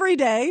 not every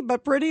day,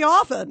 but pretty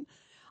often.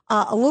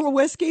 A little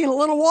whiskey and a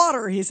little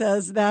water, he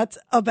says. That's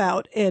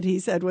about it, he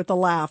said with a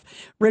laugh.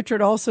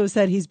 Richard also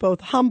said he's both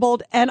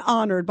humbled and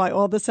honored by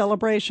all the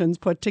celebrations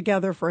put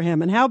together for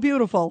him. And how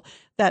beautiful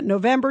that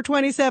November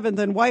 27th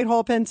in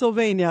Whitehall,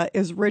 Pennsylvania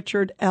is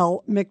Richard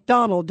L.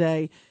 McDonald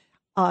Day,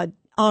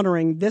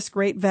 honoring this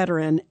great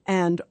veteran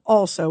and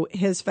also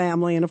his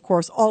family and, of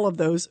course, all of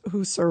those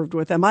who served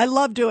with him. I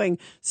love doing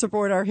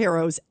Support Our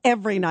Heroes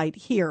every night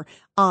here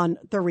on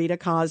The Rita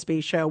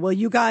Cosby Show. Well,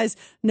 you guys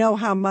know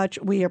how much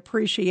we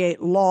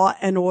appreciate law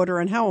and order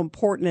and how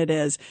important it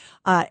is.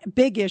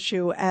 Big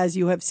issue, as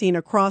you have seen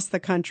across the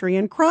country,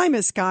 and crime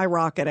is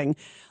skyrocketing.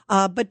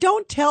 But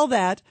don't tell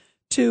that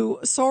to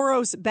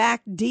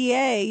Soros-backed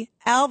DA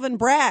Alvin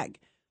Bragg.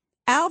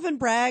 Alvin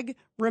Bragg,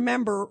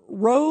 remember,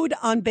 rode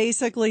on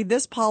basically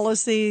this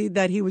policy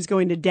that he was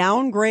going to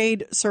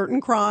downgrade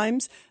certain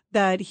crimes,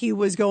 that he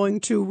was going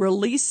to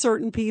release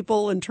certain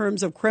people in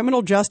terms of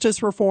criminal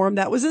justice reform.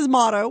 That was his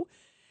motto.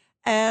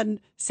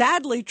 And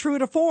sadly, true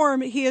to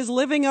form, he is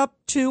living up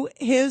to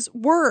his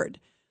word.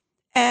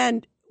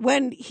 And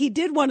when he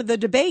did one of the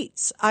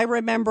debates, I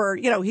remember,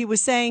 he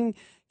was saying,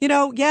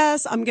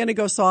 yes, I'm going to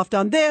go soft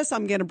on this.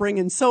 I'm going to bring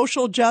in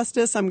social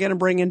justice. I'm going to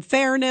bring in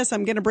fairness.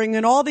 I'm going to bring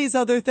in all these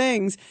other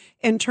things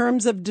in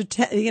terms of,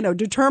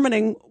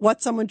 determining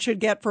what someone should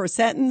get for a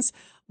sentence,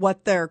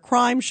 what their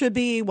crime should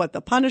be, what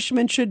the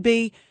punishment should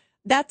be.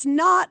 That's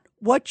not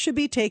what should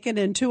be taken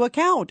into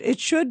account. It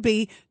should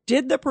be,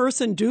 did the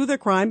person do the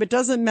crime? It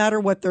doesn't matter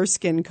what their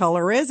skin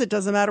color is. It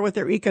doesn't matter what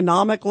their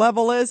economic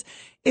level is.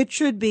 It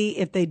should be,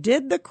 if they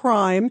did the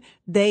crime,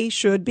 they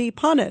should be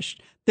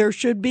punished. There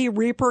should be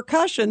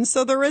repercussions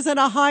so there isn't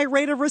a high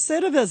rate of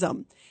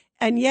recidivism.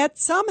 And yet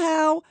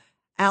somehow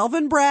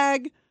Alvin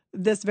Bragg,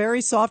 this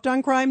very soft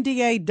on crime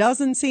DA,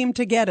 doesn't seem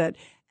to get it.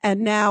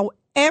 And now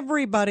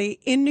everybody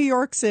in New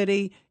York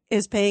City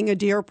is paying a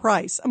dear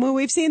price. I mean,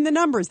 we've seen the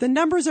numbers. The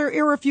numbers are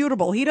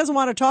irrefutable. He doesn't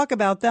want to talk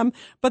about them,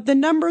 but the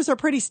numbers are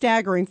pretty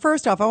staggering.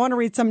 First off, I want to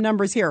read some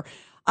numbers here.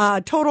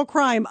 Total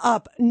crime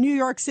up New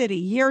York City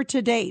year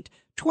to date,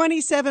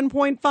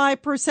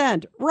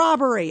 27.5%.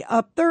 Robbery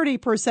up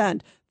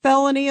 30%.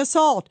 Felony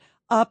assault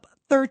up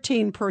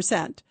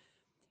 13%.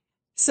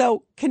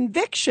 So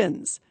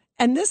convictions,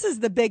 and this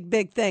is the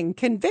big thing,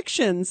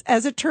 convictions,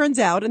 as it turns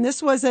out, and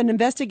this was an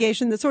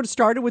investigation that sort of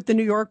started with the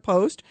New York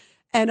Post,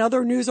 and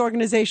other news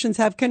organizations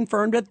have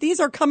confirmed that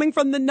these are coming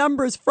from the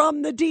numbers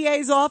from the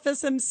DA's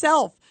office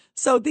himself.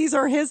 So these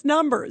are his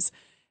numbers.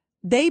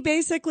 They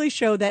basically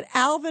show that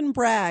Alvin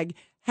Bragg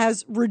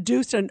has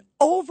reduced an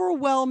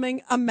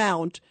overwhelming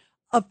amount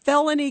of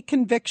felony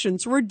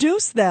convictions,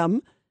 reduced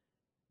them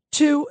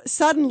to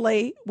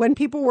suddenly, when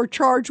people were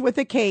charged with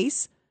a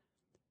case,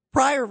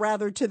 prior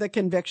rather to the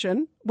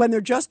conviction, when they're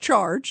just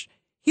charged,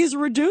 he's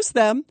reduced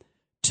them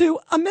to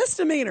a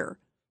misdemeanor.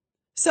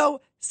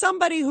 So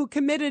somebody who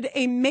committed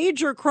a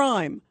major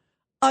crime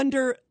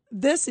under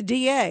this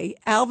DA,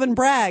 Alvin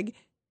Bragg,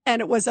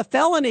 and it was a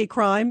felony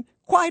crime,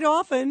 quite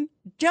often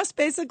just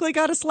basically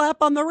got a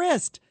slap on the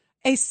wrist,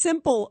 a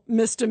simple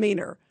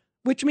misdemeanor,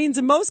 which means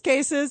in most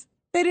cases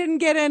They didn't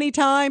get any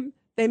time.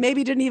 They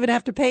maybe didn't even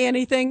have to pay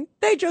anything.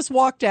 They just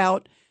walked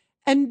out.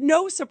 And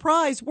no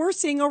surprise, we're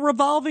seeing a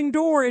revolving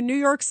door in New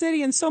York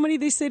City and so many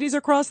of these cities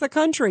across the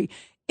country.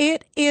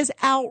 It is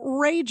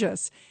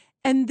outrageous.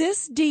 And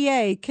this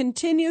DA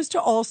continues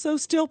to also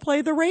still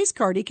play the race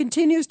card. He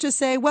continues to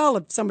say, well,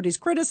 if somebody's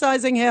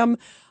criticizing him,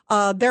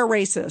 they're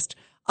racist.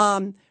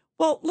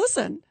 Well,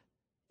 listen,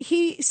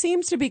 he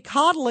seems to be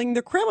coddling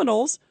the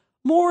criminals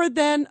more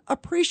than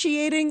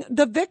appreciating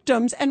the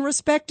victims and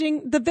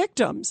respecting the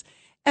victims.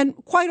 And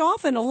quite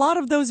often, a lot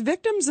of those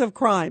victims of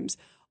crimes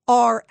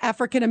are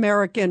African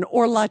American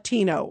or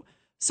Latino.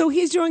 So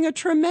he's doing a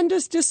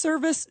tremendous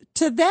disservice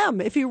to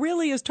them. If he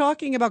really is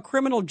talking about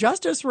criminal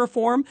justice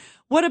reform,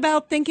 what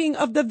about thinking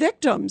of the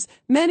victims,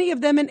 many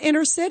of them in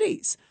inner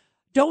cities?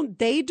 Don't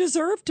they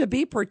deserve to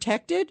be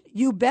protected?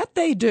 You bet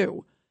they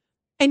do.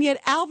 And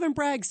yet Alvin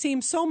Bragg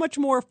seems so much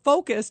more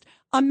focused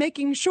on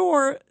making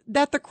sure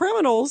that the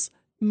criminals,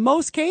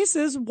 most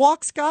cases,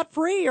 walk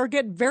scot-free or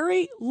get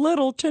very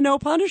little to no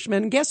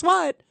punishment. And guess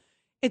what?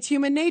 It's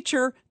human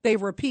nature. They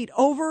repeat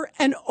over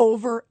and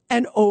over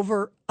and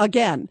over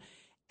again.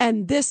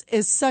 And this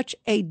is such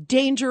a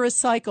dangerous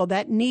cycle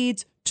that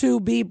needs to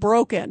be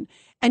broken.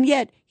 And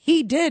yet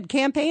he did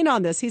campaign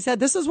on this. He said,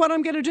 this is what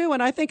I'm going to do.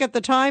 And I think at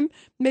the time,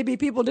 maybe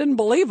people didn't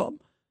believe him.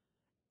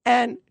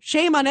 And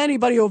shame on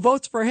anybody who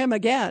votes for him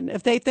again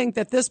if they think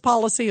that this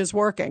policy is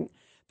working.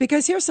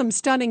 Because here's some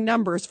stunning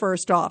numbers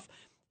first off.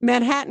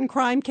 Manhattan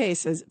crime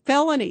cases,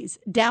 felonies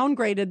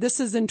downgraded, this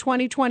is in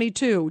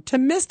 2022, to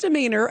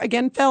misdemeanor,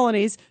 again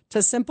felonies,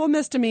 to simple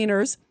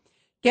misdemeanors.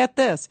 Get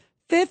this,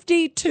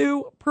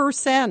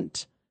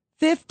 52%.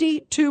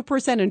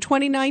 52%. In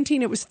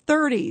 2019, it was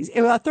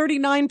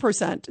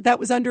 39%. That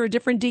was under a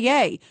different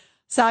DA,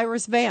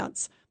 Cyrus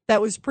Vance.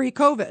 That was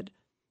pre-COVID.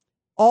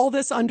 All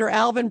this under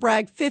Alvin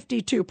Bragg,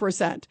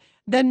 52%.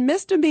 Then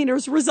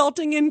misdemeanors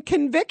resulting in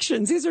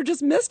convictions. These are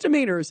just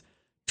misdemeanors.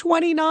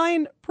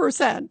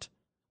 29%.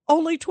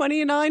 Only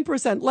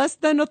 29%, less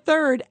than a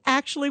third,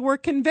 actually were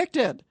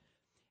convicted.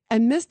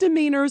 And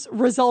misdemeanors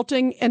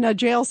resulting in a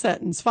jail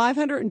sentence,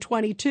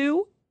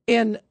 522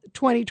 in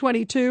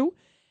 2022.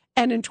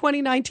 And in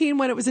 2019,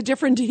 when it was a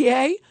different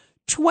DA,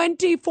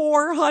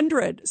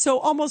 2,400. So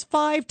almost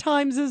 5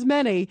 times as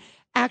many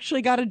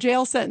actually got a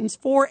jail sentence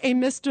for a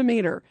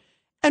misdemeanor.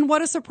 And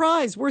what a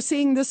surprise. We're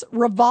seeing this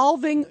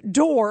revolving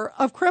door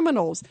of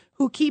criminals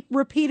who keep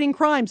repeating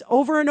crimes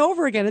over and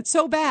over again. It's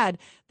so bad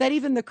that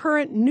even the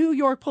current New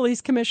York Police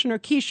Commissioner,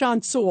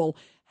 Keechant Sewell,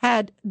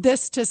 had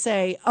this to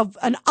say of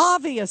an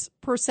obvious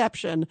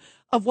perception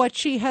of what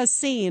she has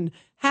seen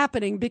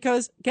happening,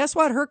 because guess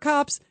what? Her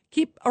cops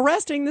keep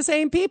arresting the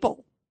same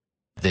people.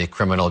 The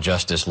criminal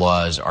justice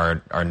laws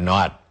are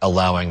not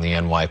allowing the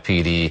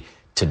NYPD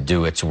to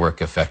do its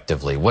work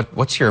effectively.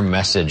 What's your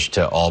message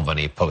to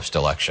Albany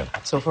post-election?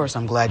 So first,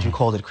 I'm glad you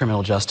called it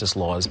criminal justice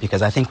laws,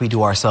 because I think we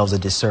do ourselves a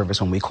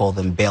disservice when we call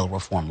them bail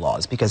reform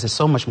laws, because it's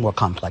so much more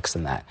complex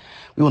than that.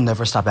 We will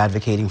never stop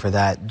advocating for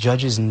that.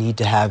 Judges need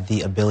to have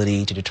the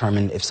ability to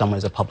determine if someone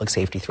is a public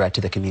safety threat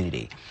to the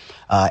community,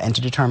 and to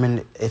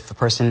determine if a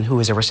person who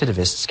is a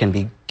recidivist can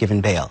be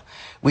given bail.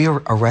 We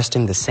are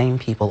arresting the same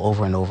people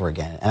over and over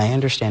again, and I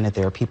understand that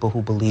there are people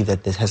who believe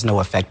that this has no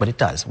effect, but it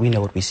does. We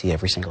know what we see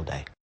every single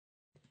day.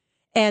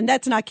 And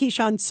that's not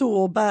Keechant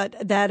Sewell, but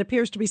that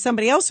appears to be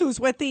somebody else who's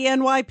with the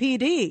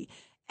NYPD.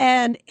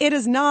 And it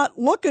is not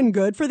looking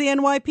good for the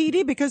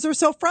NYPD because they're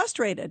so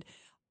frustrated.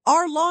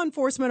 Our law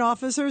enforcement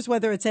officers,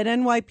 whether it's at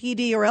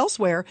NYPD or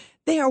elsewhere,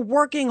 they are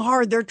working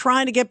hard. They're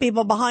trying to get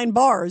people behind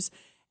bars.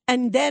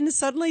 And then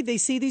suddenly they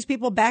see these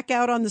people back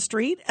out on the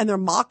street and they're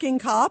mocking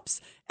cops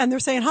and they're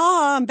saying,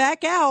 I'm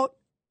back out.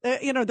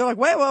 They're like,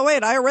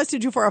 wait, I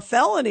arrested you for a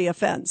felony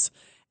offense.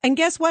 And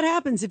guess what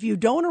happens? If you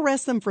don't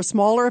arrest them for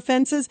smaller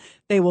offenses,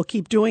 they will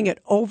keep doing it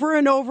over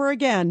and over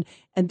again,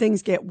 and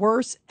things get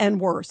worse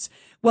and worse.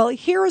 Well,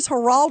 here is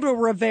Geraldo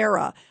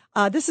Rivera.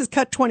 This is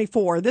Cut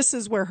 24. This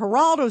is where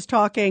Geraldo's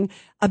talking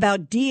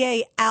about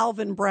DA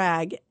Alvin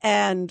Bragg.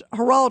 And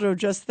Geraldo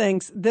just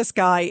thinks this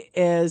guy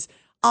is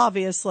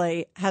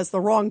obviously has the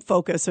wrong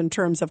focus in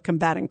terms of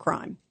combating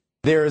crime.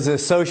 There is a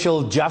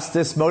social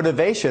justice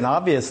motivation,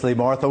 obviously,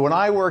 Martha. When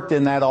I worked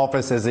in that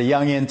office as a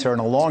young intern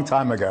a long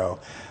time ago,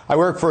 I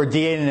worked for a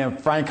DA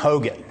named Frank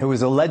Hogan, who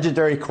was a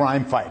legendary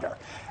crime fighter.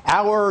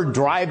 Our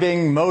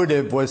driving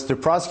motive was to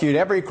prosecute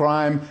every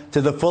crime to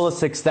the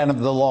fullest extent of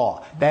the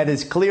law. That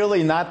is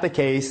clearly not the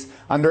case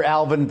under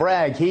Alvin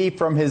Bragg. He,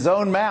 from his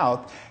own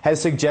mouth, has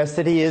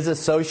suggested he is a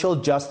social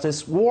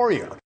justice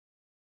warrior.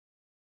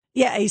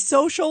 Yeah, a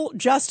social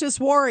justice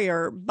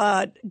warrior,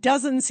 but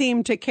doesn't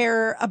seem to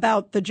care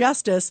about the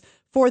justice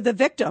for the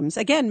victims.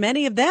 Again,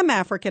 many of them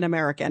African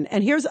American.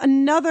 And here's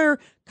another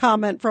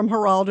comment from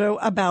Geraldo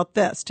about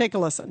this. Take a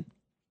listen.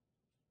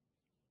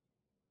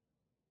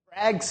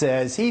 Bragg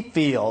says he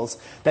feels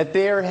that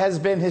there has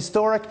been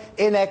historic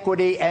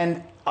inequity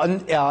and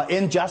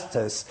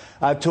injustice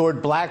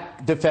toward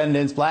black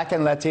defendants, black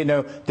and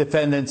Latino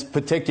defendants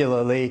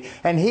particularly,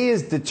 and he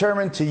is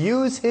determined to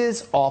use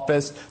his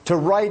office to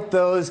right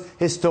those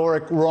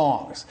historic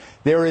wrongs.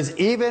 There is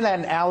even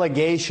an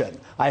allegation,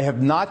 I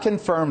have not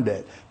confirmed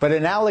it, but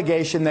an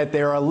allegation that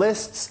there are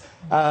lists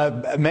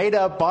made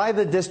up by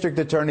the district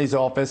attorney's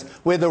office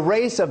where the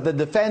race of the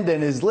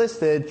defendant is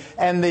listed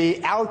and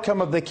the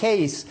outcome of the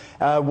case,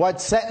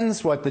 what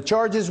sentence, what the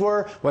charges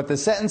were, what the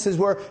sentences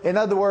were. In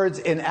other words,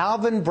 in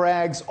Alvin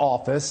Bragg's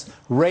office,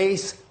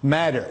 race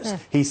matters.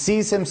 He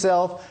sees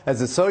himself as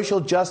a social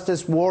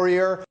justice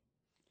warrior.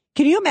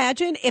 Can you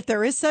imagine if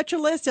there is such a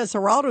list, as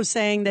Geraldo's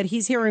saying that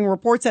he's hearing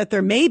reports that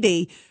there may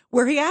be,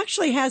 where he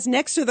actually has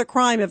next to the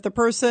crime, if the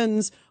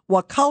person's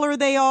what color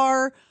they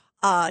are,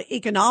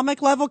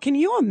 economic level. Can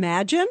you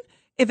imagine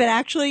if it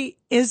actually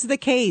is the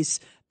case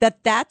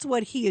that that's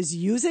what he is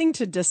using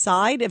to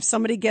decide if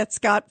somebody gets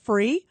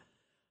scot-free?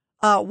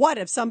 What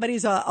if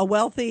somebody's a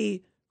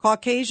wealthy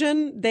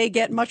Caucasian, they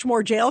get much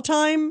more jail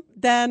time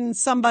than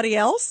somebody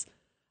else?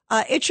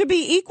 It should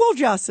be equal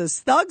justice.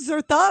 Thugs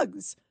are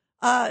thugs.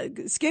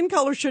 Skin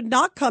color should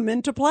not come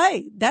into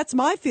play. That's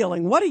my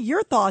feeling. What are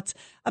your thoughts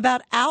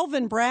about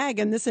Alvin Bragg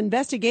and this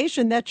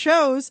investigation that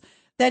shows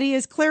that he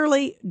is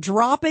clearly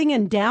dropping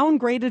and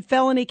downgraded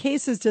felony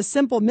cases to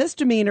simple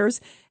misdemeanors?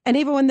 And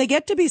even when they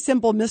get to be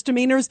simple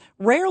misdemeanors,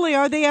 rarely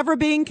are they ever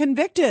being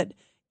convicted.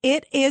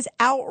 It is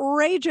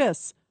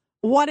outrageous.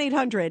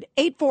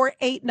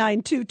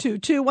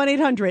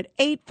 1-800-848-9222,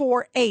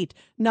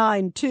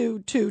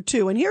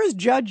 1-800-848-9222. And here's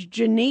Judge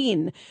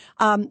Janine,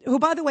 who,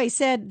 by the way,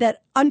 said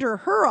that under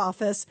her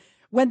office,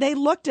 when they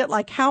looked at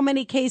like how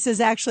many cases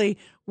actually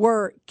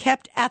were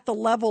kept at the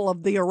level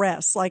of the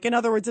arrest, like in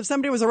other words, if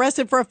somebody was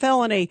arrested for a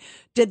felony,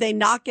 did they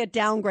not get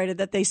downgraded,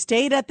 that they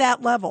stayed at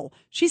that level?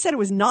 She said it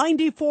was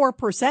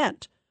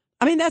 94%.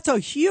 I mean, that's a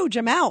huge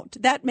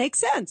amount. That makes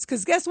sense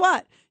because guess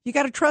what? You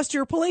got to trust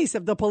your police.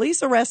 If the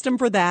police arrest him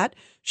for that,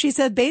 she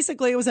said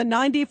basically it was a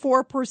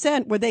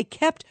 94% where they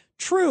kept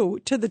true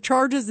to the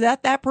charges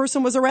that that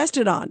person was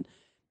arrested on.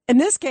 In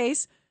this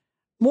case,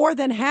 more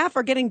than half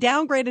are getting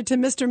downgraded to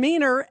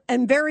misdemeanor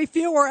and very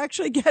few are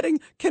actually getting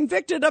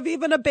convicted of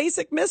even a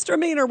basic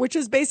misdemeanor, which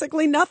is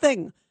basically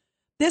nothing.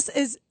 This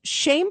is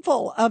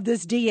shameful of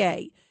this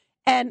DA.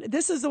 And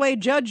this is the way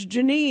Judge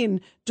Janine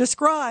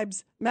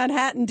describes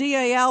Manhattan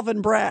DA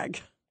Alvin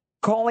Bragg.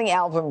 Calling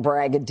Alvin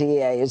Bragg a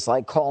DA is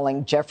like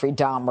calling Jeffrey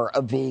Dahmer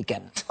a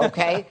vegan,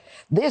 okay?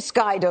 This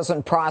guy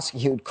doesn't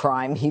prosecute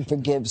crime, he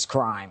forgives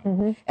crime.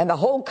 Mm-hmm. And the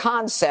whole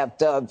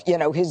concept of,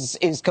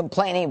 his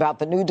complaining about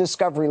the new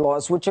discovery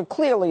laws, which are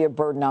clearly a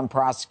burden on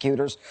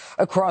prosecutors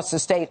across the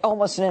state,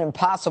 almost an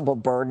impossible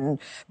burden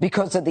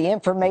because of the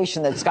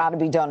information that's got to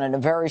be done in a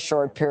very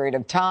short period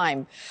of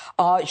time,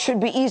 should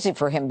be easy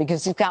for him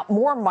because he's got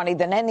more money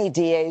than any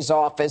DA's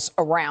office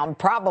around,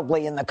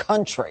 probably in the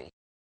country.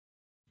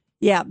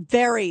 Yeah,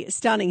 very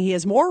stunning. He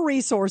has more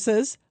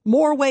resources,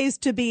 more ways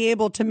to be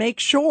able to make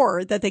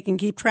sure that they can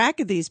keep track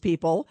of these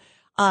people,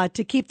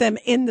 to keep them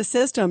in the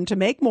system, to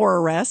make more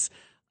arrests,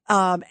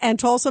 and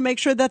to also make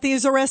sure that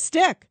these arrests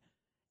stick.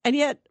 And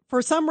yet,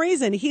 for some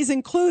reason, he's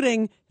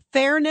including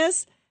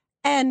fairness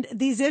and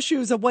these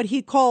issues of what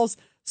he calls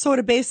sort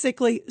of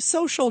basically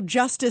social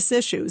justice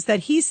issues that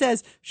he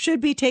says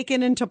should be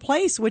taken into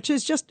place, which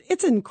is just,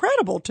 it's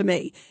incredible to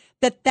me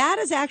that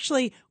is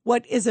actually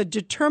what is a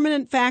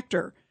determinant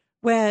factor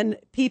when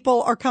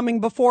people are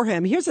coming before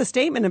him. Here's a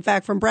statement, in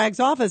fact, from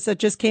Bragg's office that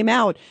just came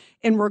out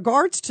in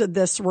regards to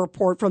this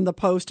report from the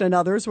Post and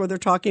others where they're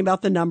talking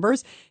about the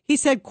numbers. He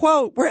said,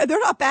 quote, they're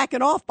not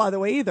backing off, by the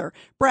way, either.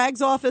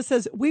 Bragg's office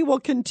says, we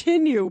will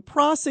continue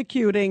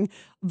prosecuting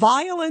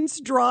violence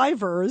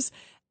drivers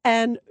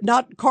and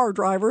not car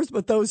drivers,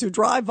 but those who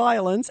drive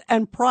violence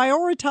and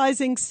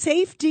prioritizing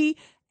safety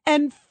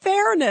and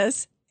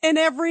fairness in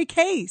every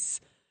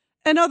case.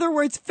 In other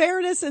words,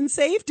 fairness and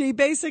safety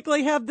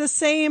basically have the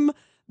same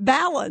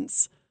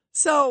balance.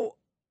 So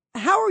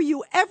how are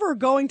you ever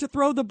going to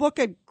throw the book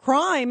at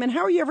crime? And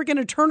how are you ever going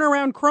to turn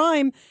around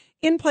crime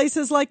in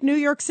places like New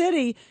York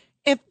City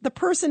if the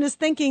person is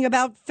thinking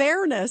about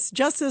fairness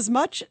just as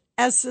much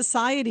as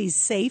society's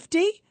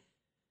safety?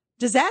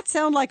 Does that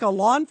sound like a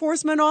law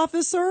enforcement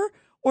officer?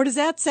 Or does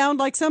that sound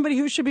like somebody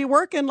who should be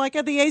working like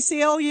at the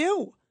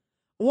ACLU?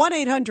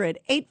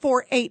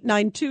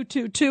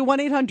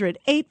 1-800-848-9222,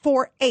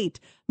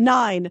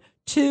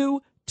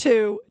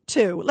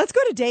 1-800-848-9222. Let's go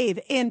to Dave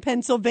in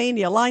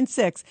Pennsylvania, line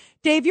 6.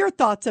 Dave, your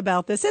thoughts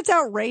about this? It's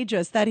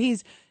outrageous that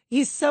he's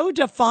so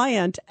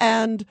defiant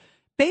and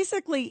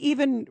basically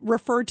even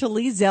referred to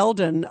Lee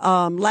Zeldin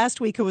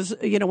last week, who was,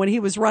 when he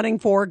was running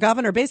for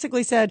governor,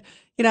 basically said,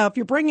 if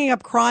you're bringing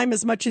up crime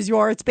as much as you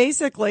are, it's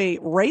basically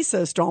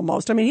racist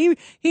almost. I mean,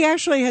 he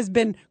actually has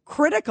been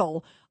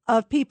critical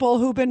of people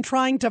who've been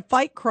trying to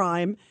fight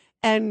crime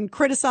and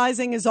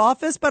criticizing his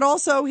office, but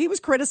also he was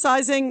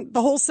criticizing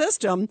the whole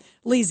system,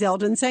 Lee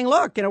Zeldin, saying,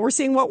 look, we're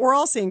seeing what we're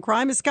all seeing.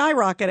 Crime is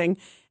skyrocketing.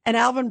 And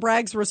Alvin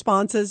Bragg's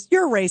response is,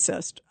 you're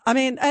racist. I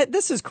mean,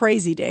 this is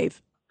crazy,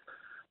 Dave.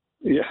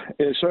 Yeah,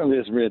 it certainly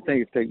is. Thank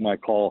you for taking my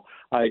call.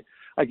 I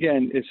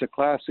again, it's a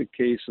classic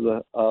case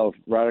of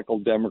radical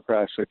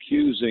Democrats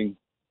accusing.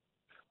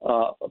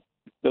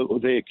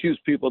 They accuse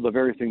people of the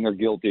very thing they're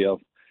guilty of,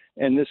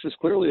 and this is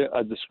clearly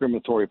a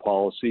discriminatory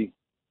policy.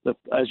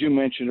 As you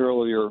mentioned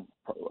earlier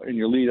in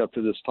your lead up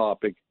to this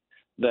topic,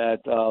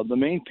 that the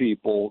main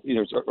people,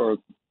 or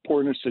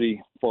poor inner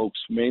city folks,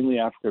 mainly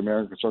African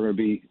Americans, are going to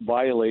be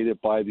violated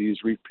by these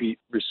repeat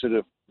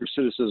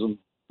recidivism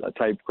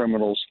type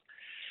criminals.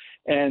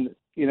 And,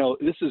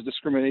 this is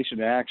discrimination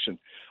in action.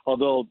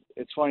 Although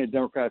it's funny,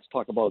 Democrats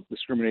talk about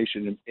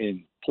discrimination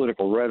in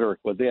political rhetoric,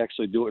 but they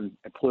actually do it in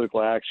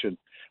political action.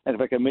 And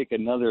if I can make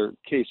another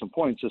case in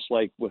point, just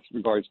like with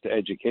regards to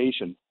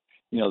education,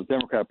 the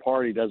Democrat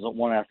Party doesn't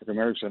want African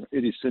Americans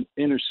and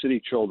inner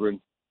city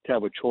children to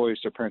have a choice.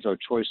 Their parents have a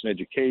choice in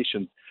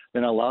education.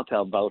 They're not allowed to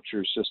have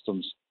voucher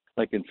systems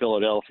like in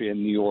Philadelphia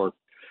and New York.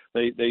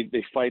 They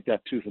fight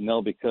that tooth and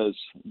nail because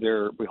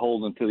they're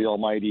beholden to the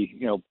almighty,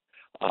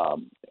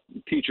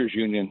 teachers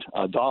union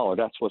dollar.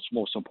 That's what's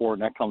most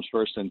important. That comes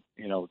first, and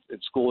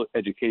it's school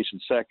education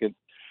second,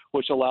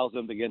 which allows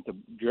them again to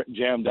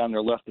jam down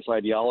their leftist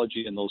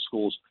ideology in those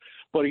schools.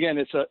 But again,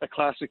 it's a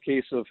classic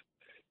case of,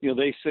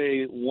 they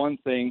say one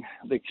thing,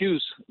 they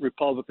accuse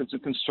Republicans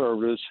and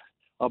conservatives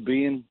of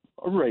being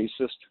a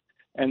racist,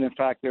 and in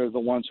fact, they're the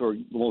ones who are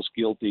the most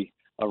guilty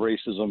of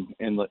racism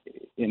in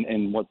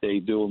what they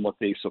do and what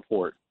they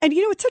support. And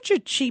it's such a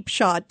cheap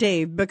shot,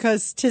 Dave,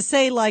 because to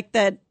say like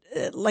that,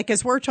 like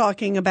as we're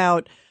talking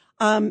about,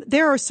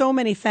 there are so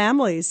many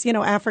families,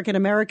 African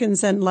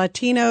Americans and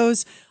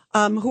Latinos,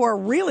 who are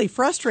really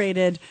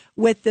frustrated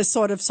with this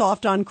sort of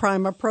soft on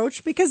crime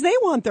approach because they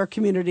want their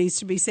communities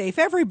to be safe.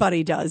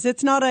 Everybody does.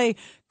 It's not a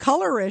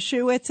color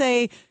issue. It's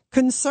a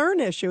concern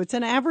issue. It's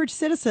an average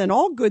citizen.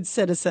 All good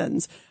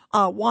citizens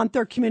want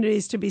their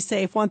communities to be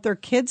safe, want their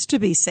kids to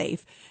be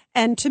safe.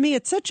 And to me,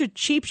 it's such a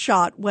cheap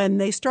shot when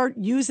they start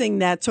using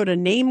that sort of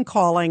name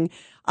calling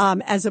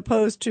as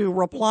opposed to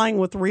replying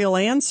with real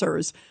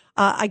answers.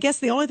 I guess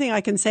the only thing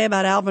I can say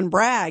about Alvin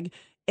Bragg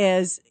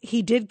is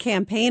he did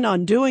campaign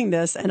on doing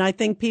this. And I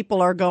think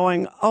people are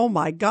going, oh,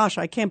 my gosh,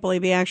 I can't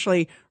believe he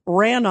actually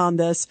ran on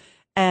this.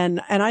 And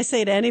I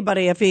say to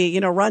anybody, if he,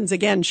 runs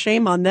again,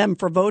 shame on them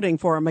for voting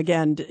for him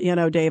again,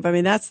 Dave. I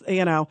mean, that's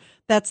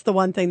the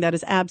one thing that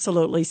is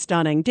absolutely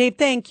stunning. Dave,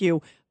 thank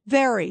you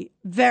very,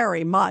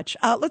 very much.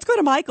 Let's go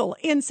to Michael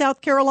in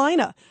South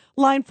Carolina.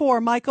 Line 4,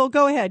 Michael,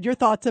 go ahead. Your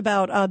thoughts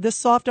about this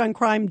soft on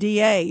crime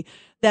DA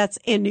that's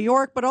in New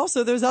York, but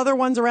also there's other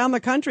ones around the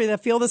country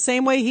that feel the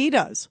same way he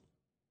does.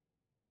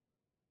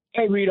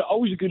 Hey, Rita,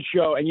 always a good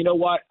show. And you know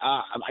what?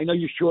 I know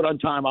you're short on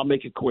time. I'll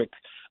make it quick.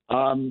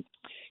 With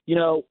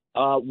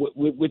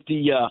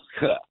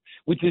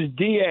this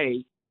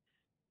DA,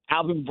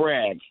 Alvin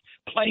Bragg,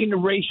 playing the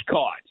race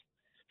card,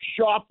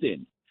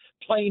 Sharpton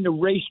playing the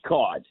race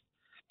card,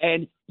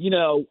 and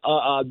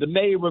the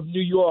mayor of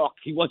New York,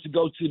 he wants to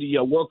go to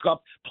the World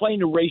Cup, playing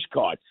the race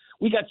card.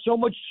 We got so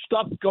much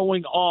stuff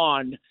going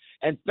on,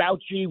 and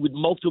Fauci with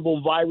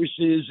multiple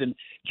viruses, and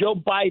Joe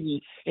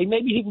Biden, and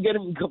maybe he can get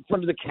him in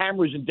front of the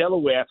cameras in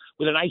Delaware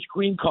with an ice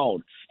cream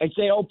cone and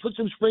say, oh, put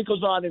some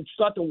sprinkles on and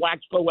start to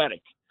wax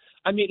poetic.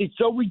 I mean, it's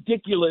so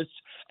ridiculous,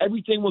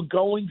 everything we're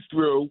going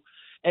through,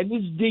 and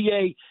this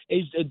DA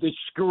is a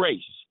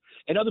disgrace.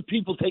 And other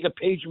people take a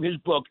page from his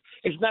book.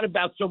 It's not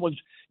about someone's,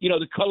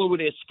 the color of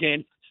their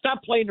skin.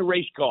 Stop playing the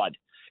race card.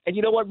 And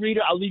you know what,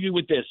 Rita? I'll leave you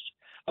with this,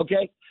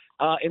 okay?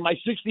 In my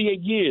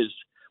 68 years,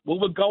 what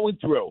we're going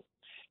through,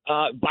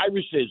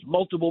 viruses,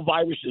 multiple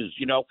viruses,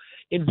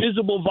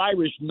 invisible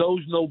virus knows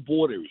no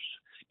borders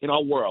in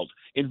our world.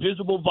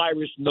 Invisible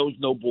virus knows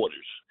no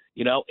borders.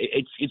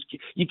 It's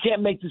you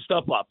can't make this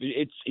stuff up.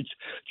 It's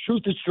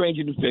truth is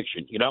stranger than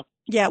fiction,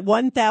 Yeah,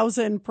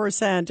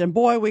 1,000%. And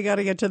boy, we got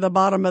to get to the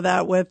bottom of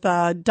that with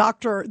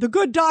the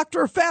good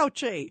Dr.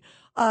 Fauci.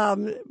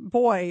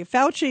 Boy,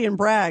 Fauci and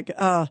Bragg,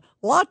 a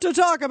lot to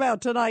talk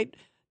about tonight.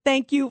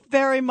 Thank you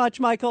very much,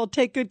 Michael.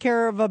 Take good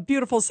care of a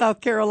beautiful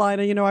South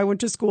Carolina. I went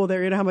to school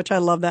there. You know how much I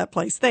love that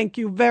place. Thank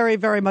you very,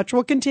 very much.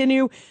 We'll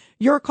continue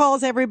your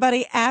calls,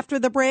 everybody, after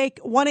the break.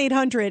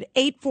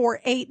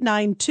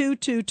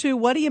 1-800-848-9222.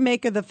 What do you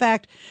make of the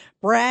fact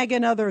Bragg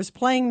and others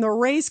playing the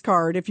race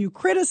card? If you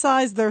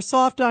criticize their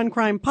soft on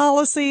crime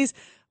policies,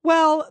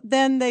 well,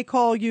 then they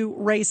call you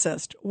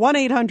racist.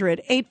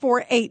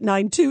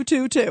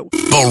 1-800-848-9222.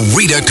 The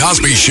Rita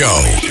Cosby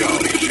Show.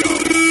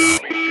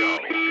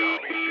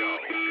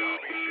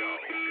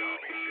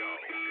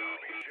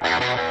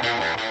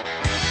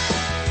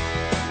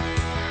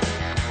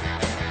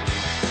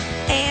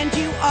 And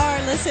you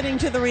are listening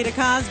to the Rita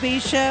Cosby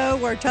Show.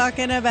 We're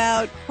talking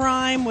about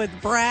crime with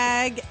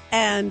Bragg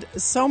and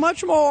so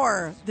much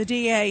more. The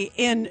DA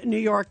in New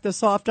York, the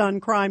soft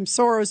on crime,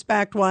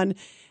 Soros-backed one.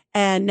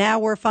 And now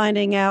we're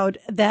finding out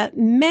that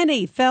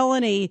many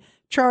felony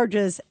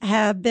charges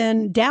have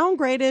been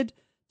downgraded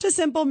to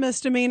simple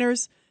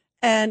misdemeanors.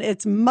 And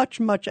it's much,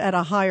 much at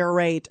a higher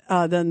rate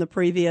than the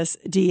previous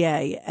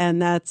DA.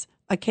 And that's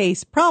a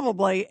case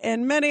probably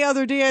in many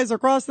other DAs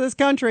across this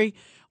country.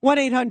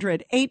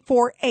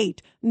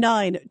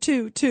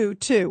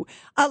 1-800-848-9222.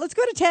 Let's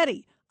go to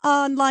Teddy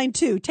on line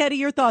 2. Teddy,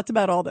 your thoughts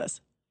about all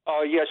this?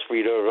 Yes,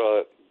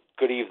 Rita.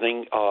 Good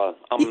evening.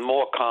 I'm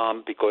more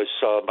calm because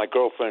my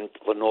girlfriend,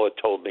 Lenore,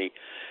 told me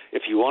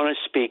if you want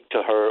to speak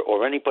to her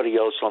or anybody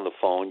else on the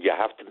phone, you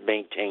have to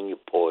maintain your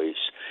poise.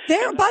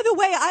 There. By the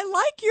way, I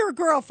like your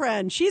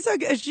girlfriend.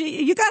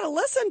 You got to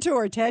listen to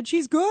her, Ted.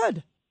 She's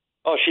good.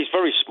 Oh, she's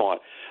very smart.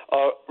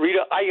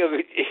 Rita,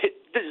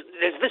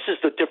 this is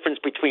the difference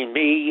between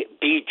me,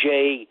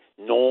 BJ,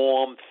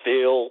 Norm,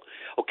 Phil.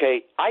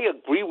 Okay, I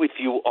agree with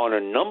you on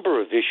a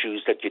number of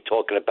issues that you're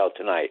talking about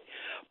tonight.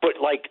 But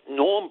like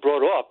Norm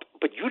brought up,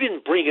 but you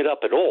didn't bring it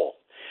up at all.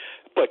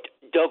 But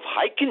Dov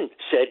Hikind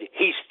said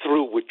he's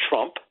through with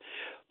Trump.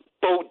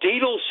 Bo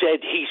Dietl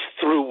said he's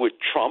through with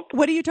Trump.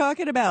 What are you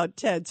talking about,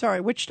 Ted? Sorry,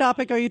 which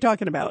topic are you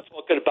talking about?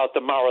 I'm talking about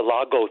the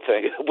Mar-a-Lago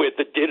thing with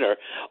the dinner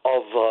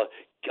of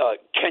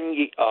Ken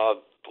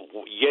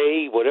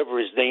Ye, whatever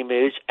his name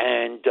is,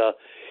 and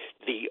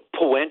the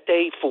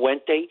Fuente,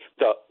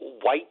 the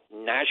white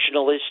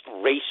nationalist,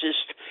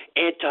 racist,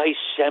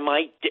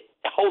 anti-Semite,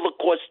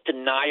 Holocaust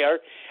denier,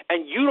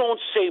 and you don't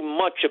say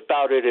much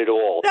about it at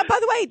all. Now, by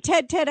the way,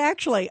 Ted,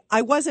 actually,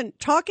 I wasn't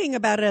talking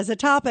about it as a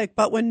topic,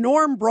 but when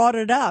Norm brought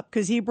it up,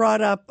 because he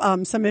brought up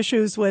some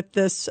issues with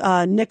this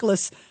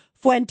Nicholas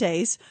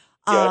Fuentes,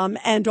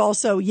 and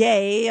also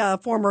Ye,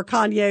 former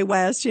Kanye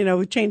West,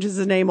 who changes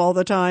his name all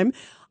the time.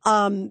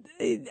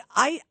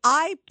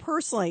 I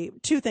personally,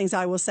 two things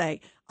I will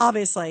say.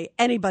 Obviously,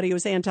 anybody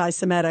who's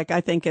anti-Semitic,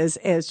 I think,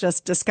 is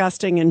just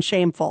disgusting and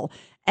shameful.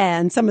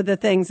 And some of the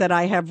things that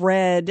I have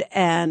read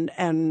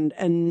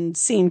and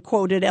seen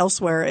quoted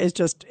elsewhere is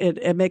just,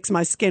 it makes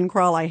my skin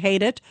crawl. I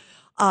hate it.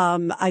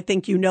 I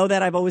think you know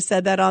that. I've always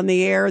said that on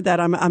the air, that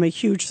I'm a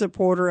huge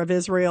supporter of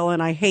Israel,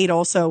 and I hate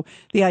also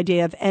the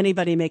idea of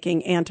anybody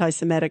making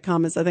anti-Semitic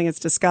comments. I think it's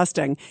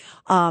disgusting.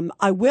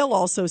 I will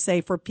also say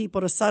for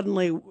people to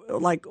suddenly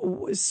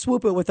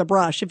swoop it with a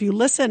brush. If you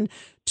listen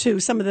to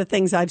some of the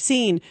things I've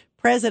seen,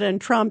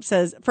 President Trump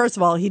says, first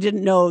of all, he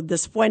didn't know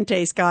this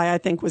Fuentes guy, I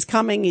think, was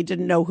coming. He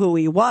didn't know who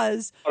he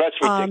was. Oh, that's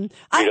ridiculous.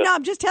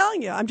 I'm just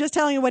telling you. I'm just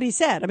telling you what he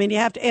said. I mean, you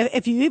have to,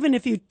 if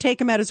you take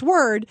him at his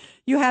word,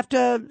 you have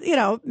to,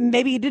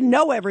 maybe he didn't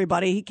know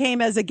everybody. He came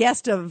as a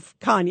guest of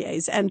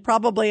Kanye's, and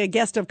probably a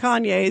guest of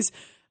Kanye's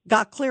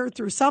got cleared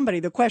through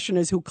somebody. The question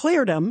is who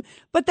cleared him,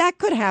 but that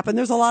could happen.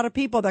 There's a lot of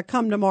people that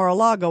come to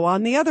Mar-a-Lago.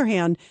 On the other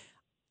hand,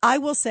 I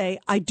will say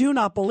I do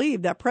not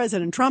believe that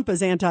President Trump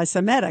is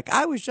anti-Semitic.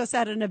 I was just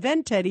at an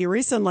event, Teddy,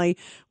 recently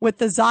with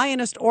the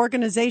Zionist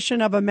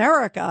Organization of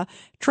America.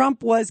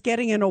 Trump was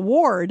getting an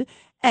award,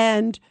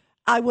 and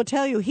I will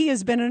tell you, he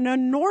has been an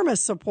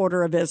enormous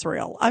supporter of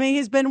Israel. I mean,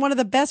 he's been one of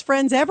the best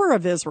friends ever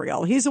of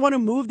Israel. He's the one who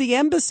moved the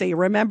embassy,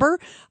 remember,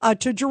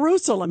 to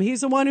Jerusalem.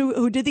 He's the one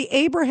who did the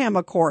Abraham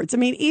Accords. I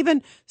mean,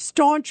 even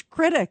staunch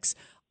critics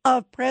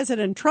of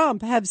President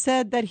Trump have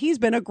said that he's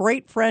been a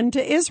great friend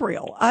to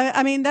Israel.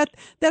 I mean,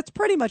 that's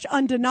pretty much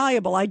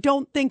undeniable. I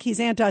don't think he's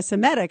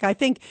anti-Semitic. I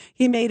think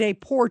he made a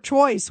poor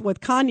choice with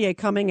Kanye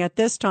coming at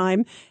this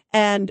time.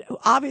 And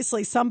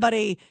obviously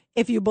somebody,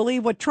 if you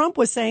believe what Trump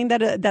was saying,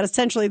 that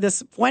essentially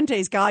this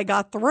Fuentes guy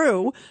got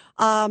through.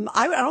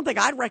 I don't think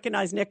I'd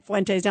recognize Nick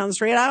Fuentes down the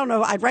street. I don't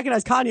know. I'd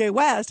recognize Kanye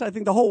West. I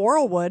think the whole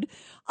world would.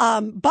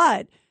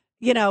 But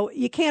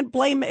you can't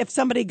blame if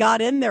somebody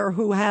got in there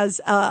who has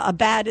a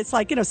bad, it's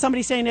like,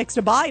 somebody standing next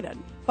to Biden.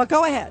 But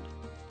go ahead.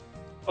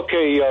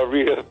 Okay,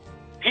 Rita.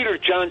 Peter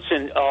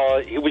Johnson,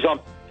 he was on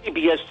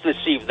PBS this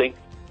evening.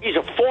 He's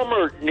a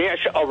former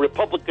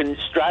Republican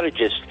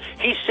strategist.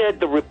 He said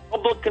the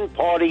Republican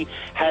Party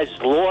has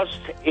lost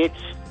its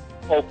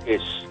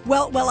focus.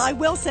 Well, I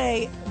will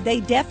say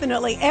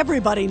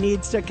everybody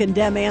needs to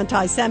condemn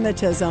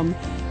anti-Semitism.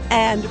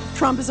 And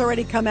Trump has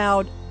already come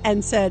out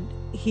and said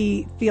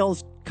he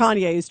feels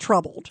Kanye is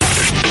troubled.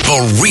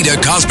 The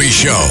Rita Cosby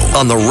Show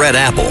on the Red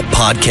Apple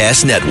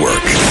Podcast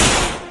Network.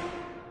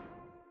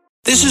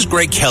 This is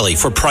Greg Kelly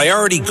for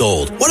Priority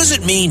Gold. What does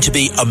it mean to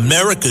be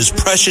America's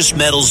precious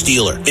metals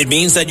dealer? It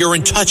means that you're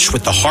in touch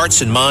with the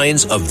hearts and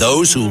minds of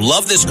those who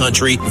love this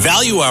country,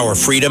 value our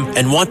freedom,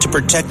 and want to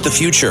protect the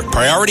future.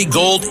 Priority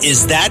Gold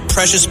is that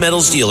precious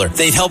metals dealer.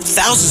 They've helped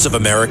thousands of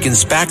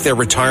Americans back their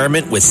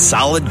retirement with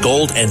solid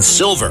gold and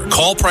silver.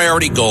 Call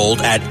Priority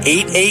Gold at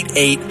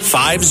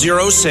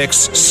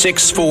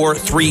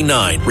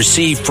 888-506-6439.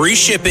 Receive free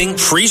shipping,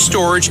 free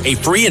storage, a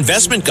free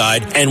investment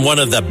guide, and one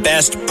of the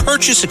best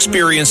purchase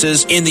experiences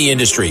in the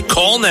industry.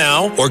 Call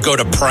now or go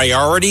to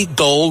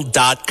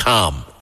PriorityGold.com.